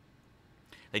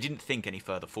they didn't think any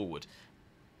further forward.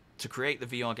 To create the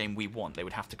VR game we want, they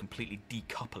would have to completely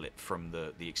decouple it from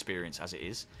the experience as it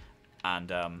is, and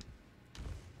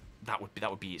that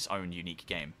would be its own unique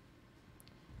game,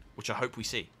 which I hope we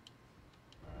see.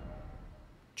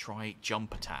 Try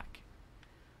jump attack.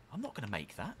 I'm not going to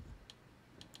make that.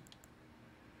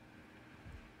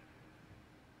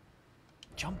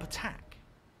 Jump attack.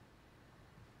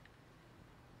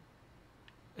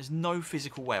 There's no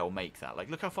physical way I'll make that. Like,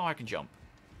 look how far I can jump.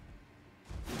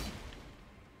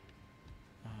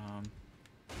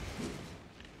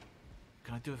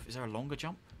 Can I do? Is there a longer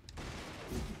jump?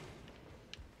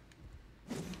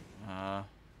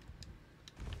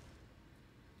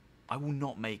 I will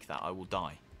not make that. I will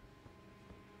die.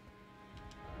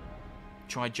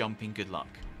 Try jumping. Good luck.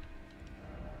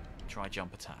 Try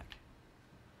jump attack.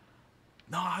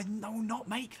 No, I will not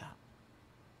make that.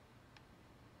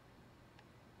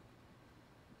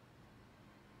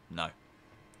 No.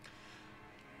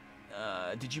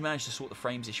 Did you manage to sort the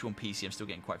frames issue on PC? I'm still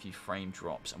getting quite a few frame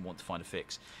drops and want to find a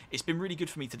fix. It's been really good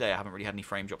for me today. I haven't really had any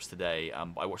frame drops today.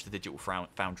 I watched the Digital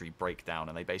Foundry breakdown,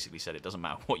 and they basically said it doesn't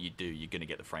matter what you do, you're going to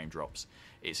get the frame drops.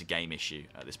 It's a game issue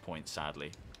at this point,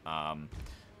 sadly.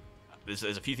 There's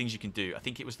a few things you can do. I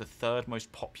think it was the 3rd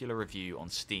most popular review on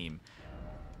Steam.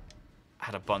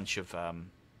 Had a bunch of...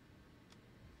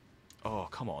 Oh,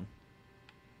 come on.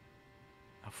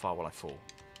 How far will I fall?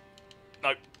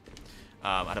 No.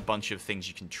 Had a bunch of things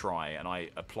you can try, and I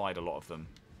applied a lot of them,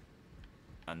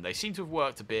 and they seem to have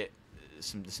worked a bit.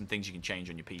 Some things you can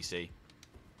change on your PC,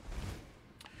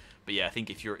 but yeah, I think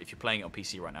if you're playing it on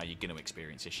PC right now, you're going to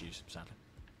experience issues, sadly.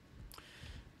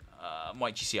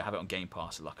 Mike GC, I have it on Game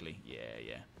Pass, luckily.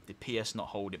 Yeah. Did PS not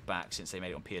hold it back since they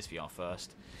made it on PSVR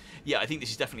first? Yeah, I think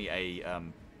this is definitely a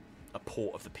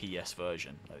port of the PS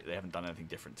version. Like, they haven't done anything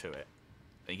different to it.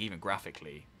 I think even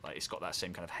graphically, like, it's got that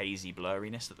same kind of hazy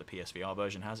blurriness that the PSVR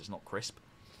version has. It's not crisp.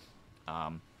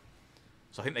 So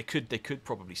I think they could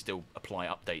probably still apply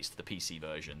updates to the PC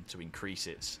version to increase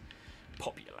its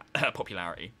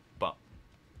popularity. But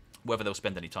whether they'll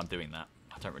spend any time doing that,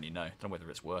 I don't really know. I don't know whether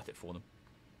it's worth it for them.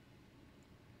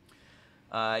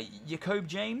 Jacob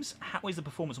James, how is the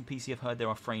performance on PC? I've heard there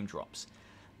are frame drops.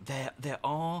 There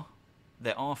are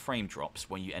frame drops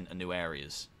when you enter new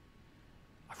areas.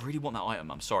 I really want that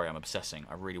item. I'm sorry, I'm obsessing.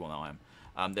 I really want that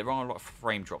item. There are a lot of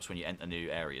frame drops when you enter new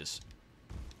areas,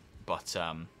 but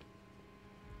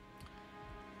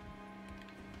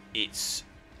it's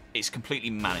completely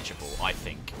manageable, I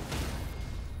think.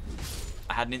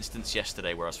 I had an instance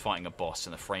yesterday where I was fighting a boss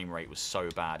and the frame rate was so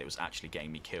bad it was actually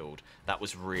getting me killed. That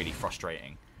was really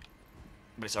frustrating,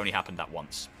 but it's only happened that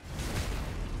once.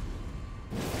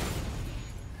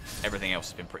 Everything else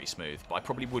has been pretty smooth, but I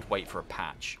probably would wait for a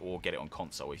patch or get it on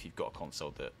console if you've got a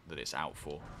console that it's out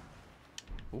for.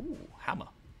 Ooh, hammer.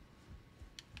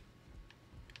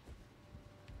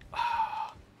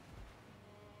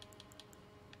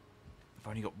 I've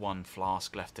only got 1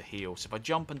 flask left to heal, so if I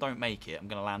jump and don't make it, I'm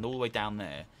going to land all the way down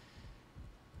there.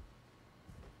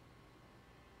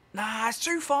 Nah, it's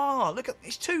too far. Look,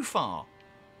 it's too far.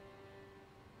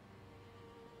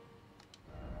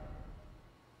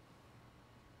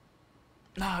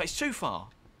 No, it's too far.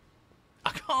 I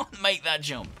can't make that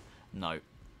jump. No,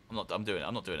 I'm not. I'm doing it.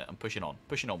 I'm not doing it. I'm pushing on.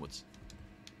 Pushing onwards.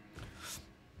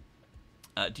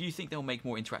 Do you think they'll make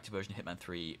more interactive version of Hitman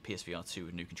 3 PSVR 2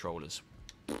 with new controllers?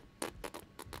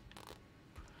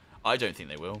 I don't think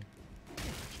they will.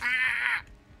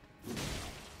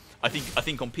 I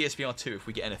think on PSVR 2, if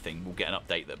we get anything, we'll get an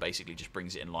update that basically just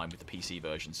brings it in line with the PC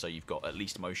version, so you've got at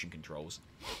least motion controls.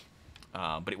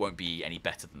 But it won't be any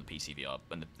better than the PCVR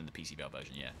than the PCVR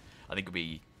version. Yeah, I think it'll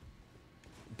be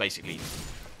basically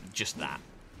just that,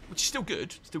 which is still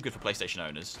good for PlayStation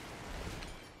owners,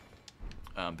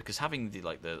 because having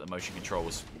the motion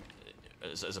controls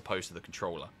as opposed to the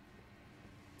controller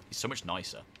is so much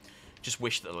nicer. Just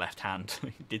wish that the left hand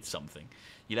did something.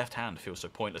 Your left hand feels so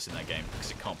pointless in that game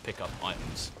because it can't pick up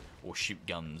items or shoot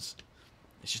guns.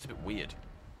 It's just a bit weird.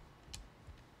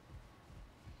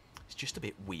 It's just a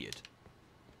bit weird.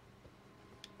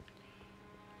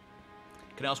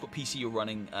 Can I ask what PC you're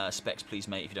running? Specs, please,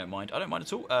 mate, if you don't mind. I don't mind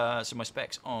at all. So my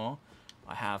specs are,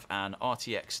 I have an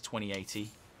RTX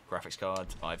 2080 graphics card.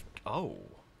 Oh.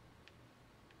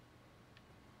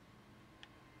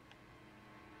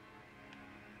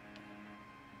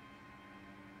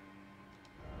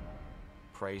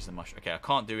 Praise the mushroom. Okay, I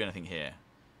can't do anything here.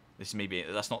 This is maybe,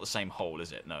 that's not the same hole,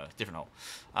 is it? No, different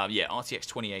hole. Yeah, RTX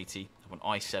 2080. I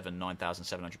have an i7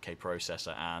 9700K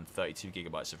processor and 32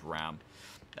 gigabytes of RAM.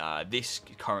 This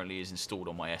currently is installed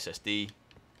on my SSD,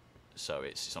 so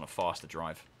it's on a faster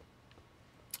drive.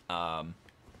 And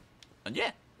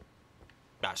yeah,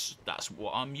 that's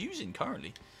what I'm using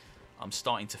currently. I'm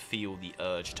starting to feel the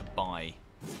urge to buy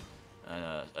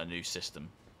a new system,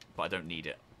 but I don't need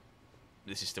it.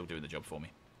 This is still doing the job for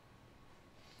me.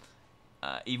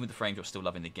 Even with the frame drop, still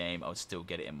loving the game. I would still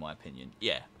get it, in my opinion.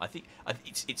 Yeah, I think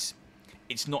it's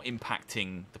not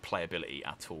impacting the playability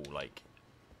at all. Like,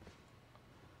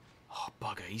 oh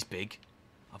bugger, he's big.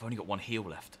 I've only got 1 heal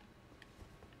left.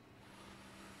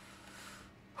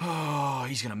 Oh,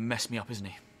 he's gonna mess me up, isn't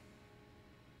he?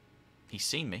 He's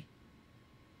seen me.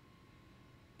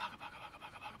 Bugger, bugger, bugger,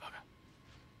 bugger, bugger, bugger.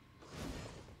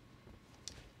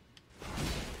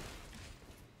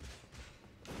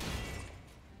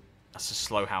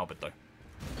 slow halberd, though.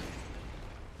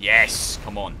 Yes!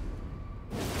 Come on.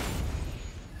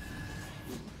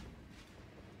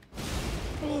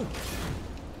 Ooh.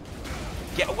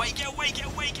 Get away, get away, get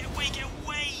away, get away, get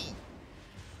away!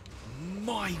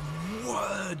 My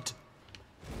word!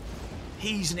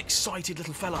 He's an excited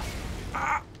little fella.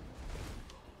 Ah!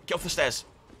 Get off the stairs.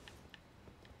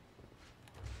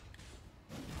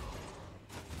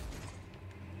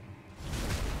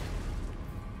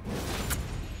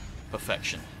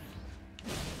 Perfection.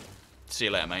 See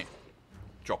you later, mate.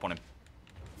 Drop on him.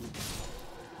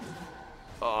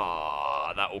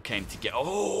 Ah, that all came together.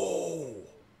 Oh!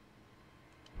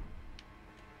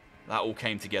 That all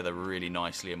came together really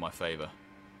nicely in my favour.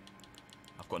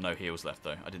 I've got no heals left,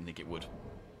 though. I didn't think it would.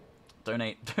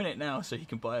 Donate now so you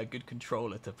can buy a good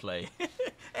controller to play.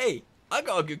 Hey, I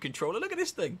got a good controller. Look at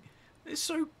this thing. It's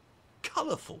so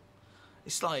colourful.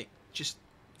 It's like just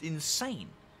insane.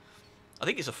 I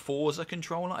think it's a Forza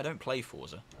controller. I don't play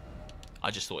Forza.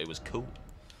 I just thought it was cool.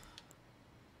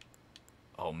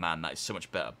 Oh man, that is so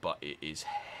much better, but it is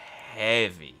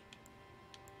heavy.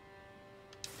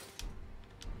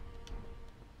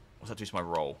 What's that do to my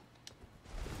roll?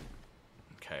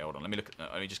 Okay, hold on. Let me look.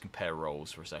 Let me just compare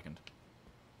rolls for a second.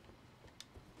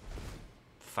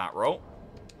 Fat roll.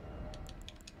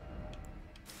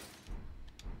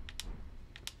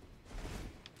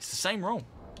 It's the same roll.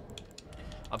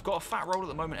 I've got a fat roll at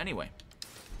the moment anyway.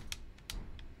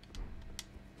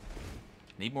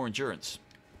 Need more endurance.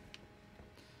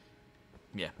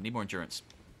 Yeah, need more endurance.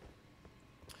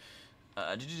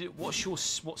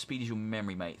 What speed is your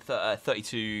memory, mate?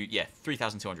 32. Yeah,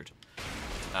 3,200.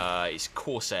 It's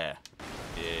Corsair.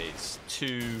 It's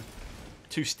two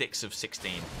sticks of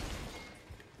 16.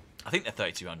 I think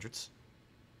they're 3200s.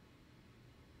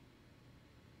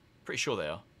 Pretty sure they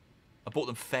are. I bought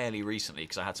them fairly recently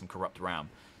because I had some corrupt RAM,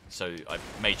 so I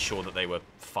made sure that they were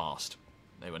fast.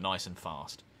 They were nice and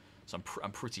fast. So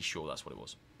I'm pretty sure that's what it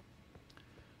was.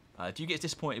 Do you get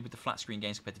disappointed with the flat screen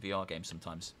games compared to VR games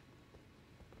sometimes?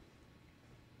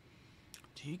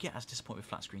 Do you get as disappointed with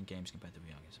flat screen games compared to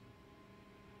VR games?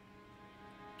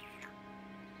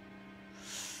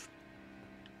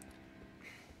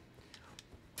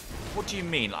 What do you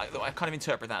mean? Like, I kind of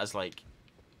interpret that as like,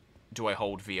 do I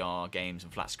hold VR games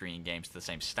and flat screen games to the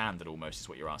same standard almost, is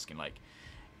what you're asking. Like,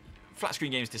 flat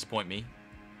screen games disappoint me.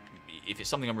 If it's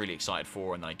something I'm really excited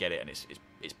for and then I get it and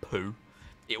it's poo,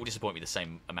 it will disappoint me the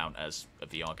same amount as a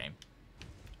VR game.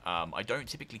 I don't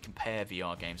typically compare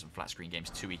VR games and flat screen games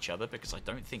to each other because I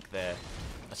don't think they're...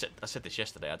 I said this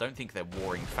yesterday. I don't think they're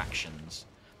warring factions.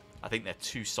 I think they're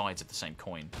two sides of the same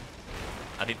coin.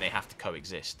 I think they have to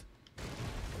coexist.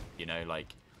 You know,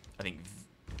 like, I think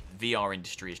VR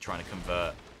industry is trying to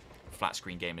convert flat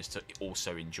screen gamers to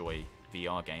also enjoy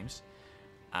VR games.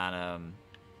 And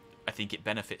I think it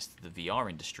benefits the VR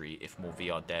industry if more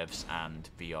VR devs and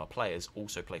VR players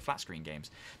also play flat screen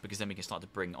games, because then we can start to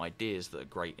bring ideas that are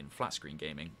great in flat screen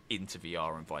gaming into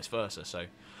VR and vice versa. So,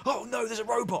 oh no, there's a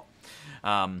robot!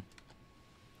 Let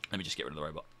me just get rid of the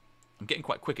robot. I'm getting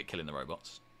quite quick at killing the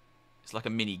robots. It's like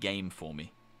a mini game for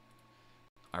me.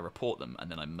 I report them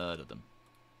and then I murder them.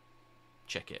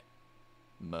 Check it.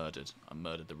 Murdered. I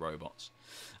murdered the robots.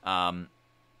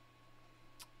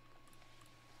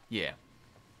 Yeah.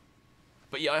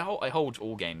 But yeah, I hold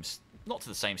all games not to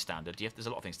the same standard. There's a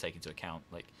lot of things to take into account.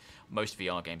 Like, most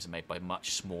VR games are made by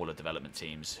much smaller development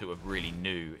teams who are really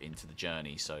new into the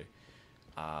journey, so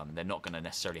they're not going to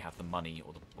necessarily have the money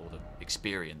or the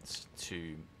experience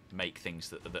to make things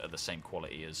that are the same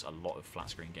quality as a lot of flat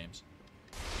screen games.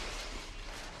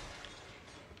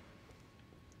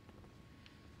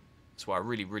 That's why I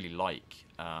really, really like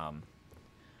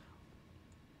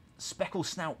Speckle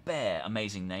Snout Bear,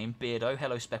 amazing name. Beardo,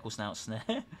 hello Speckle Snout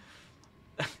Snare.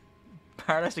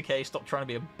 Paradise Decay, stop trying to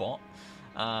be a bot.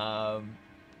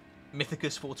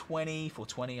 Mythicus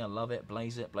 420, I love it.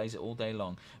 Blaze it all day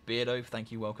long. Beardo,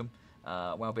 thank you, welcome.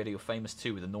 Wow, Beardo, you're famous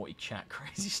too with a naughty chat,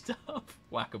 crazy stuff.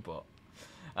 Whack-a-bot.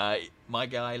 My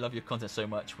guy, love your content so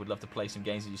much. Would love to play some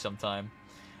games with you sometime.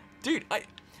 Dude,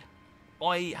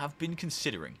 I have been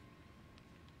considering.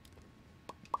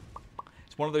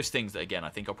 It's one of those things that, again, I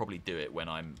think I'll probably do it when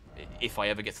if I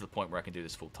ever get to the point where I can do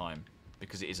this full time,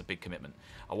 because it is a big commitment.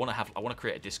 I want to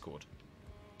create a Discord,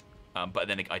 but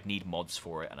then I'd need mods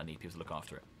for it and I need people to look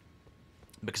after it,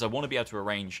 because I want to be able to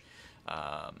arrange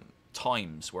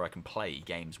times where I can play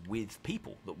games with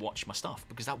people that watch my stuff,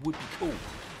 because that would be cool.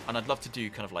 And I'd love to do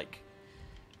kind of like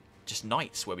just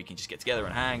nights where we can just get together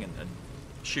and hang and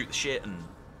shoot the shit and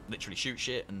literally shoot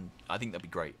shit, and I think that'd be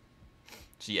great.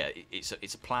 So yeah, it's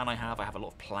a plan I have. I have a lot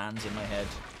of plans in my head.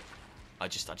 I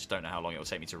just don't know how long it will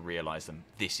take me to realise them.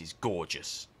 This is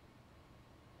gorgeous.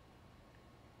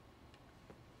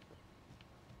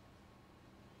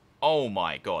 Oh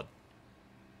my god.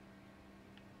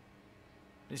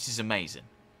 This is amazing.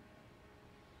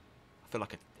 I feel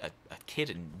like a kid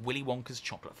in Willy Wonka's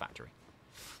chocolate factory.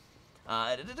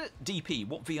 DP,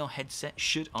 what VR headset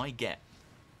should I get?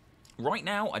 Right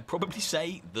now, I'd probably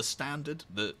say the standard,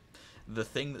 the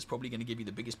thing that's probably going to give you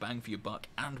the biggest bang for your buck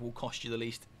and will cost you the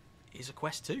least is a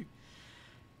Quest 2.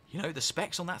 You know, the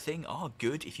specs on that thing are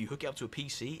good. If you hook it up to a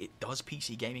PC, it does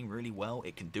PC gaming really well.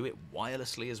 It can do it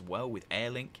wirelessly as well with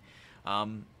AirLink.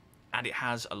 And it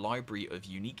has a library of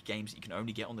unique games that you can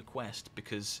only get on the Quest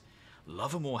because,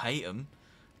 love them or hate them,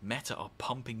 Meta are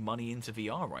pumping money into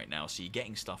VR right now. So you're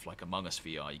getting stuff like Among Us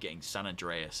VR, you're getting San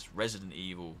Andreas, Resident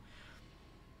Evil.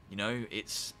 You know,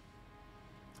 it's...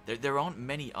 There aren't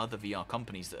many other VR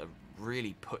companies that are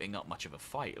really putting up much of a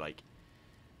fight. Like,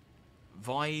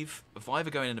 Vive are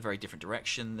going in a very different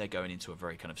direction. They're going into a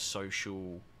very kind of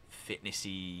social,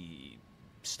 fitnessy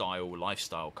style,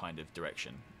 lifestyle kind of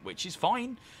direction, which is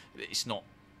fine. It's not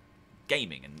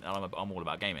gaming, and I'm all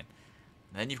about gaming.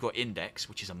 And then you've got Index,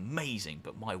 which is amazing,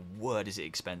 but my word, is it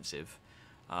expensive.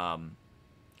 And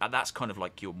that's kind of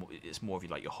like it's more of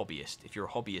like your hobbyist. If you're a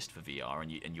hobbyist for VR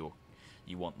and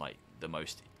you want like the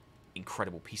most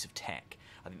incredible piece of tech,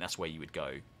 I think that's where you would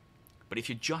go. But if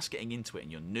you're just getting into it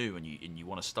and you're new and you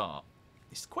want to start,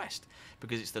 it's the Quest,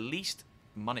 because it's the least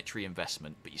monetary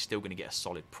investment, but you're still going to get a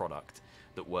solid product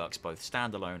that works both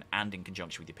standalone and in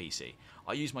conjunction with your PC.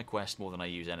 I use my Quest more than I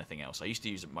use anything else. I used to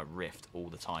use my Rift all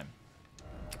the time.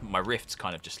 My Rift's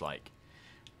kind of just like,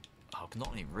 oh,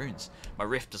 not any runes. My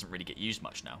Rift doesn't really get used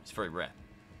much now. It's very rare.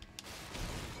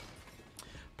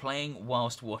 Playing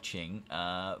whilst watching.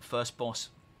 First boss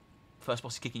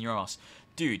is kicking your ass.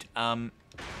 Dude,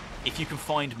 if you can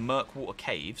find Murkwater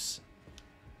Caves,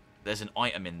 there's an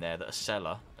item in there that a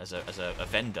seller, as a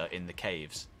vendor in the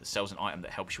caves, that sells an item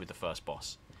that helps you with the first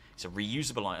boss. It's a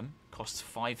reusable item, costs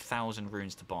 5,000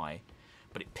 runes to buy,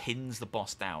 but it pins the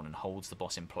boss down and holds the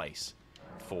boss in place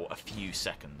for a few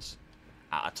seconds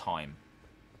at a time.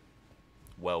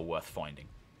 Well worth finding.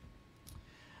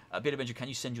 Beardo Benjo, can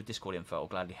you send your Discord info? I'll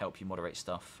gladly help you moderate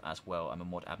stuff as well. I'm a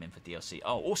mod admin for DLC.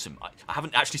 Oh, awesome. I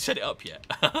haven't actually set it up yet.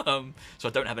 So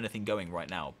I don't have anything going right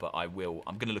now, but I will.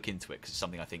 I'm going to look into it because it's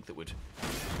something I think that would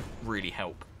really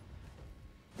help.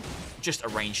 Just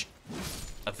arrange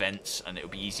events and it'll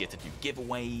be easier to do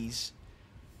giveaways.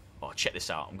 Oh, check this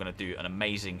out. I'm going to do an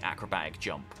amazing acrobatic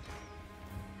jump.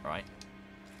 Right?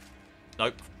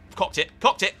 Nope. Cocked it.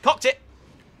 Cocked it. Cocked it.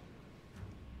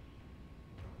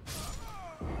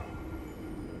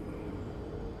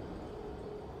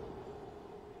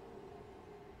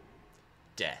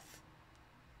 Death.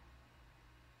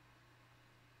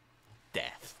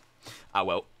 Death. Ah,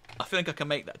 well. I think I can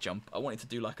make that jump. I wanted to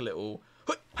do like a little...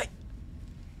 Hey!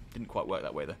 Didn't quite work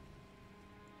that way, though.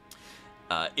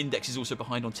 Index is also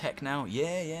behind on tech now.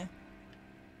 Yeah.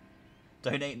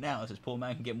 Donate now so this poor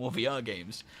man can get more VR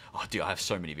games. Oh, dude, I have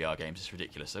so many VR games. It's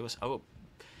ridiculous.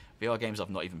 VR games I've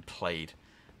not even played.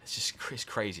 It's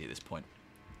crazy at this point.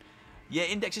 Yeah,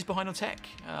 Index is behind on tech.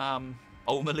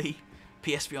 Ultimately,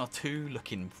 PSVR 2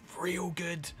 looking real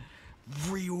good.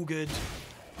 Real good.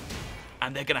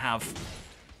 And they're going to have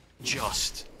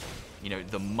just, you know,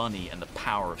 the money and the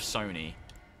power of Sony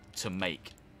to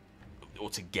make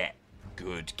or to get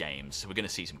good games. So we're going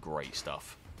to see some great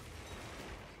stuff.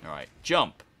 Alright,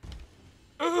 jump.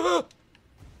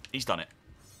 He's done it.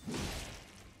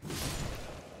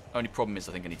 Only problem is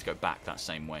I think I need to go back that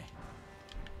same way.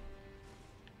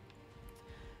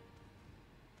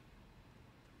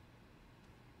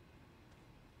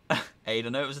 Aid, I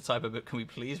know it was a typo, but can we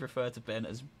please refer to Ben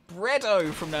as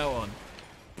Beardo from now on?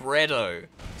 Beardo.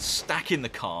 Stacking the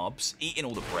carbs, eating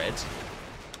all the bread.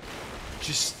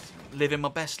 Just living my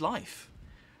best life.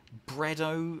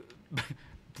 Beardo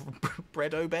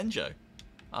Benjo.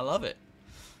 I love it.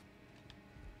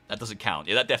 That doesn't count.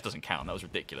 Yeah, that def doesn't count. That was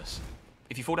ridiculous.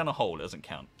 If you fall down a hole, it doesn't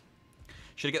count.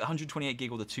 Should I get the 128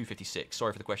 gig or the 256?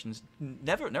 Sorry for the questions.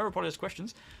 Never apologize for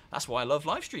questions. That's why I love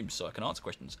live streams, so I can answer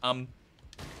questions.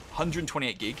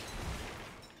 128 gig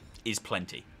is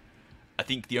plenty. I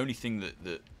think the only thing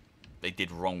that they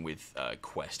did wrong with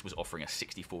Quest was offering a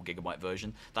 64 gigabyte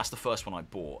version. That's the first one I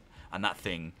bought, and that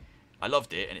thing, I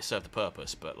loved it and it served the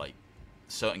purpose, but like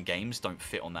certain games don't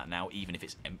fit on that now, even if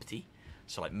it's empty.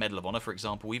 So like Medal of Honor, for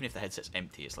example, even if the headset's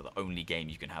empty, it's like the only game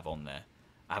you can have on there.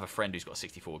 I have a friend who's got a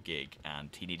 64 gig, and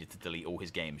he needed to delete all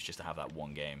his games just to have that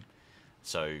one game.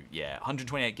 So yeah,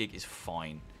 128 gig is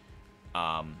fine.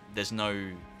 There's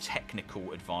no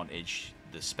technical advantage.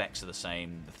 The specs are the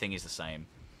same. The thing is the same.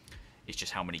 It's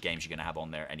just how many games you're going to have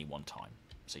on there at any one time.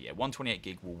 So yeah, 128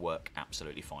 gig will work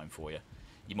absolutely fine for you.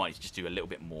 You might just do a little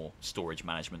bit more storage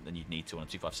management than you'd need to on a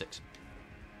 256.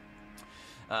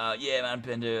 Yeah, man,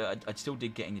 Benjo, I still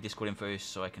dig getting your Discord info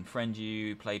so I can friend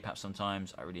you, play perhaps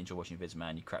sometimes. I really enjoy watching your vids,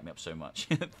 man. You crack me up so much.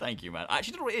 Thank you, man. I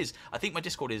actually don't know what it is. I think my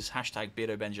Discord is hashtag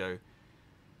Beardo Benjo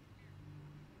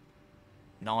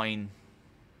 9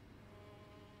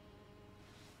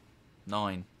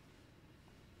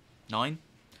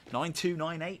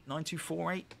 9298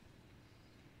 9248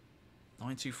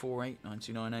 9248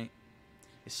 9298.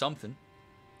 It's something.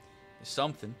 It's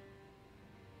something.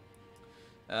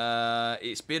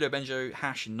 It's Beardo Benjo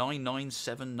hash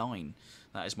 9979.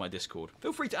 That is my Discord.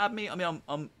 Feel free to add me. I mean,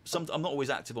 I'm not always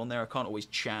active on there. I can't always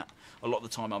chat. A lot of the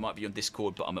time I might be on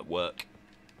Discord, but I'm at work,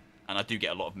 and I do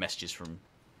get a lot of messages from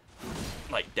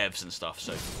like devs and stuff,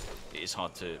 so it is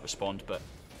hard to respond. But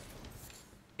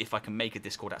if I can make a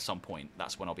Discord at some point,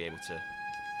 that's when I'll be able to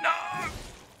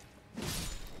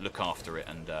look after it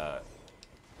and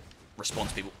respond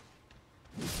to people.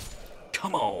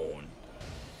 Come on.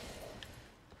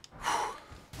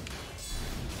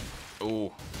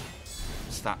 Oh,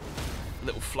 it's that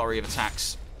little flurry of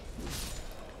attacks.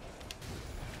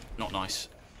 Not nice.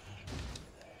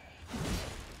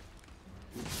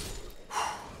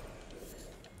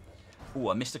 Oh,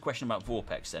 I missed a question about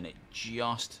Vorpex then. It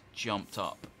just jumped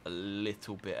up a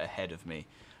little bit ahead of me.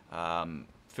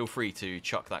 Feel free to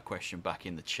chuck that question back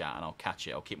in the chat and I'll catch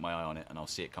it. I'll keep my eye on it and I'll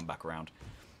see it come back around.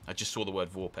 I just saw the word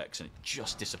Vorpex and it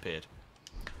just disappeared.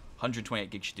 128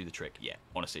 gig should do the trick. Yeah,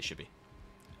 honestly it should be.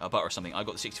 Butter or something. I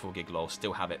got the 64 gig lol,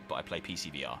 still have it, but I play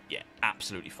PC VR. Yeah,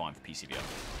 absolutely fine for PC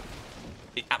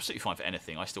VR. Absolutely fine for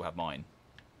anything. I still have mine.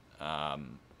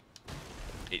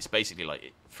 It's basically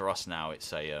like, for us now,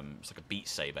 it's like a Beat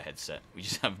Saber headset. We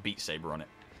just have Beat Saber on it.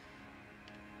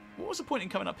 What was the point in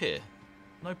coming up here?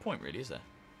 No point really, is there?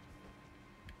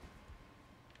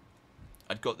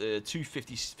 I'd got the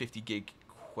 250 gig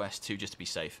Quest 2 just to be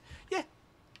safe. Yeah,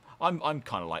 I'm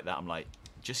kind of like that. I'm like,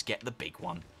 just get the big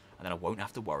one, and then I won't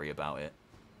have to worry about it.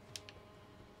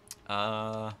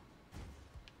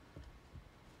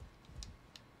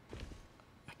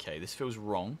 Okay, this feels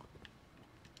wrong.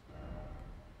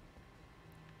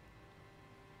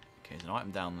 Okay, there's an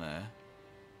item down there.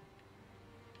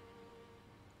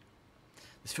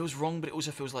 This feels wrong, but it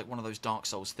also feels like one of those Dark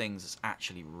Souls things that's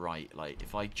actually right. Like,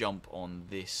 if I jump on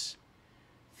this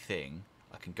thing,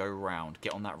 I can go around,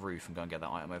 get on that roof, and go and get that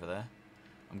item over there.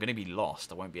 I'm going to be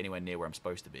lost. I won't be anywhere near where I'm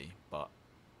supposed to be, but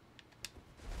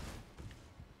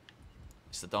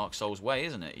it's the Dark Souls way,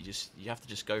 isn't it? You have to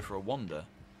just go for a wander,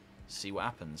 see what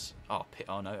happens. Oh,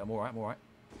 oh no, I'm all right. I'm all right.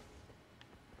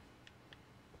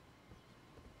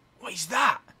 What is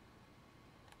that?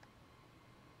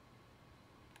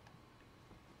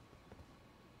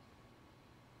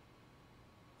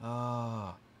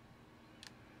 Ah.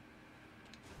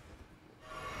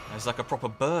 There's like a proper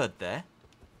bird there.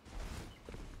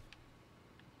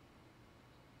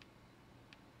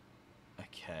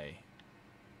 Okay.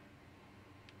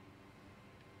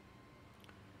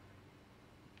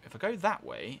 If I go that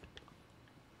way...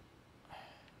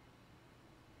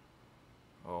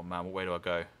 Oh man, what way do I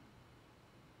go?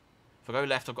 If I go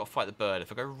left, I've got to fight the bird.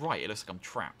 If I go right, it looks like I'm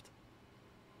trapped.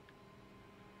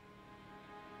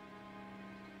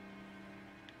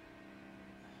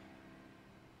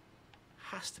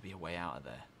 Has to be a way out of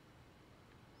there.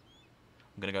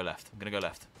 I'm going to go left. I'm going to go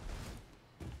left.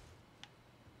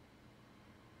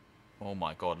 Oh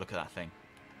my god, look at that thing.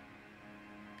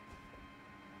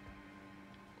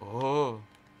 Oh.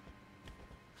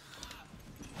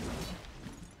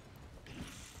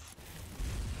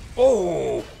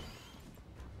 Oh!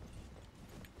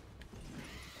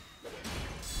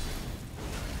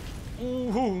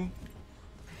 Ooh.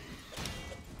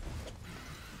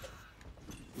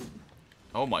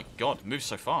 Oh my god, it moves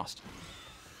so fast.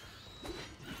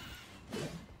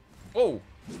 Whoa!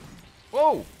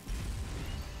 Whoa!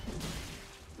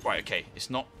 Right, okay, it's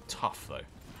not tough though.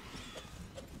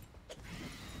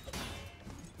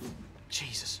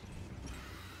 Jesus.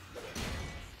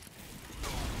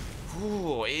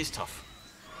 Ooh, it is tough.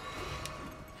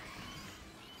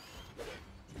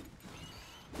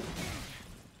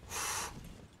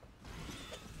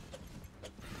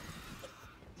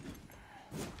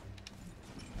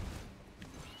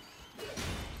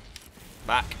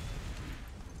 Back.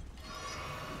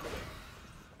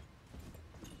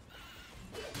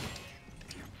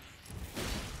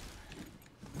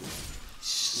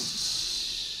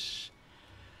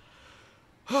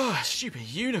 Stupid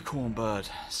unicorn bird.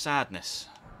 Sadness.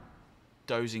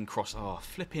 Dozing cross. Oh,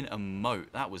 flipping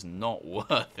emote. That was not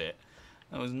worth it.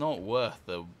 That was not worth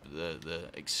the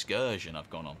excursion I've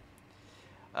gone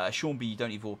on. Sean B, you don't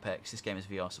need Vorpex. This game is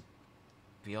VR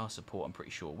support, I'm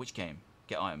pretty sure. Which game?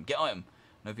 Get item. Get item.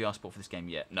 No VR support for this game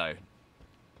yet. No.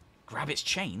 Grab its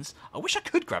chains? I wish I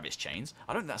could grab its chains.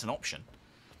 I don't think that's an option.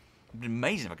 It would be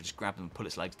amazing if I could just grab them and pull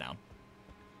its legs down.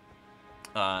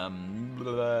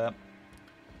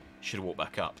 Should have walked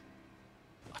back up.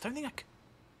 I don't think I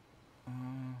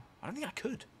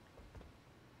could.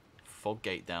 Fog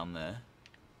gate down there.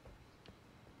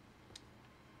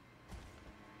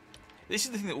 This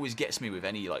is the thing that always gets me with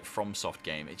any like FromSoft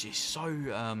game. It's just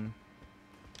so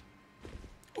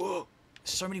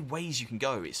so many ways you can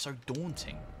go. It's so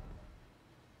daunting.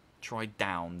 Try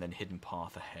down, then hidden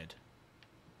path ahead.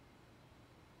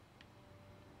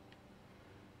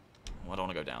 Well, I don't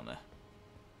want to go down there.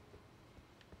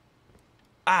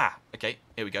 Ah! Okay,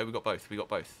 here we go. We got both. We got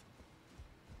both.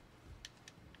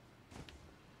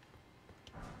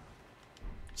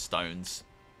 Stones.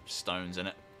 Stones,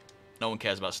 innit? No one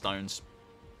cares about stones.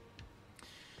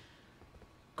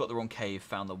 Got the wrong cave,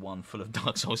 found the one full of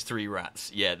Dark Souls 3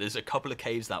 rats. Yeah, there's a couple of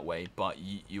caves that way, but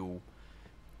you'll...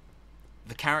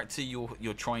 The character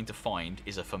you're trying to find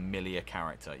is a familiar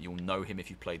character. You'll know him if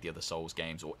you've played the other Souls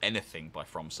games or anything by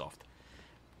FromSoft.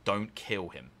 Don't kill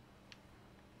him.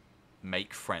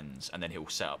 Make friends, and then he'll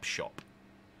set up shop.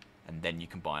 And then you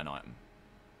can buy an item.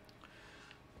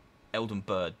 Elden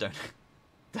Bird,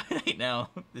 donate now.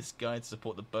 This guide to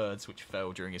support the birds which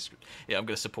fell during his... Yeah, I'm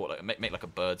going to support, like, make like a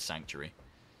bird sanctuary.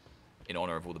 In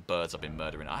honor of all the birds I've been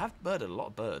murdering. I have murdered a lot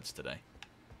of birds today.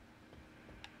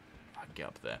 I can get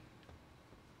up there.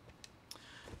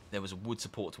 There was a wood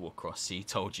support to walk across. See,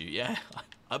 told you. Yeah,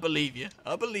 I believe you.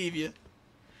 I believe you.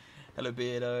 Hello,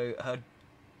 Beardo.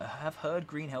 I have heard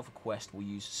Green Health Quest will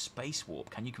use Space Warp.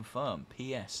 Can you confirm?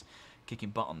 P.S. Kicking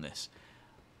butt on this.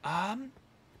 I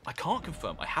can't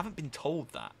confirm. I haven't been told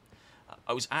that.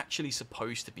 I was actually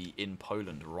supposed to be in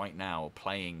Poland right now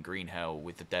playing Green Hell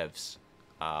with the devs.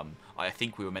 I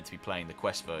think we were meant to be playing the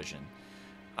Quest version.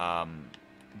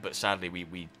 But sadly,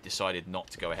 we decided not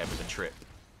to go ahead with the trip.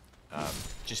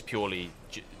 Just purely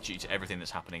due to everything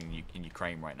that's happening in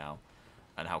Ukraine right now.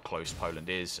 And how close Poland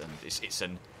is. And it's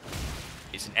an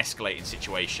escalating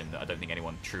situation that I don't think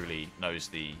anyone truly knows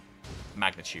the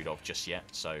magnitude of just yet.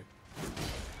 So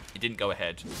it didn't go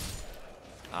ahead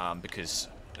because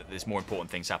there's more important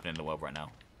things happening in the world right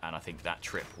now. And I think that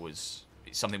trip was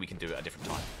something we can do at a different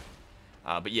time.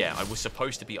 But yeah, I was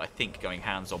supposed to be, I think, going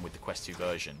hands-on with the Quest 2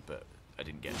 version, but I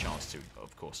didn't get a chance to,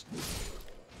 of course.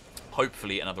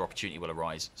 Hopefully another opportunity will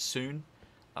arise soon.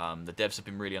 The devs have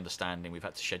been really understanding. We've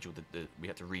had to schedule we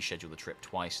had to reschedule the trip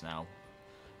twice now.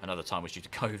 Another time was due to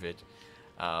COVID.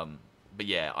 But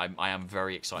yeah, I am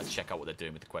very excited to check out what they're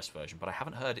doing with the Quest version. But I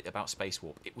haven't heard about Space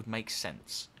Warp. It would make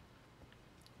sense.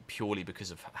 Purely because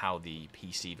of how the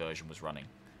PC version was running.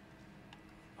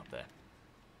 Up there.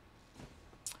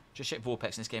 Just check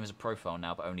Vorpex. This game has a profile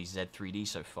now, but only Z3D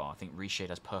so far. I think Reshade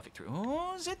has perfect 3D.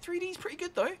 Oh, Z3D is pretty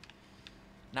good, though.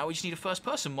 Now we just need a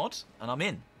first-person mod, and I'm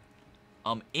in.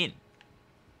 I'm in.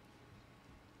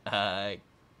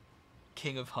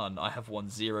 King of Hun, I have won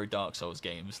 0 Dark Souls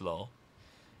games, lol.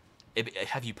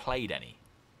 Have you played any?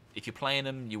 If you're playing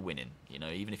them, you're winning. You know,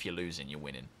 even if you're losing, you're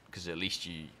winning. Because at least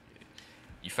you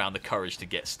found the courage to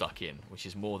get stuck in, which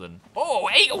is more than... Oh,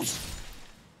 eagles!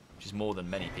 Which is more than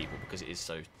many people, because it is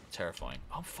so terrifying.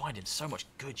 I'm finding so much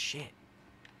good shit.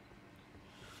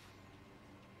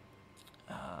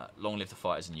 Long live the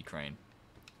fighters in Ukraine.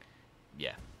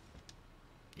 Yeah.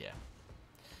 Yeah.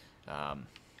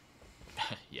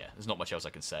 Yeah, there's not much else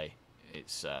I can say.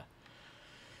 It's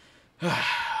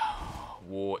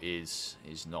war is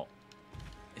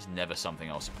never something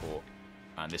I'll support,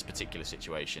 and this particular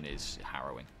situation is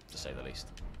harrowing, to say the least.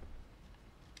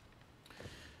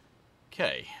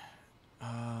 Okay.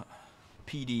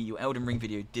 PD, your Elden Ring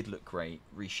video did look great.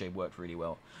 Reshape worked really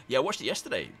well. Yeah, I watched it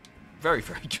yesterday. Very,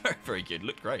 very, very, very good.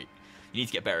 Looked great. You need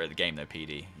to get better at the game, though,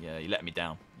 PD. Yeah, you let me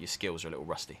down. Your skills are a little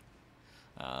rusty.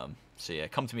 So yeah,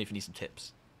 come to me if you need some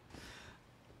tips.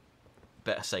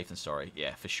 Better safe than sorry.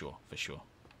 Yeah, for sure, for sure.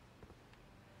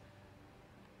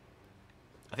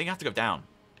 I think I have to go down.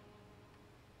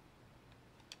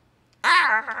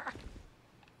 Ah!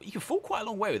 You can fall quite a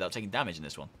long way without taking damage in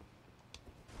this one.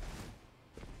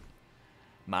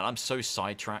 Man, I'm so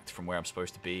sidetracked from where I'm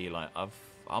supposed to be. Like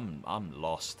I'm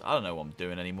lost. I don't know what I'm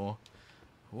doing anymore.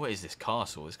 What is this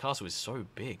castle? This castle is so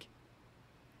big.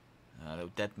 A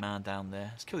little dead man down there.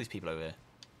 Let's kill these people over here.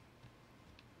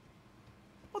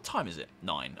 What time is it?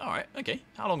 9. Alright, okay.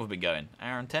 How long have we been going?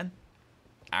 Hour and 10?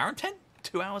 Hour and 10?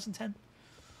 2 hours and 10?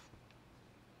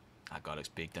 That guy looks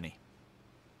big, doesn't he?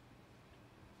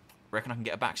 Reckon I can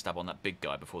get a backstab on that big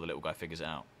guy before the little guy figures it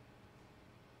out.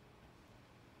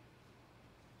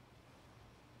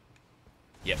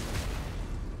 Yep.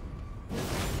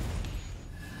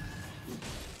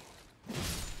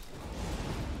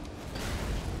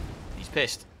 He's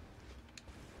pissed.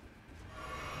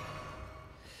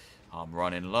 I'm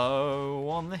running low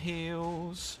on the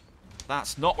heels.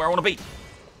 That's not where I want to be.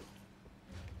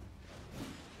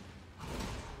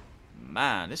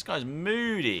 Man, this guy's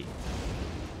moody.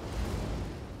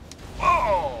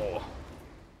 Oh!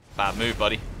 Bad move,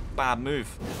 buddy. Bad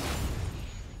move.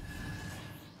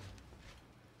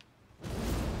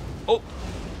 Oh!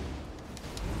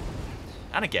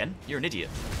 And again, you're an idiot.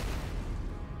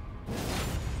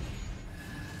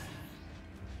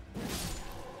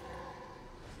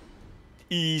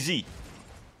 Easy.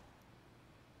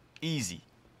 Easy.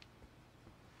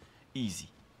 Easy.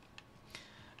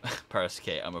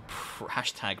 Parasicate, I'm a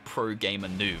hashtag pro gamer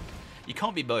noob. You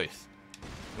can't be both.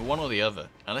 You're one or the other.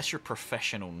 Unless you're a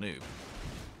professional noob.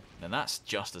 Then that's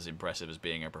just as impressive as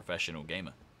being a professional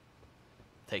gamer.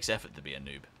 It takes effort to be a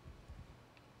noob.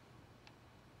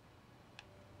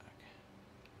 Okay.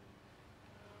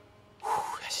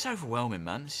 Whew, this is overwhelming,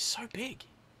 man. This is so big.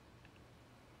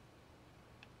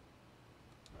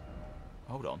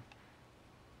 Hold on.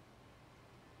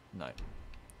 No.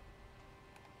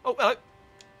 Oh, hello.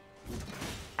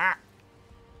 Ah.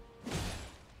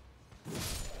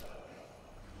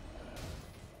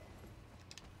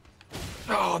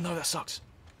 Oh, no, that sucks.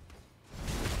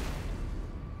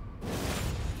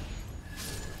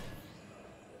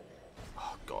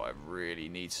 Oh, God, I really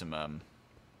need some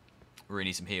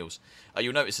heals.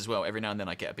 You'll notice as well, every now and then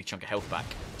I get a big chunk of health back.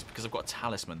 It's because I've got a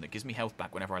talisman that gives me health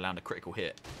back whenever I land a critical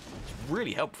hit. It's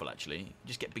really helpful, actually. You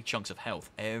just get big chunks of health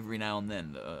every now and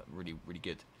then that are really, really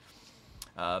good.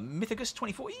 Mythagus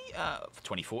 2040?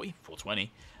 2040?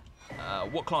 420.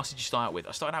 What class did you start out with?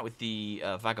 I started out with the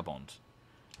Vagabond.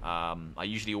 I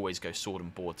usually always go sword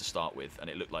and board to start with, and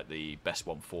it looked like the best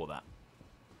one for that.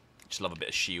 Just love a bit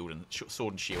of shield and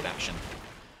sword and shield action.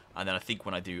 And then I think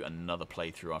when I do another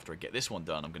playthrough after I get this one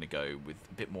done, I'm going to go with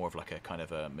a bit more of like a kind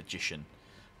of a magician.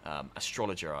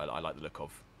 Astrologer I like the look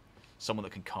of. Someone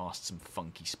that can cast some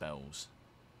funky spells.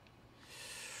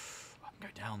 I can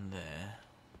go down there.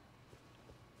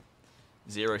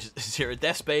 Zero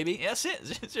deaths, baby. Yeah, that's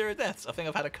it. 0 deaths. I think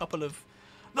I've had a couple of...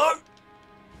 No!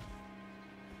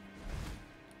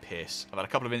 Piss. I've had a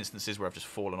couple of instances where I've just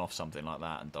fallen off something like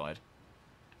that and died.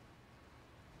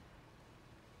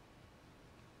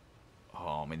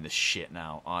 Oh, I'm in the shit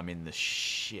now. I'm in the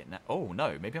shit now. Oh,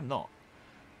 no. Maybe I'm not.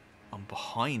 I'm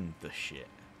behind the shit.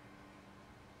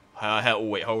 Oh,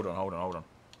 wait. Hold on.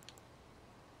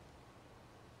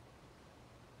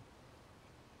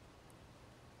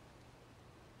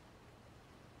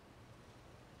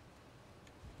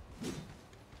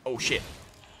 Oh, shit.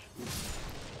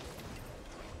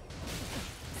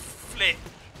 Flip.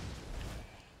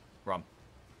 Run.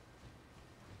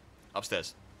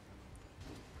 Upstairs.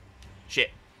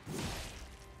 Shit.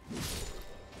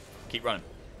 Keep running.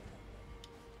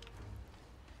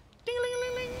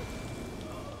 Ding-a-ling-a-ling-ling.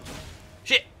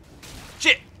 Shit.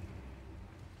 Shit.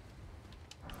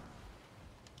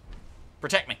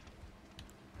 Protect me.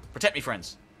 Protect me,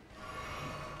 friends.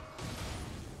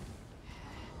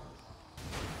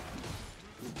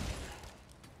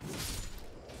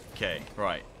 Okay,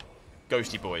 right.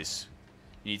 Ghosty boys.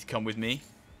 You need to come with me.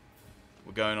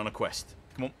 We're going on a quest.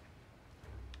 Come on.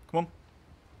 Come on.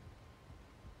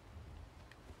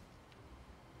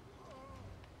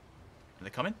 Are they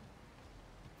coming?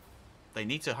 They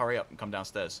need to hurry up and come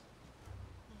downstairs.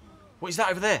 What is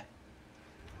that over there?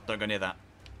 Don't go near that.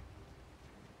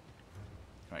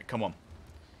 Right, come on.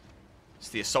 It's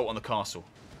the assault on the castle.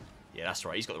 Yeah, that's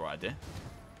right. He's got the right idea.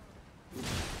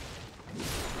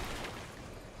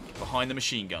 Behind the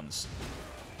machine guns.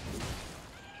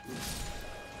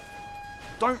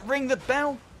 Don't ring the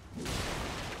bell.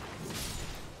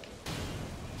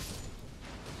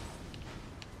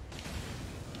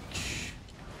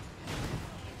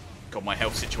 God, my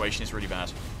health situation is really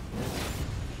bad.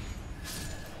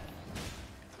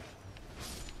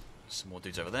 Some more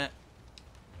dudes over there.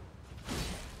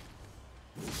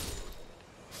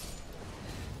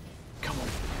 Come on.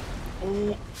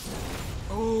 Oh.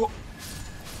 Oh.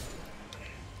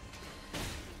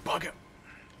 Bugger.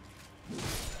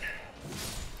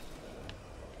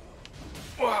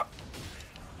 What?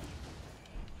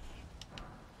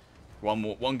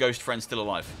 One ghost friend still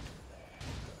alive.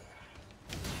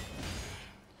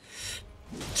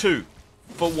 2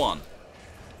 for 1.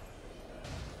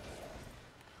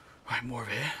 Right, more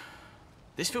over here.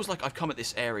 This feels like I've come at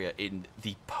this area in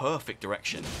the perfect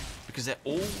direction because they're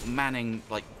all manning,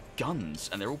 like, guns,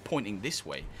 and they're all pointing this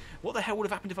way. What the hell would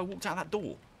have happened if I walked out that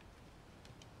door?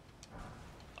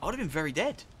 I would have been very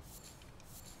dead.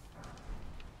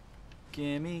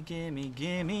 Gimme, gimme,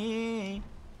 gimme.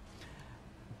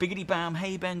 Biggity bam,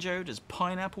 hey Benjo, does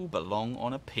pineapple belong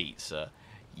on a pizza?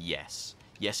 Yes.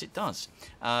 Yes, it does.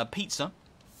 Pizza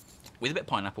with a bit of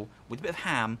pineapple, with a bit of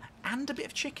ham, and a bit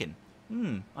of chicken.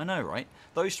 I know, right?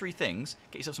 Those three things,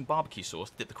 get yourself some barbecue sauce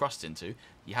to dip the crust into,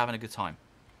 you're having a good time.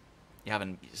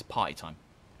 It's a party time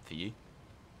for you.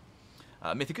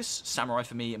 Mythicus, Samurai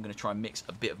for me. I'm going to try and mix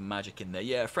a bit of magic in there.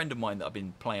 Yeah, a friend of mine that I've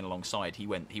been playing alongside, he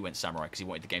went Samurai because he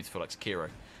wanted the game to feel like Sekiro.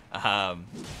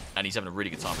 And he's having a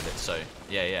really good time with it, so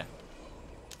yeah.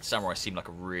 Samurai seemed like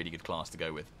a really good class to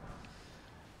go with.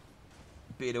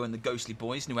 Beardo and the Ghostly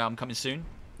Boys, new album coming soon.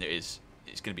 It is.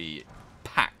 It's going to be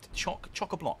packed,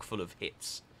 chock-a-block full of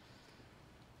hits.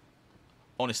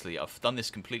 Honestly, I've done this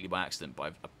completely by accident,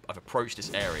 but I've approached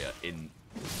this area in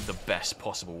the best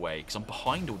possible way, because I'm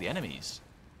behind all the enemies.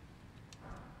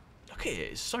 Look at it,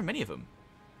 there's so many of them.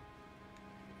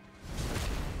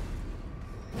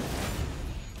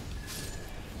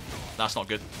 That's not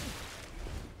good.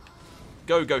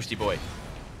 Go, Ghosty Boy.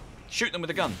 Shoot them with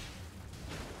a gun.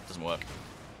 Doesn't work.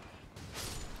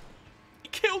 He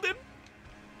killed him!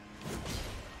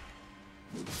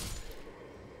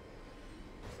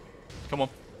 Come on.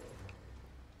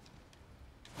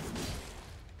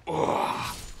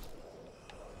 Oh.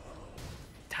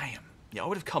 Damn. Yeah, I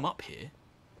would have come up here.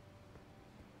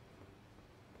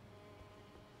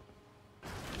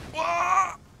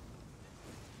 Oh.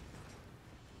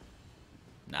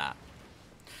 Nah.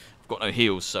 I've got no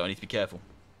heals, so I need to be careful.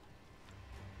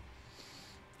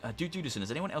 Dudison,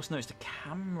 has anyone else noticed a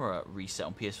camera reset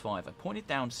on PS5? I pointed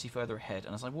down to see further ahead,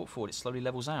 and as I walk forward, it slowly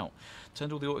levels out.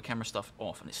 Turned all the auto camera stuff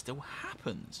off, and it still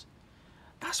happens.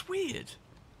 That's weird.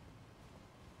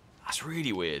 That's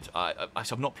really weird.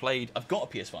 I've not played. I've got a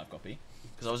PS5 copy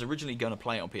because I was originally going to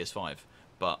play it on PS5,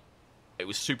 but it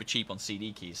was super cheap on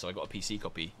CD keys, so I got a PC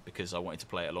copy because I wanted to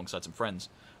play it alongside some friends.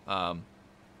 But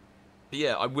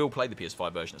yeah, I will play the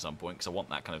PS5 version at some point because I want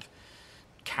that kind of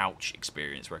couch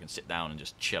experience where I can sit down and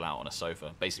just chill out on a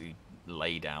sofa, basically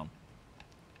lay down.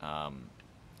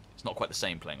 It's not quite the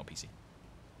same playing on PC.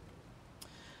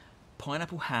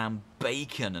 Pineapple ham,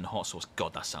 bacon and hot sauce.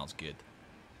 God, that sounds good.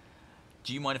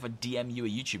 Do you mind if I DM you a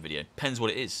YouTube video? Depends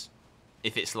what it is.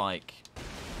 If it's like,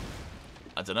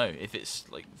 I don't know, if it's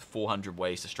like 400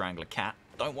 ways to strangle a cat,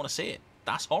 don't want to see it.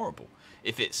 That's horrible.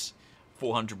 If it's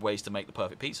 400 ways to make the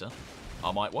perfect pizza,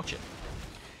 I might watch it.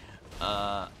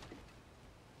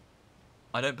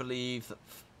 I don't believe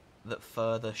that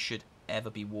further should ever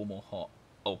be warm or hot.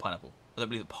 Oh, pineapple. I don't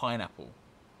believe that pineapple.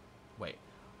 Wait.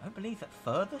 I don't believe that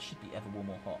further should be ever warm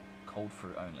or hot. Cold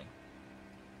fruit only.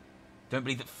 Don't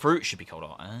believe that fruit should be cold or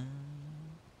hot.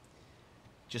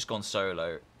 Just gone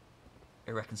solo.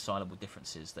 Irreconcilable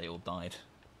differences. They all died.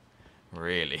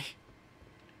 Really?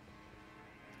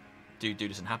 Dude,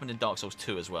 this happened in Dark Souls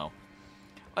 2 as well.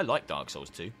 I like Dark Souls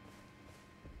 2.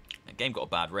 The game got a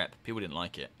bad rep. People didn't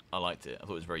like it. I liked it. I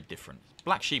thought it was very different.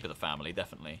 Black sheep of the family,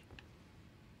 definitely.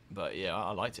 But yeah,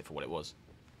 I liked it for what it was.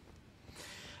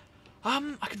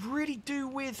 I could really do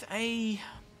with a...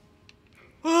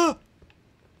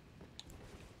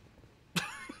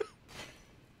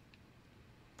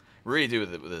 really do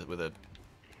with a...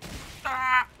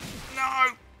 Ah!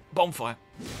 No! Bonfire.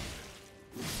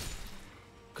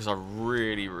 Because I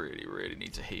really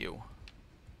need to heal.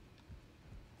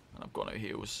 And I've got no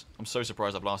heals. I'm so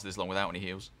surprised I've lasted this long without any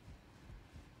heals.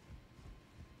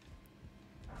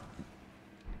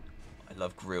 I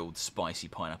love grilled spicy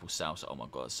pineapple salsa. Oh my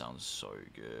god, it sounds so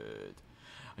good.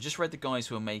 I just read the guys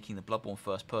who are making the Bloodborne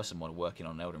first person mod are working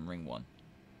on an Elden Ring one.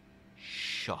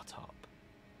 Shut up.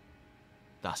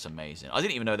 That's amazing. I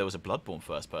didn't even know there was a Bloodborne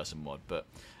first person mod, but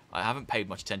I haven't paid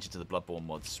much attention to the Bloodborne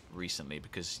mods recently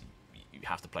because you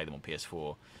have to play them on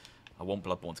PS4. I want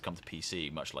Bloodborne to come to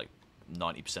PC, much like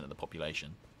 90% of the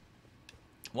population.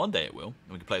 One day it will,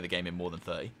 and we can play the game in more than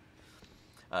 30.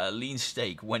 Lean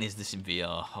Steak, when is this in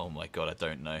VR? Oh my god, I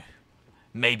don't know.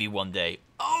 Maybe one day.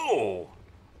 Oh!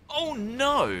 Oh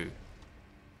no!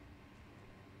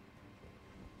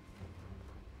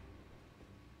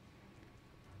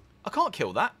 I can't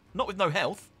kill that. Not with no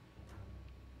health.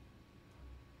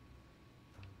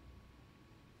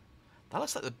 That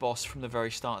looks like the boss from the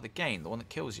very start of the game, the one that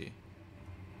kills you.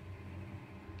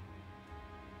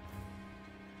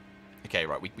 Okay,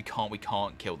 right, we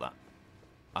can't kill that.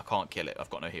 I can't kill it. I've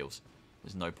got no heals.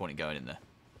 There's no point in going in there.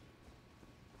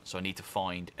 So I need to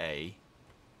find a...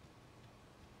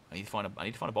 I need to find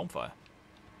a bonfire.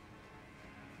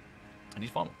 I need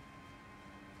to find one.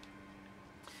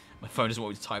 My phone doesn't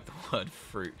want me to type the word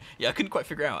fruit. Yeah, I couldn't quite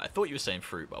figure it out. I thought you were saying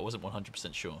fruit, but I wasn't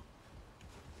 100% sure.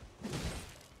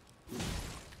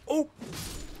 Oh!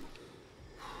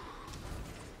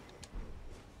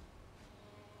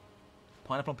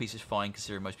 Pineapple on pizza is fine,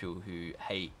 considering most people who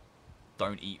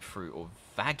don't eat fruit or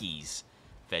veggies.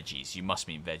 You must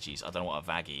mean veggies. I don't know what a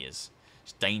vaggie is.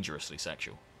 It's dangerously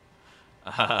sexual.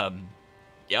 Yeah,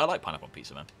 I like pineapple on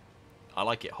pizza, man. I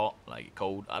like it hot, I like it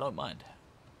cold. I don't mind.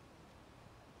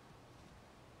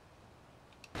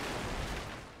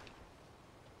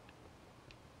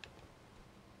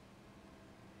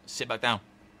 Sit back down.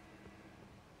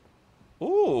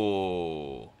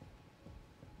 Ooh.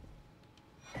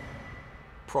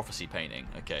 Prophecy painting.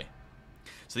 Okay.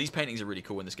 So these paintings are really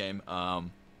cool in this game.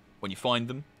 When you find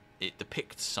them, it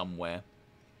depicts somewhere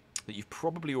that you've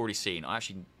probably already seen. I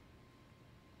actually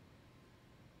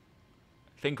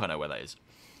think I know where that is.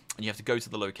 And you have to go to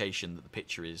the location that the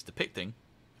picture is depicting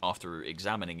after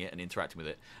examining it and interacting with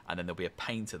it. And then there'll be a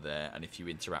painter there. And if you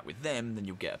interact with them, then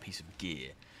you'll get a piece of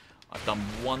gear. I've done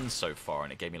one so far,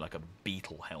 and it gave me like a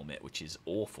beetle helmet, which is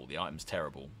awful. The item's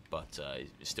terrible, but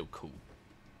it's still cool.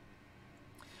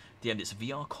 The end, it's a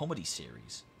VR comedy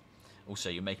series. Also,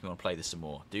 you're making me want to play this some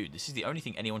more. Dude, this is the only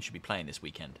thing anyone should be playing this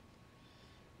weekend.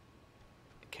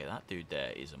 Okay, that dude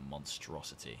there is a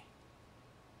monstrosity.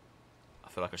 I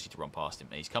feel like I just need to run past him.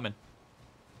 He's coming.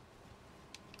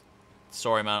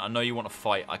 Sorry, man. I know you want to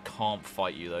fight. I can't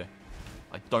fight you, though.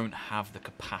 I don't have the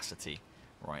capacity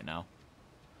right now.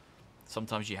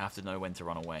 Sometimes you have to know when to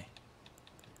run away.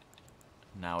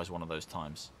 Now is one of those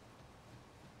times.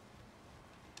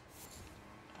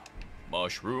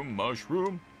 Mushroom,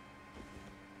 mushroom.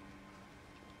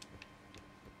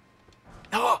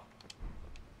 Ah!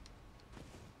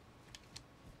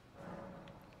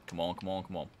 Come on, come on,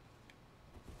 come on.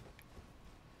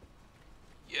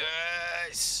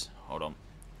 Yes! Hold on.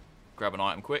 Grab an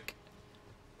item quick.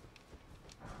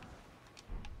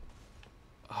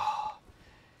 Oh.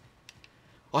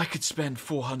 I could spend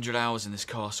 400 hours in this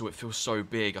castle. It feels so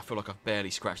big. I feel like I've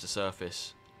barely scratched the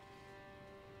surface.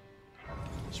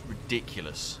 It's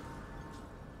ridiculous.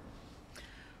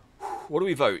 What do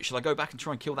we vote? Shall I go back and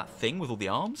try and kill that thing with all the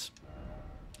arms?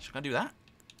 Should I do that?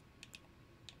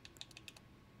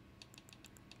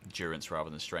 Endurance rather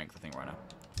than strength, I think, right now.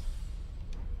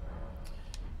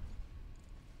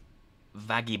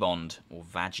 Vagibond or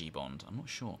Vagibond. I'm not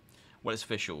sure. Well, it's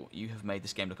official. You have made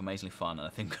this game look amazingly fun, and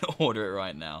I think I'm going to order it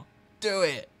right now. Do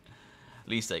it!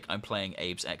 Leastake, I'm playing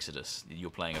Abe's Exodus. You're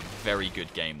playing a very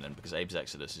good game then, because Abe's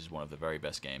Exodus is one of the very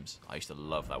best games. I used to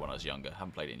love that when I was younger.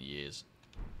 Haven't played it in years.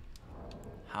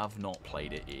 Have not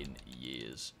played it in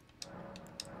years.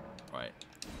 Right.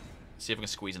 See if I can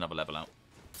squeeze another level out.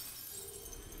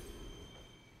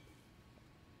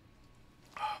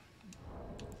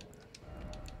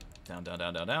 Down, down,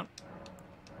 down, down, down.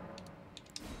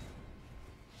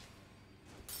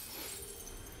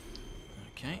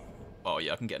 Okay. Oh,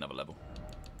 yeah, I can get another level.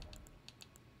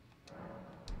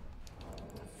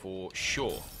 For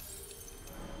sure.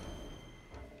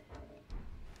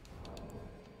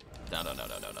 Down, down, down,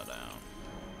 down, down, down, down.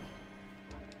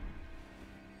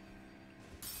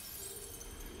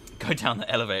 Go down the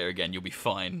elevator again, you'll be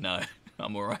fine. No,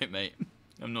 I'm alright, mate.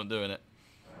 I'm not doing it.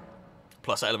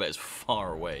 Plus, that elevator's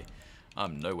far away.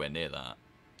 I'm nowhere near that.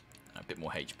 A bit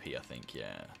more HP, I think.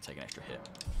 Yeah, take an extra hit.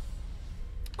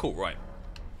 Cool, right.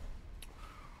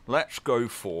 Let's go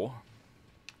for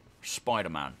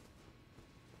Spider-Man.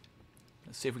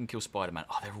 Let's see if we can kill Spider-Man.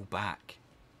 Oh, they're all back.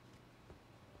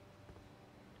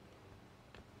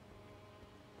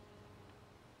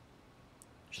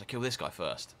 Should I kill this guy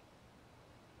first?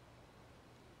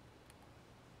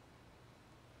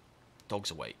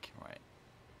 Dog's awake, right.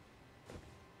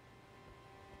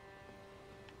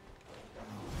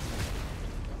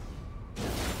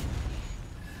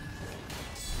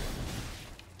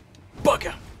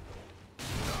 Bugger!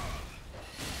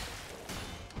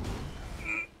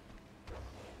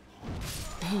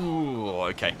 Ooh,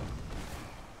 okay.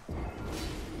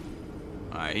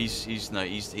 Alright, he's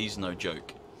no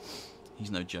joke. He's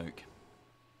no joke.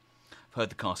 I've heard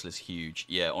the castle is huge.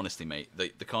 Yeah, honestly, mate,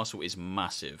 the castle is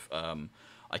massive.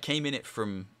 I came in it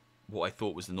from what I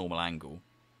thought was the normal angle,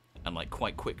 and like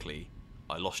quite quickly,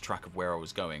 I lost track of where I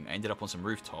was going. I ended up on some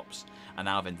rooftops, and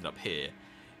now I've ended up here.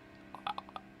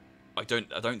 I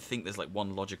don't think there's like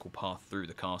one logical path through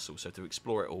the castle. So to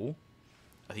explore it all,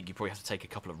 I think you probably have to take a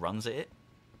couple of runs at it,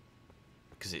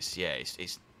 because it's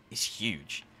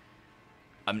huge.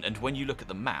 And when you look at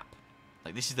the map,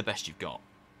 like this is the best you've got.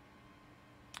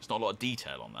 There's not a lot of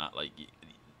detail on that. Like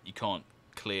you can't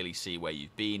clearly see where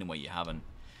you've been and where you haven't.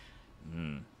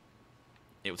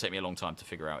 it will take me a long time to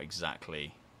figure out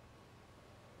exactly.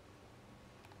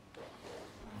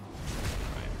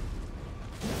 Right.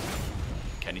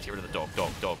 Okay, I need to get rid of the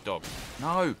dog.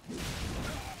 No!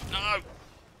 No!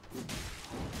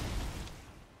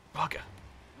 Bugger.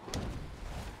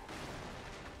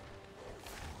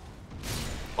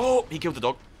 Oh, he killed the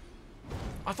dog.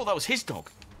 I thought that was his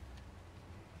dog.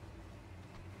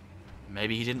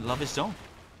 Maybe he didn't love his dog.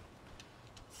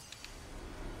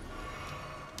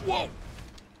 Whoa!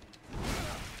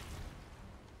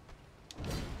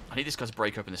 I need this guy to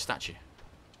break open the statue.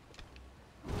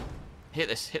 Hit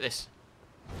this, hit this.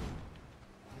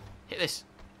 Hit this.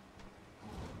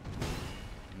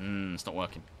 It's not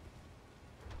working.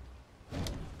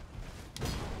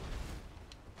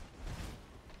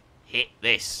 Hit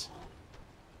this.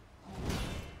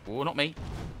 Oh, not me.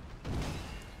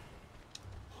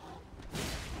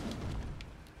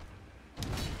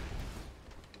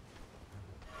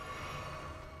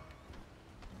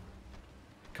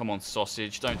 Come on,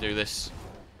 sausage. Don't do this.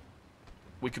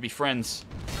 We could be friends.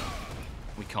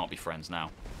 We can't be friends now.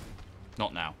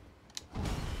 Not now.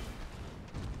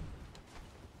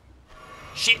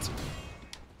 Shit!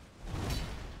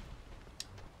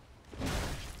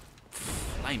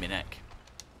 Flaming heck.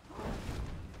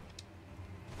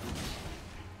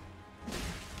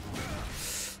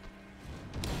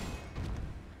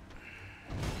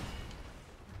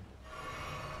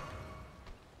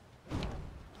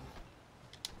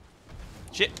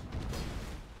 Shit.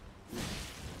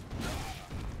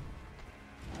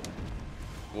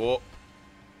 Whoa.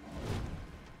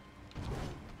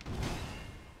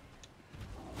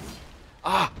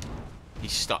 Ah!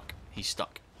 He's stuck. He's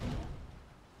stuck.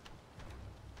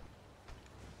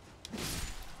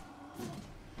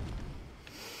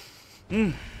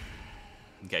 Okay,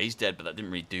 he's dead, but that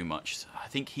didn't really do much. I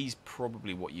think he's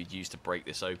probably what you'd use to break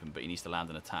this open, but he needs to land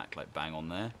an attack, like, bang on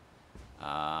there.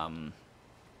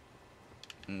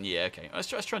 Yeah, okay. Let's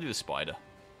try and do the spider.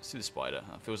 Let's do the spider.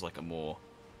 That feels like a more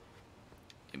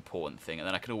important thing. And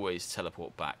then I can always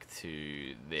teleport back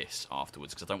to this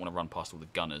afterwards, because I don't want to run past all the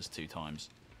gunners 2 times.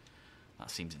 That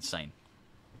seems insane.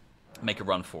 Make a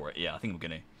run for it. Yeah, I think I'm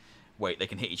going to. Wait, they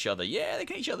can hit each other. Yeah, they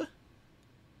can hit each other.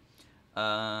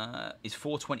 Is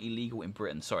 420 legal in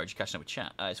Britain? Sorry, just catching up with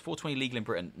chat. Is 420 legal in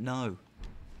Britain? No.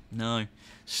 No.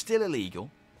 Still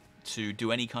illegal to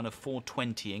do any kind of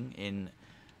 420ing in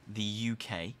the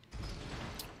UK.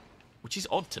 Which is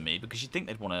odd to me, because you'd think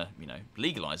they'd want to, you know,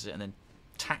 legalise it and then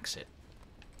tax it.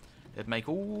 They'd make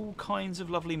all kinds of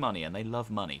lovely money, and they love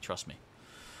money, trust me.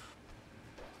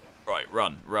 Right,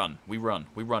 run, run. We run.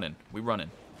 We're running. We're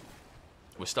running.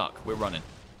 We're stuck. We're running.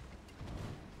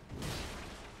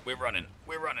 We're running.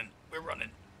 We're running. We're running.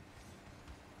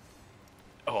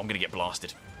 Oh, I'm going to get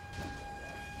blasted.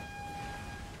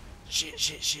 Shit,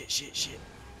 shit, shit, shit, shit.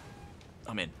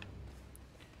 I'm in.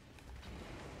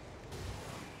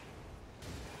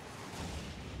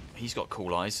 He's got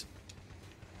cool eyes.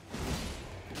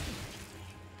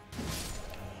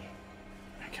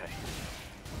 Okay.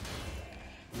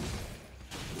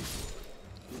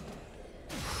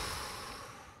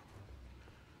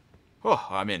 Oh,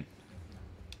 I'm in.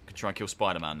 Could try and kill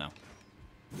Spider-Man now.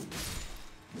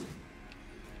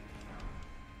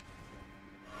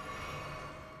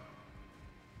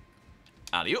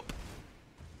 Alley-oop.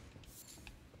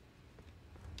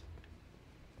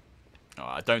 Oh,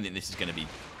 I don't think this is going to be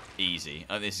easy.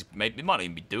 This is maybe, it might not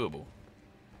even be doable.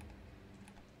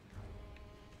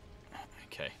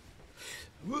 Okay.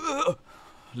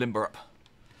 Limber up.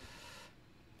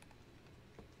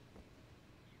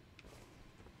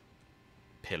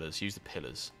 Pillars. Use the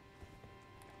pillars.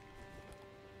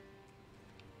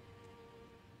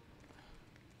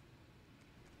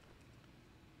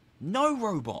 No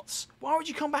robots. Why would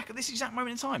you come back at this exact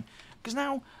moment in time? Because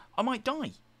now I might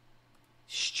die.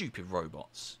 Stupid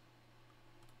robots.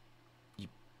 You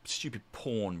stupid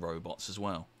porn robots as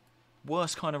well.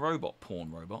 Worst kind of robot,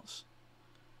 porn robots.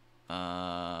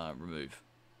 Remove.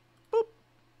 Boop.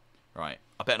 Right.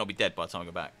 I better not be dead by the time I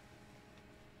go back.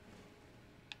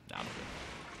 Nah, I'm not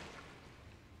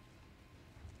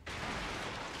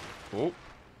good. Oh.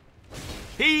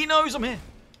 He knows I'm here.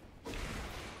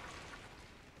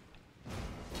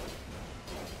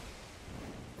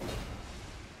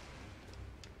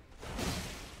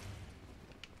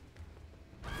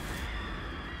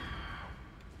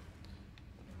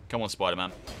 Come on,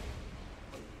 Spider-Man.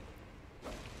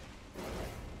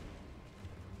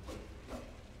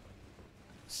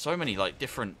 So many, like,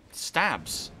 different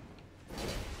stabs.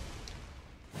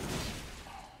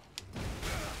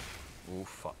 Oh,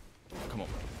 fuck. Come on.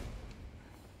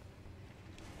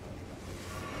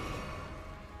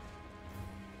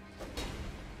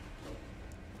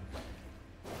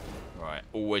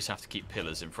 always have to keep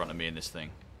pillars in front of me in this thing.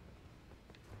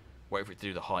 Wait for it to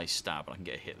do the high stab and I can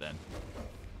get a hit then.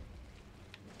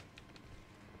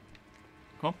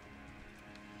 Come on.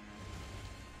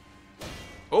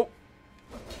 Oh!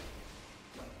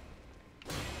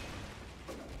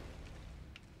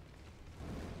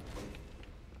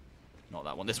 Not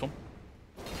that one, this one.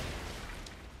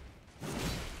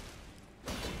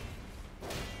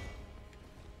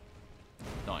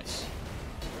 Nice.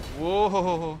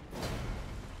 Whoa!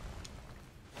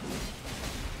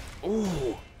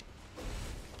 Ooh!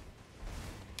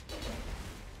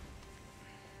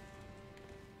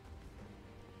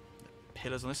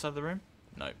 Pillars on this side of the room?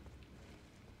 No.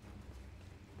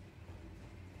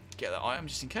 Get that item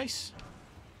just in case.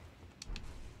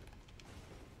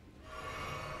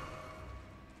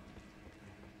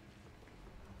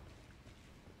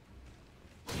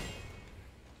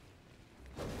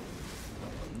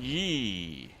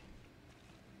 Yee.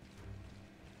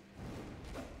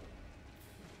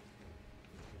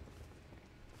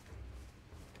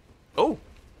 Oh!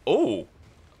 Oh!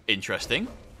 Interesting.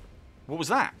 What was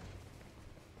that?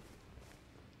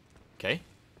 Okay.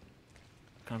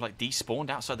 Kind of like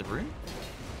despawned outside the room?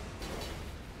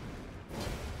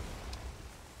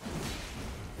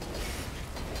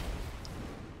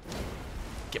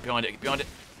 Get behind it, get behind it.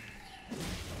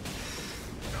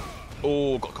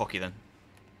 Oh, got cocky then.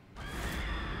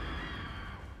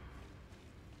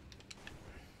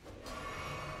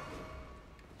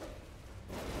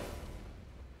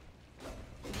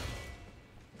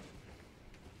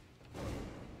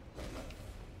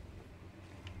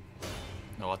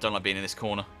 No, I don't like being in this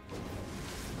corner.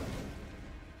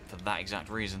 For that exact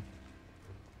reason.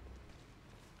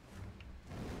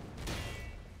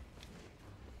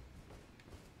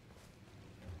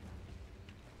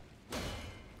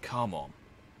 Come on.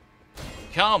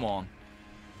 Come on.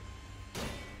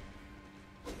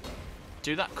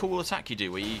 Do that cool attack you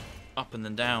do where you up and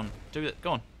then down. Do it.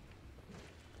 Go on.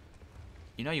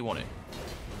 You know you want it.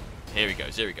 Here he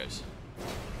goes. Here he goes.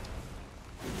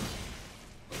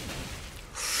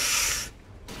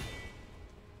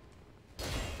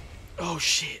 Oh,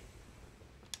 shit.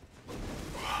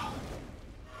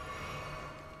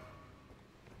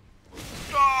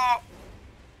 Oh!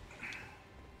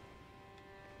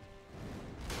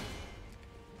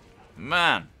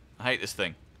 Man, I hate this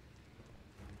thing.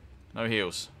 No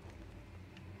heals.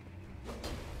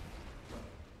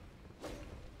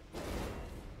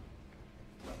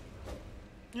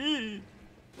 Yee.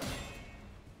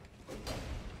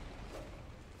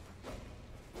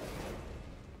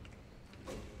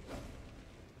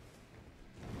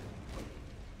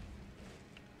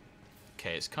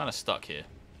 Okay, it's kind of stuck here.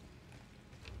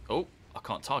 Oh, I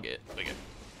can't target it. There we go.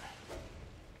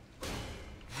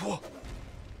 Whoa!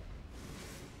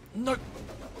 No!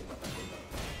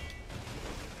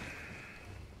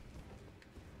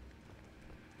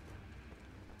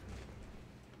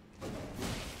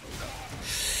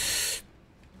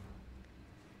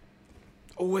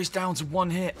 Always down to one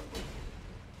hit.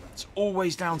 It's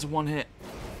always down to one hit.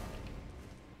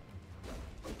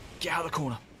 Get out of the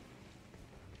corner.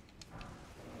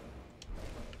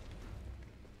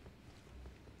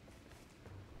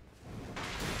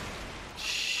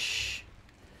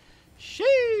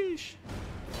 Sheesh.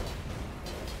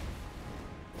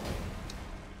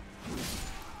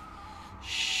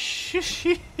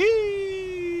 Sheesh.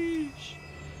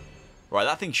 Right,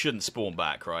 that thing shouldn't spawn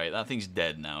back, right? That thing's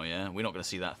dead now, yeah? We're not going to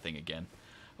see that thing again.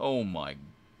 Oh my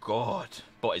god.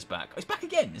 Bot is back. Oh, it's back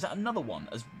again. Is that another one?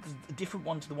 A different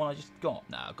one to the one I just got?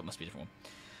 Nah, it must be a different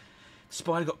one. The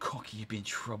spider got cocky, you'd be in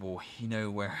trouble. You know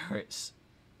where it's...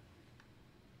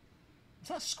 Is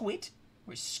that a squid?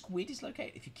 Where his squid is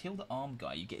located? If you kill the armed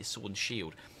guy, you get his sword and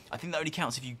shield. I think that only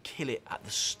counts if you kill it at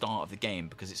the start of the game,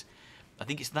 because it's... I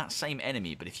think it's that same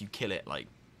enemy, but if you kill it, like,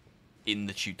 in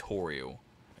the tutorial,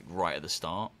 like, right at the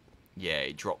start, yeah,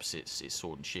 it drops its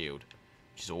sword and shield,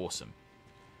 which is awesome.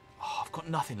 Oh, I've got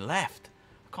nothing left.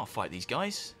 I can't fight these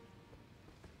guys.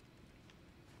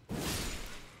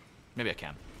 Maybe I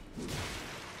can.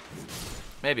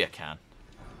 Maybe I can.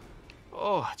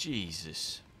 Oh,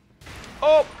 Jesus.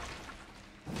 Oh!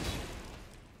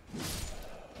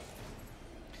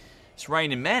 It's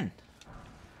raining men.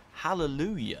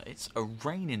 Hallelujah. It's a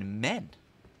raining men.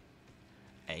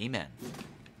 Amen.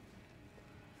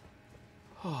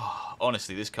 Oh,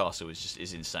 honestly, this castle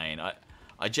is insane.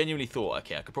 I genuinely thought,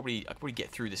 okay, I could probably get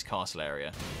through this castle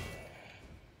area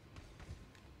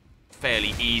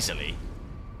fairly easily.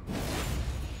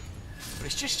 But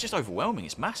it's just overwhelming.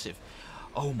 It's massive.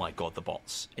 Oh my god, the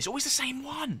bots. It's always the same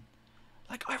one.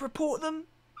 Like, I report them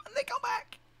and they come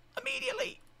back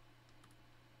immediately.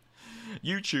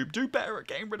 YouTube, do better at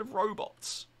getting rid of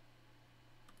robots.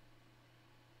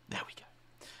 There we go.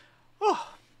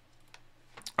 Oh.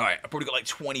 Alright, I've probably got like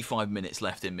 25 minutes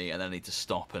left in me, and then I need to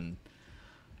stop and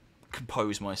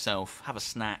compose myself, have a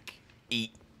snack,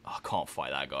 eat. Oh, I can't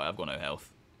fight that guy. I've got no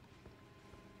health.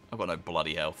 I've got no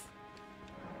bloody health.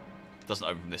 Doesn't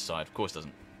open from this side. Of course it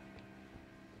doesn't.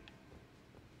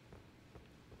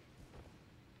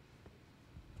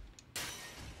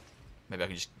 Maybe I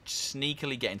can just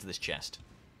sneakily get into this chest.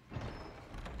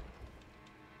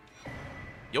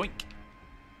 Yoink.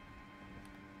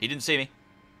 He didn't see me.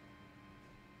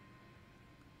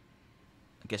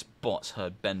 I guess bots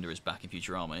heard Bender is back in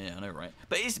Futurama. Yeah, I know, right?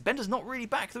 But Bender's not really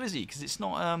back, though, is he? Because it's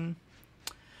not,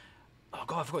 Oh,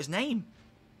 God, I forgot his name.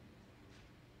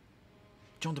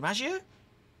 John DiMaggio?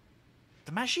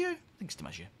 DiMaggio? I think it's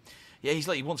DiMaggio. Yeah, he's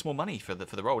like, he wants more money for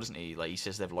the role, doesn't he? Like, he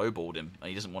says they've lowballed him, and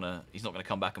he doesn't want to. He's not going to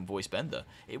come back and voice Bender.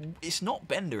 It's not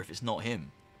Bender if it's not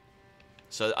him.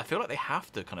 So I feel like they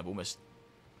have to kind of almost.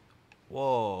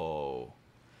 Whoa.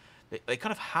 They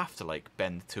kind of have to like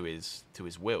bend to his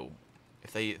will.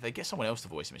 If they get someone else to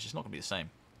voice him, it's just not going to be the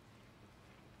same.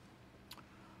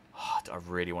 Oh, I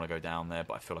really want to go down there,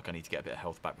 but I feel like I need to get a bit of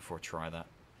health back before I try that.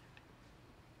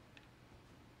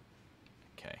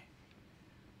 Okay.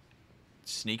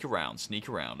 Sneak around, sneak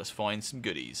around. Let's find some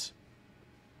goodies.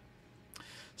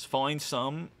 Let's find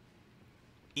some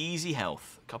easy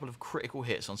health. A couple of critical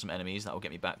hits on some enemies. That will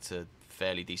get me back to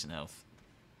fairly decent health.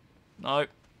 No.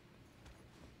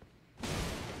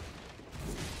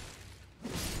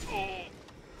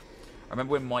 I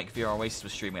remember when Mike VR Oasis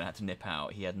was streaming and I had to nip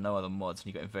out. He had no other mods and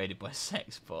he got invaded by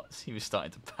sex bots. He was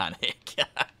starting to panic.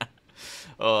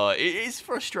 Oh, it is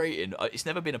frustrating. It's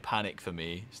never been a panic for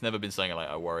me. It's never been something like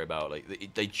I worry about.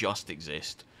 Like they just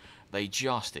exist. They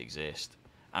just exist.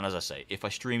 And as I say, if I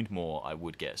streamed more, I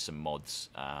would get some mods,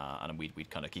 and we'd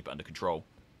kind of keep it under control.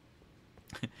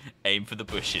 Aim for the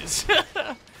bushes.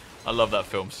 I love that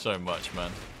film so much,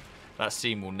 man. That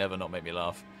scene will never not make me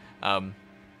laugh.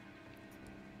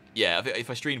 Yeah, if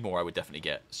I streamed more, I would definitely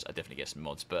get some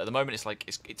mods. But at the moment, it's like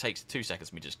it takes 2 seconds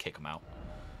for me to just kick them out.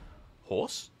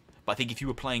 Horse. But I think if you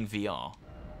were playing VR,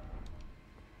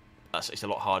 it's a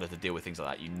lot harder to deal with things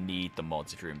like that. You need the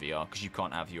mods if you're in VR because you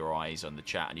can't have your eyes on the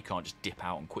chat and you can't just dip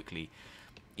out and quickly,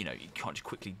 you can't just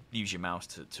quickly use your mouse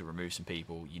to remove some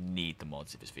people. You need the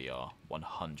mods if it's VR,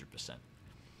 100%.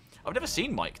 I've never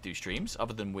seen Mike do streams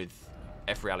other than with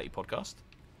F Reality Podcast.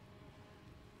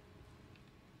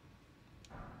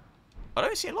 I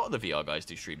don't see a lot of the VR guys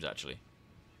do streams actually.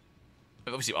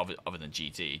 Obviously, other than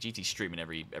GT. GT's streaming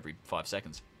every 5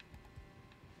 seconds.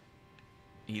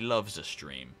 He loves a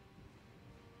stream.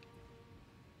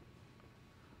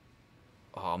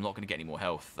 Oh, I'm not going to get any more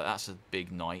health. That's a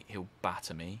big knight. He'll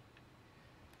batter me.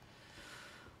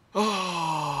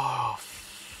 Oh.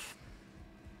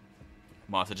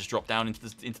 Might have to just drop down into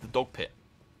the dog pit.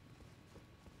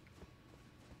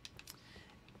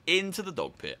 Into the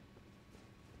dog pit.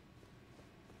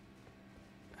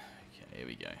 Okay, here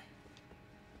we go.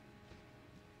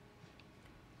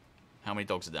 How many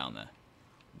dogs are down there?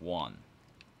 1.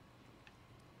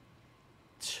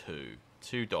 2.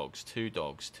 2 dogs, 2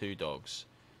 dogs, 2 dogs.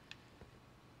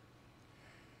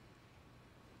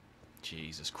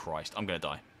 Jesus Christ. I'm going to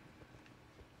die.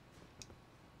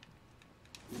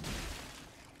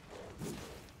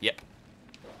 Yep.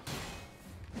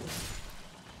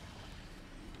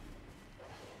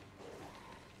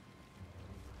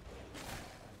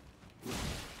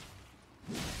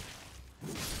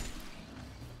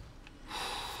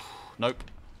 Nope.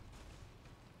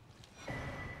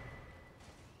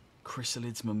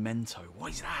 Chrysalid's Memento.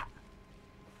 What is that?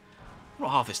 Not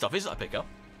half this stuff is that I pick up.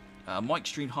 Mike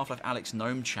streamed Half-Life Alyx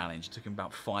Gnome Challenge. It took him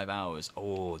about 5 hours.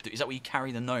 Oh, is that where you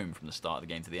carry the gnome from the start of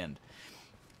the game to the end?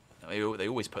 They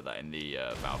always put that in the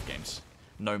Valve games.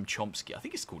 Gnome Chomsky. I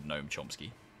think it's called Gnome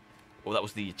Chomsky. Or that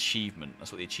was the achievement.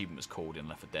 That's what the achievement was called in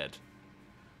Left 4 Dead.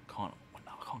 I can't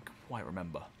quite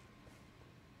remember.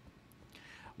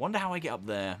 Wonder how I get up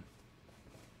there.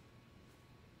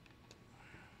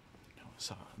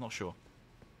 So, not sure.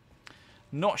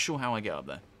 Not sure how I get up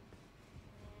there.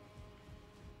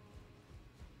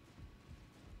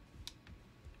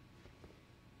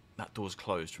 That door's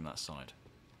closed from that side.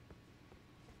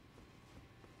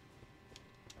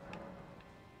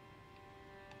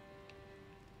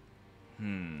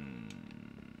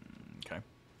 Okay.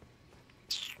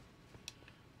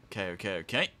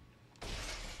 Okay.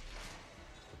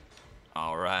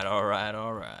 Alright.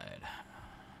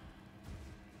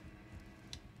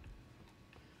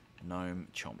 Gnome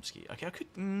Chomsky. Okay, I could...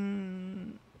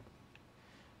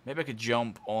 Maybe I could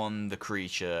jump on the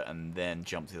creature and then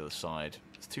jump to the other side.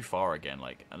 It's too far again,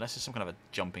 like, unless there's some kind of a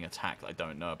jumping attack that I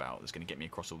don't know about that's going to get me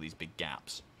across all these big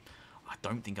gaps. I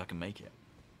don't think I can make it.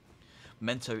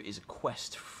 Memento is a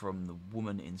quest from the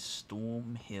woman in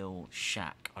Stormveil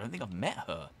Shack. I don't think I've met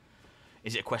her.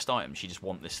 Is it a quest item? She just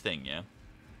wants this thing, yeah?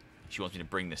 She wants me to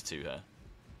bring this to her.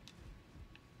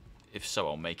 If so,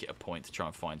 I'll make it a point to try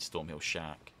and find Stormveil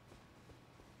Shack.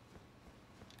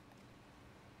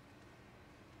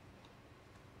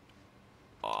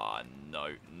 Ah, no,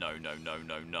 no, no, no,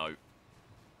 no, no.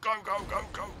 Go, go, go,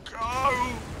 go, go!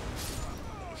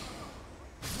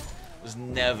 It was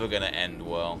never going to end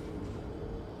well.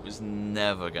 It was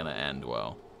never going to end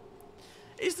well.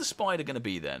 Is the spider going to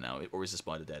be there now, or is the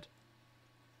spider dead?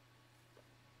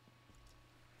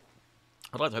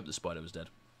 I'd like to hope the spider was dead.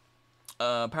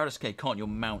 Paradise Cave, can't your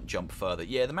mount jump further?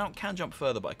 Yeah, the mount can jump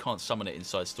further, but I can't summon it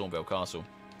inside Stormveil Castle.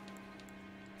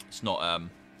 It's not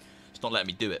letting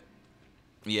me do it.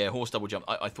 Yeah, horse double jump.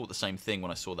 I thought the same thing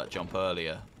when I saw that jump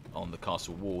earlier on the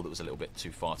castle wall that was a little bit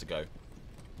too far to go.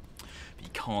 But you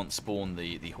can't spawn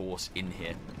the horse in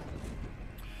here.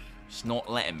 It's not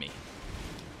letting me.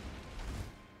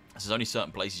 There's only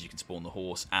certain places you can spawn the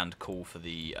horse and call for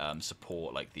the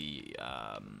support, like the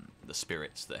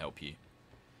spirits that help you.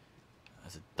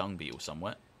 There's a dung beetle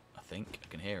somewhere. I think I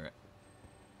can hear it.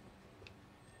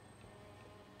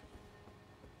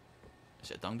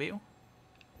 Is it a dung beetle?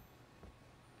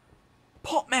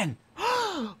 Potmen!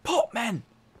 Potmen!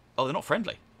 Oh, they're not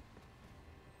friendly.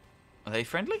 Are they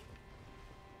friendly?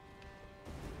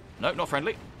 No, not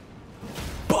friendly.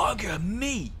 Bugger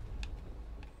me!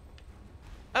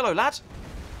 Hello, lad.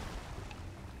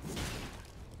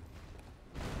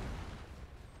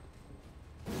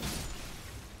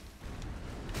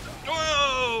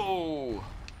 Oh!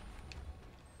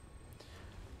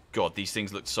 God, these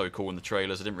things looked so cool in the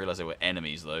trailers. I didn't realise they were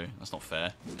enemies, though. That's not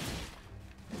fair.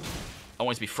 I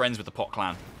wanted to be friends with the Pot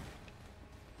Clan.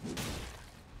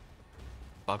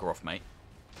 Bugger off, mate.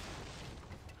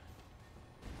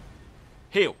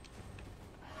 Heal.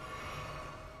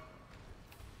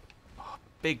 Oh,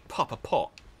 big Papa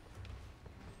Pot.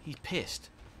 He's pissed.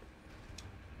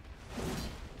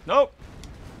 Nope.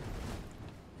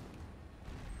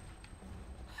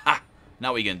 Ha!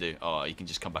 Now what are you going to do? Oh, you can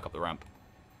just come back up the ramp.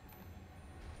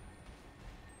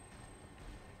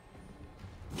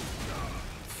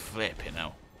 Flipping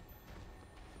hell.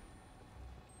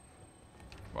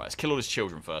 Right, let's kill all his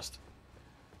children first.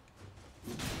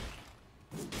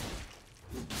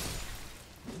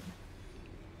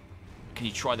 Can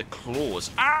you try the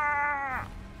claws? Ah!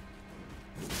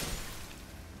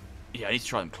 Yeah, I need to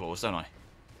try them claws, don't I?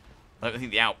 I don't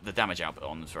think the damage output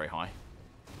on them is very high.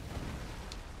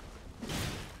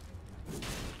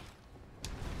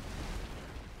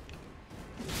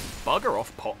 Bugger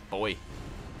off, pot boy.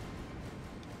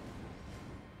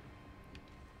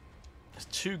 There's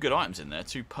two good items in there.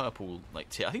 Two purple, like,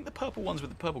 tier. I think the purple ones with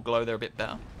the purple glow, they're a bit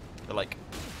better. They're, like,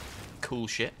 cool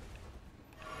shit.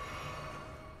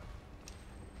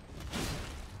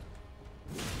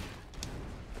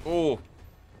 Oh.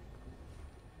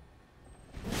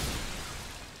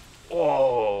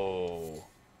 Oh.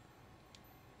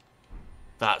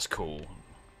 That's cool.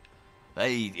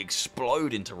 They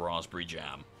explode into raspberry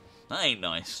jam. That ain't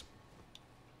nice.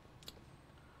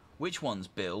 Which one's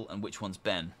Bill and which one's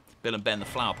Ben? Bill and Ben, the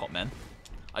Flower Pot Men.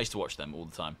 I used to watch them all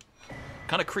the time.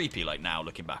 Kind of creepy, like, now,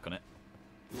 looking back on it.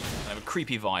 I have a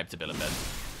creepy vibe to Bill and Ben.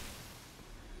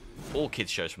 All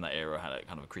kids' shows from that era had a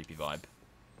kind of a creepy vibe.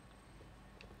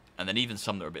 And then even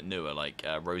some that are a bit newer, like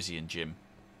Rosie and Jim.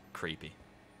 Creepy.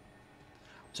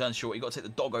 Turn short, you got to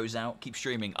take the doggos out. Keep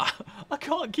streaming. I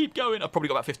can't keep going. I've probably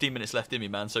got about 15 minutes left in me,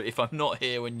 man. So if I'm not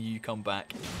here when you come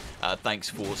back, thanks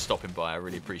for stopping by. I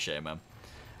really appreciate it, man.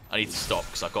 I need to stop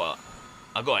because I've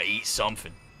got to eat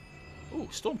something. Ooh,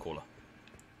 Stormcaller.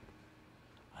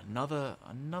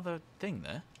 Another thing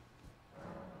there.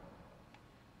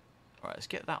 All right, let's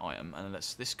get that item, and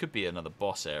this could be another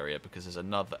boss area because there's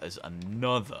another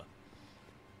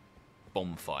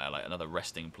bonfire, like another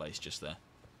resting place just there.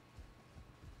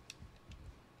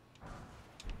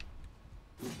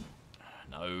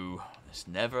 No, it's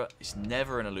never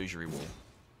an illusory wall.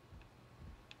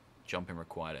 Jumping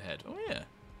required ahead. Oh yeah.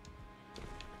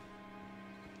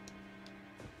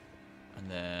 And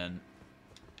then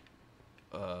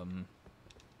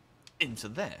into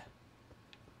there.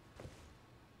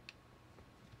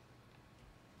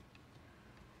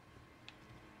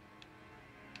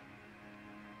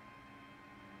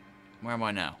 Where am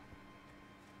I now?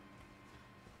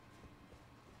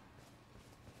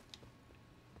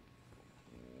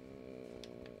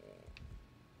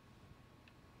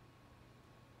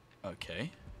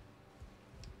 Okay.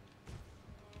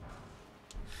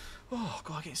 Oh,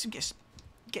 God, I seem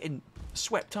getting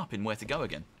swept up in where to go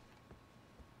again.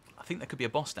 I think there could be a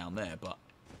boss down there, but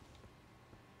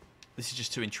this is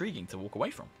just too intriguing to walk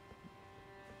away from.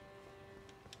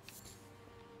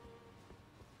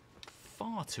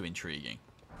 Far too intriguing.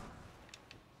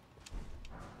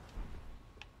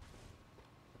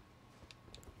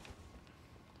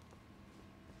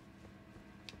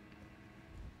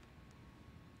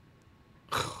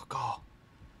 Oh, God.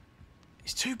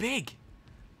 It's too big.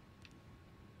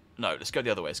 No, let's go the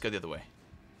other way. Let's go the other way.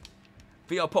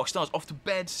 VR Pock Stars off to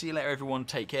bed. See you later, everyone.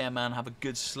 Take care, man. Have a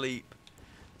good sleep.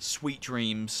 Sweet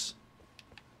dreams.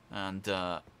 And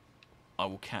I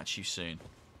will catch you soon.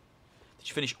 Did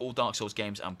you finish all Dark Souls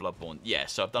games and Bloodborne? Yeah,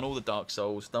 so I've done all the Dark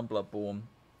Souls, done Bloodborne,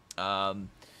 done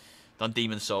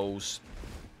Demon Souls.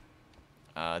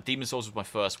 Demon Souls was my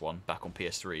first one back on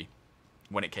PS3.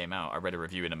 When it came out, I read a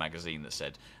review in a magazine that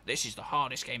said, this is the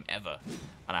hardest game ever.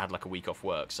 And I had like a week off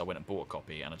work, so I went and bought a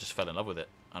copy, and I just fell in love with it.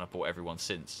 And I've bought every one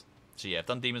since. So yeah, I've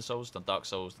done Demon Souls, done Dark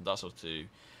Souls 2, done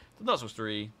Dark Souls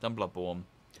 3, done Bloodborne.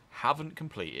 Haven't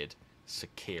completed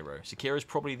Sekiro. Sekiro's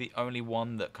probably the only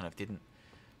one that kind of didn't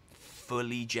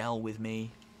fully gel with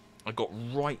me. I got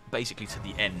right basically to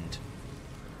the end.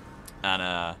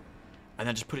 And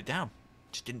then just put it down.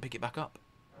 Just didn't pick it back up.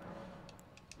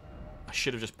 I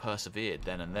should have just persevered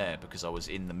then and there because I was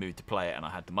in the mood to play it and I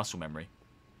had the muscle memory.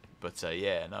 But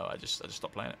yeah, no, I just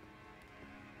stopped playing it.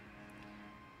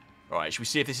 All right, should we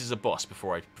see if this is a boss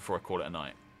before I call it a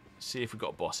night? See if we've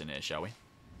got a boss in here, shall we?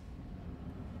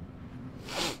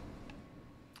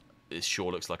 This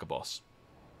sure looks like a boss.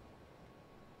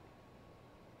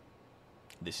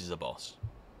 This is a boss.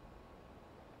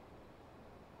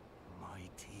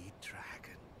 Mighty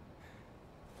dragon,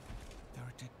 thou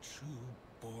the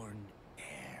true-born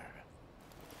heir.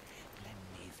 Lend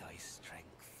me thy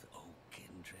strength, O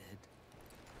kindred.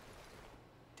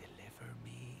 Deliver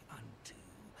me unto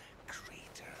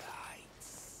greater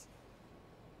heights.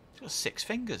 He's got 6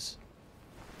 fingers.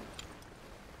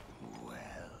 Well,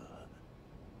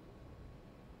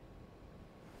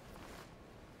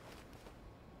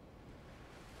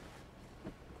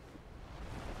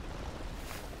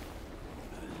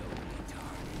 lowly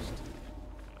tarnished,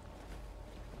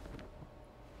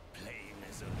 plain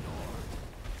as a lord.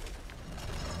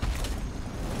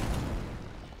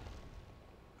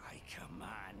 I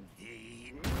command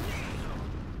thee, kneel.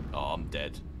 Oh, I'm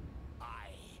dead. I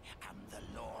am the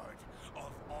lord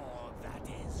of all that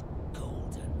is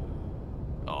golden.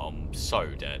 Oh, I'm so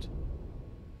dead.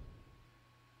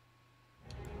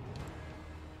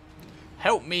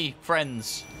 Help me,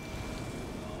 friends.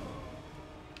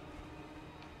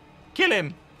 Kill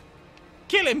him.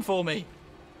 Kill him for me.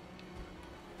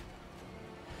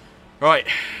 Right.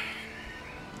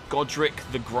 Godric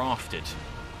the Grafted.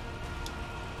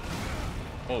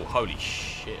 Oh, holy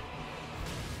shit.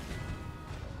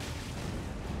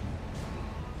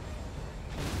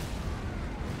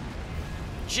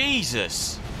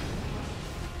 Jesus!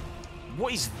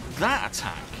 What is that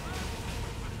attack?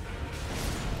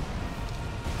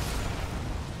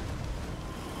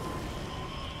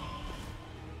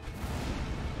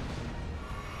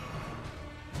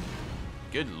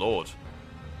 Good lord.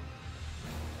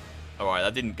 Alright,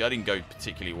 that didn't go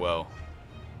particularly well.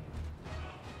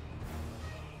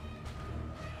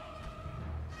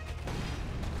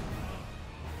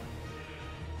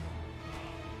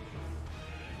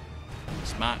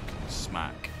 Smack,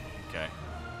 smack. Okay.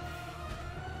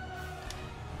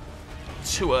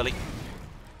 Too early.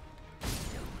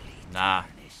 Nah.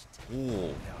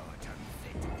 Ooh.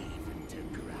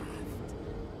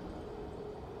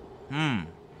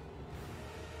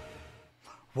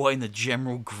 What in the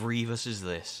General Grievous is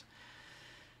this?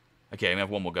 Okay, we have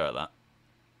one more go at that.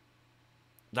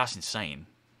 That's insane.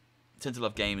 I tend to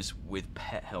love games with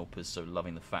pet helpers, so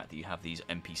loving the fact that you have these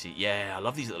NPC. Yeah, I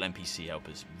love these little NPC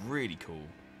helpers. Really cool.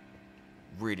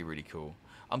 Really, really cool.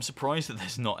 I'm surprised that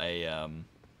there's not a...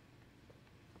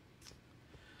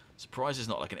 Surprised there's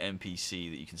not like an NPC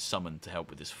that you can summon to help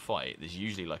with this fight. There's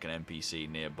usually like an NPC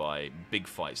nearby big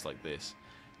fights like this,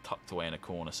 tucked away in a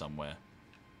corner somewhere.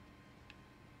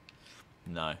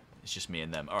 No, it's just me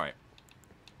and them. Alright,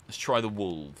 let's try the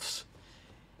wolves.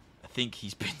 I think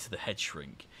he's been to the head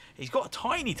shrink. He's got a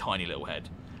tiny, tiny little head,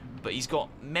 but he's got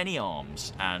many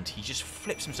arms, and he just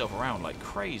flips himself around like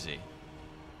crazy.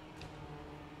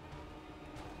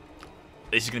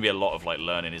 This is going to be a lot of like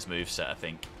learning his moveset, I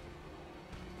think.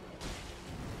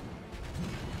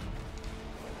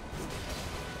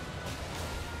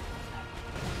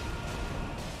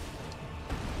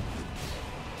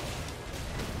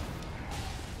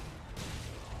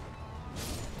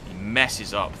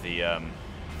 messes up the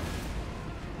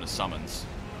summons.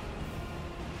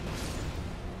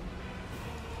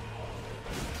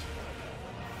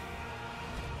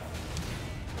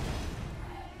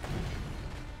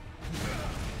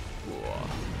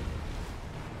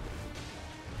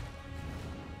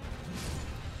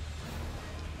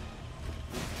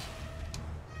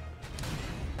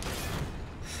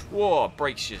 Whoa,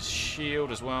 breaks your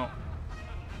shield as well.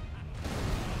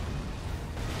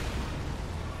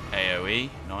 AoE,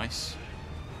 nice.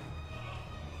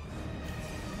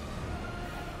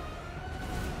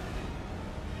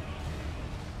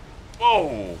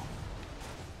 Whoa!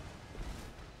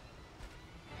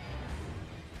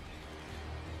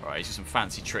 Right, he's got some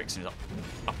fancy tricks in his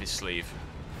up his sleeve.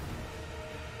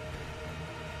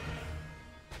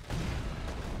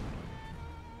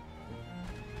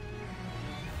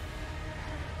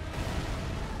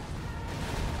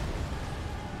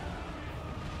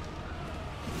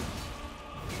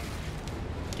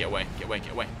 Get away, get away,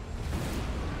 get away.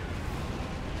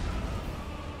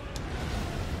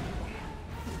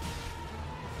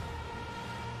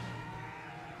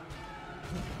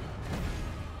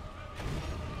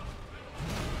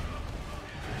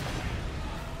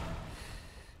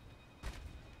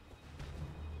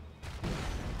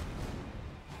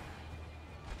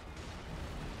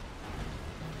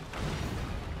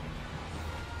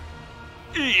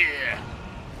 Yeah.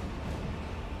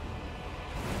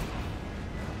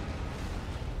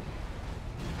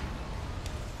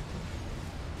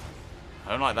 I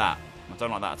don't like that. I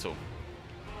don't like that at all.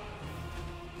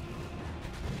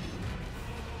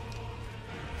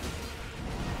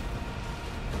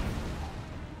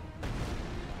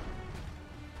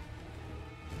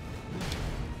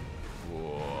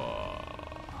 Whoa.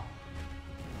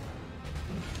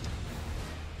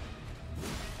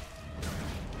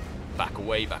 Back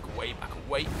away, back away, back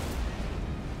away.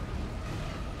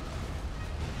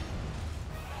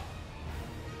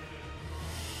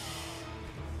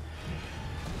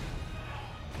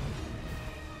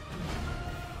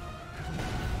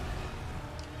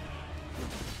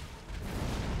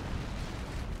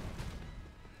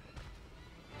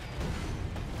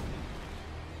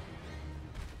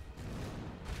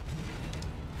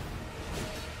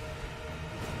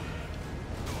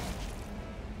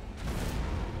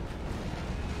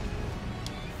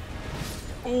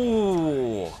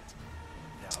 Ooh!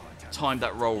 Timed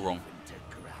that roll wrong.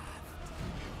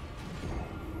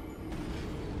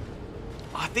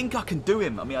 I think I can do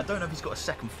him. I mean, I don't know if he's got a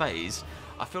second phase.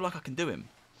 I feel like I can do him.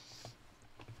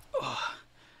 Ugh.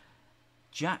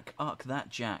 Jack, Arc that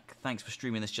Jack. Thanks for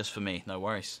streaming this just for me. No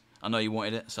worries. I know you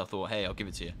wanted it, so I thought, hey, I'll give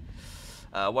it to you.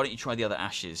 Why don't you try the other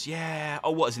ashes? Yeah.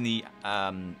 Oh, what is in the...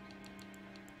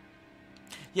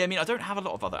 Yeah, I mean, I don't have a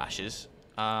lot of other ashes.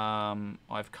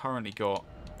 I've currently got...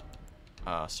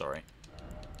 sorry.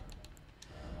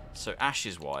 So,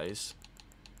 ashes-wise...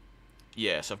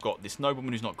 Yeah, so I've got this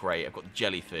nobleman who's not great. I've got the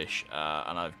jellyfish.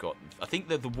 And I've got... I think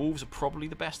that the wolves are probably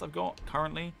the best I've got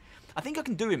currently. I think I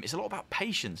can do him. It's a lot about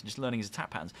patience and just learning his attack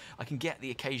patterns. I can get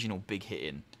the occasional big hit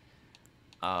in.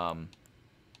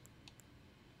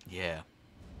 Yeah.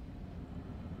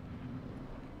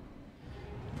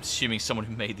 I'm assuming someone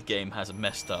who made the game has a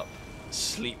messed up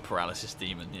sleep paralysis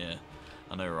demon. Yeah,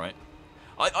 I know, right?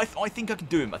 I think I can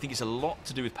do him. I think it's a lot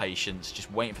to do with patience,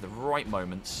 just waiting for the right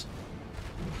moments.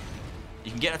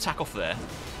 You can get an attack off there.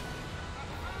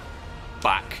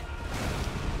 Back.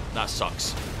 That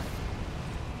sucks.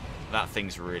 That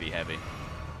thing's really heavy.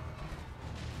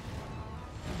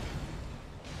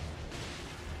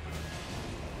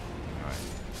 Alright.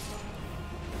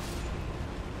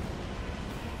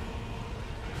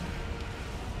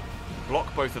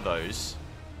 Block both of those.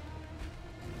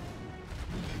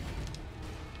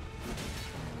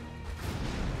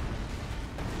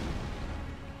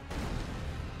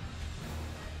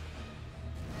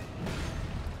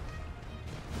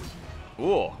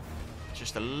 Ooh,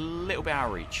 just a little bit out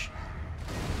of reach.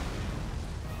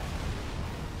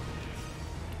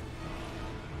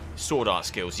 Sword art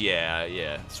skills,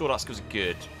 yeah. Sword art skills are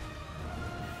good.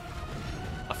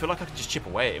 I feel like I could just chip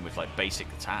away at him with like basic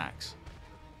attacks.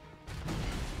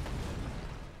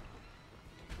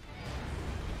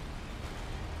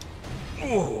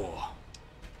 Ooh.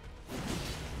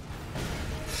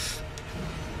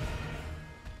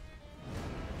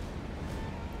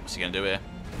 What's he gonna do here?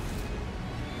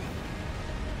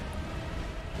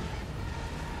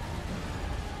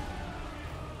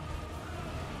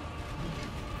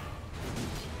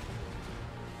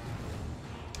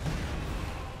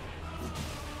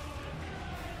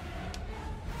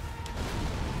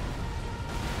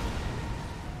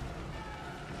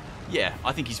 Yeah,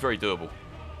 I think he's very doable.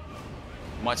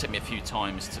 Might take me a few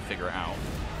times to figure it out.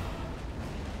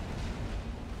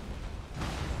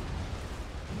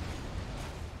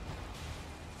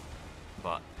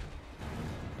 But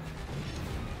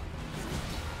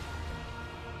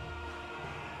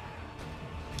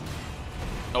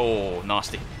oh,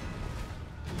 nasty.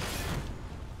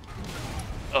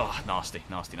 Oh, nasty,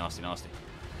 nasty, nasty, nasty.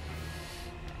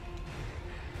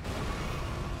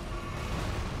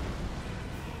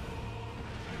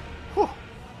 Whew.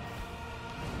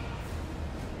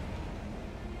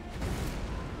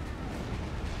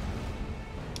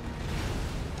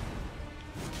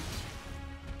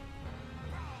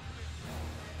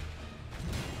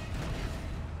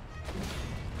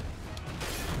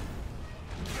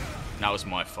 That was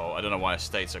my fault. I don't know why I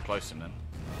stayed so close to him then.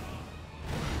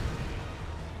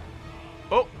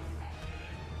 Oh!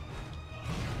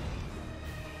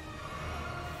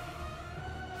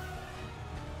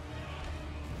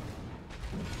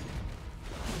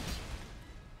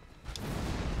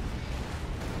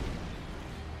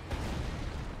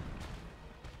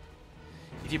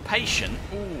 If you're patient,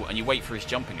 ooh, and you wait for his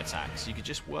jumping attacks, you could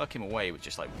just work him away with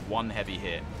just like one heavy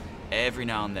hit every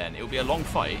now and then. It'll be a long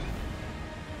fight,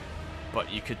 but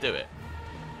you could do it.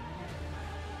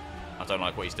 I don't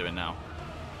like what he's doing now.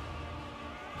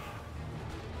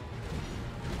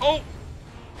 Oh!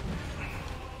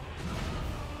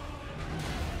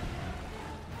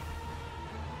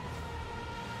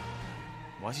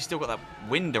 Why has he still got that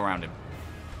wind around him?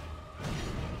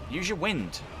 Use your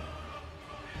wind.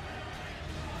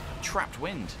 Trapped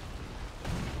wind.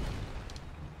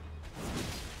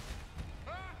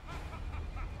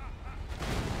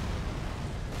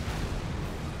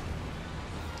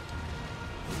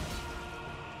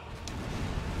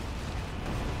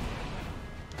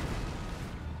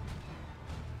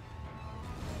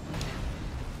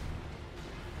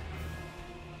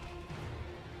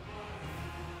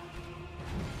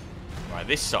 Right,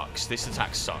 this sucks. This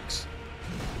attack sucks.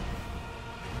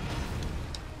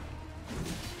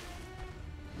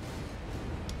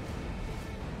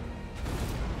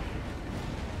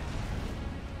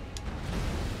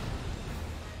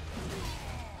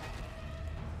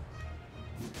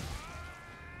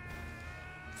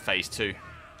 Phase 2.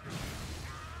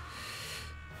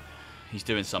 He's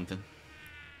doing something.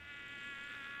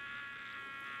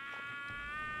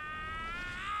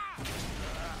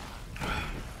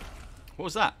 What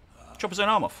was that? Chop his own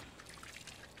arm off.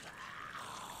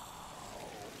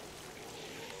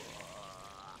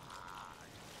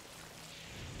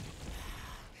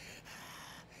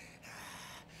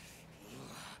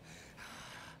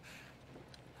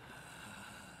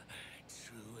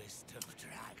 Truest of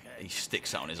dragons. He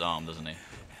sticks that on his arm, doesn't he?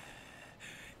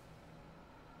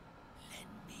 Lend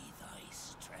me thy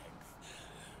strength.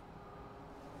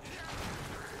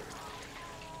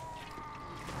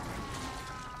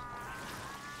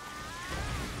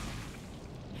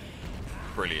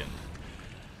 Brilliant.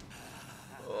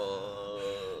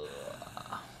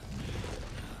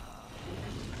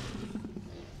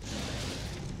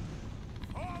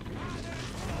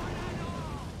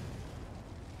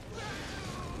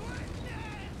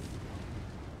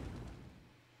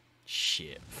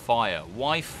 Shit. Fire.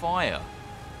 Why fire?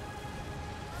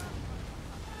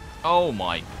 Oh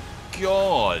my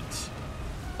god.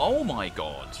 Oh my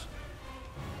god.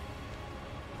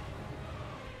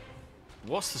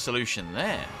 What's the solution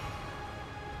there?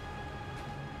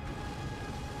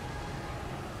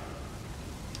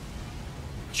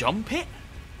 Jump it?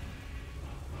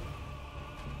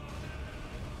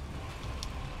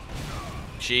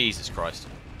 Jesus Christ.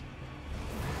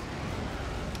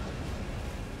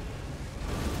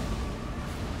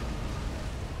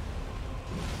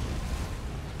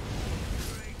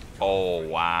 Oh,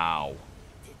 wow.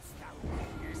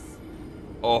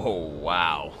 Oh,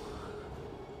 wow.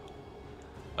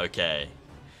 Okay.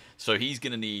 So he's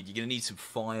gonna need, you're gonna need some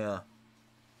fire.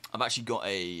 I've actually got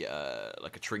a,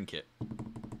 like a trinket,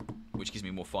 which gives me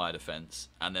more fire defense.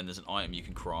 And then there's an item you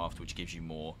can craft, which gives you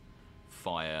more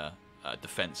fire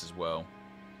defense as well.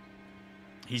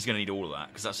 He's going to need all of that,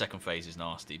 because that second phase is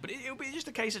nasty. But it'll be just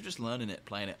a case of just learning it,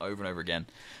 playing it over and over again,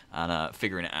 and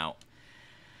figuring it out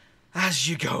as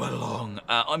you go along.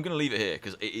 I'm going to leave it here,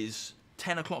 because it is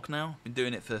 10 o'clock now. Been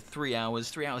doing it for 3 hours.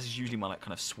 3 hours is usually my like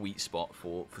kind of sweet spot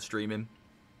for streaming,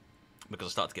 because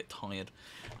I start to get tired,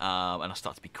 and I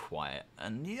start to be quiet.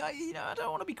 And you know, I don't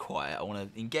want to be quiet. I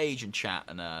want to engage and chat.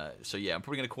 And so yeah, I'm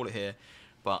probably going to call it here.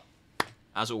 But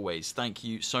as always, thank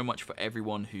you so much for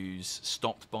everyone who's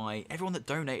stopped by, everyone that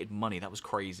donated money. That was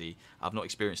crazy. I've not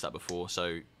experienced that before,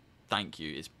 so thank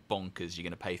you. It's bonkers. You're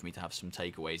going to pay for me to have some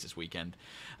takeaways this weekend.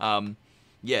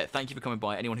 Yeah, thank you for coming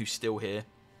by. Anyone who's still here,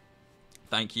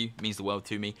 thank you. It means the world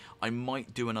to me. I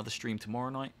might do another stream tomorrow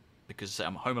night because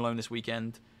I'm home alone this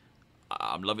weekend.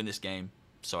 I'm loving this game,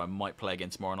 so I might play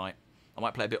again tomorrow night. I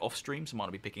might play a bit off stream, so I might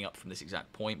not be picking up from this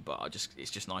exact point, but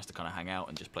it's just nice to kind of hang out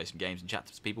and just play some games and chat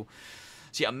to people.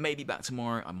 So yeah, I may be back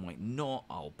tomorrow. I might not.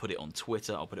 I'll put it on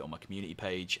Twitter. I'll put it on my community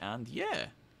page. And yeah,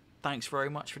 thanks very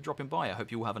much for dropping by. I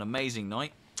hope you all have an amazing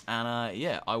night. And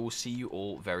yeah, I will see you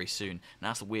all very soon. Now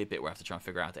that's the weird bit where I have to try and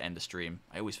figure out how to end a stream.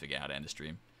 I always forget how to end a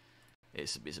stream.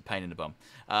 It's a pain in the bum.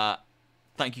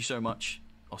 Thank you so much.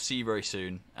 I'll see you very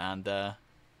soon. And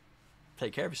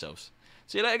take care of yourselves.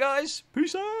 See you later, guys.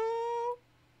 Peace out.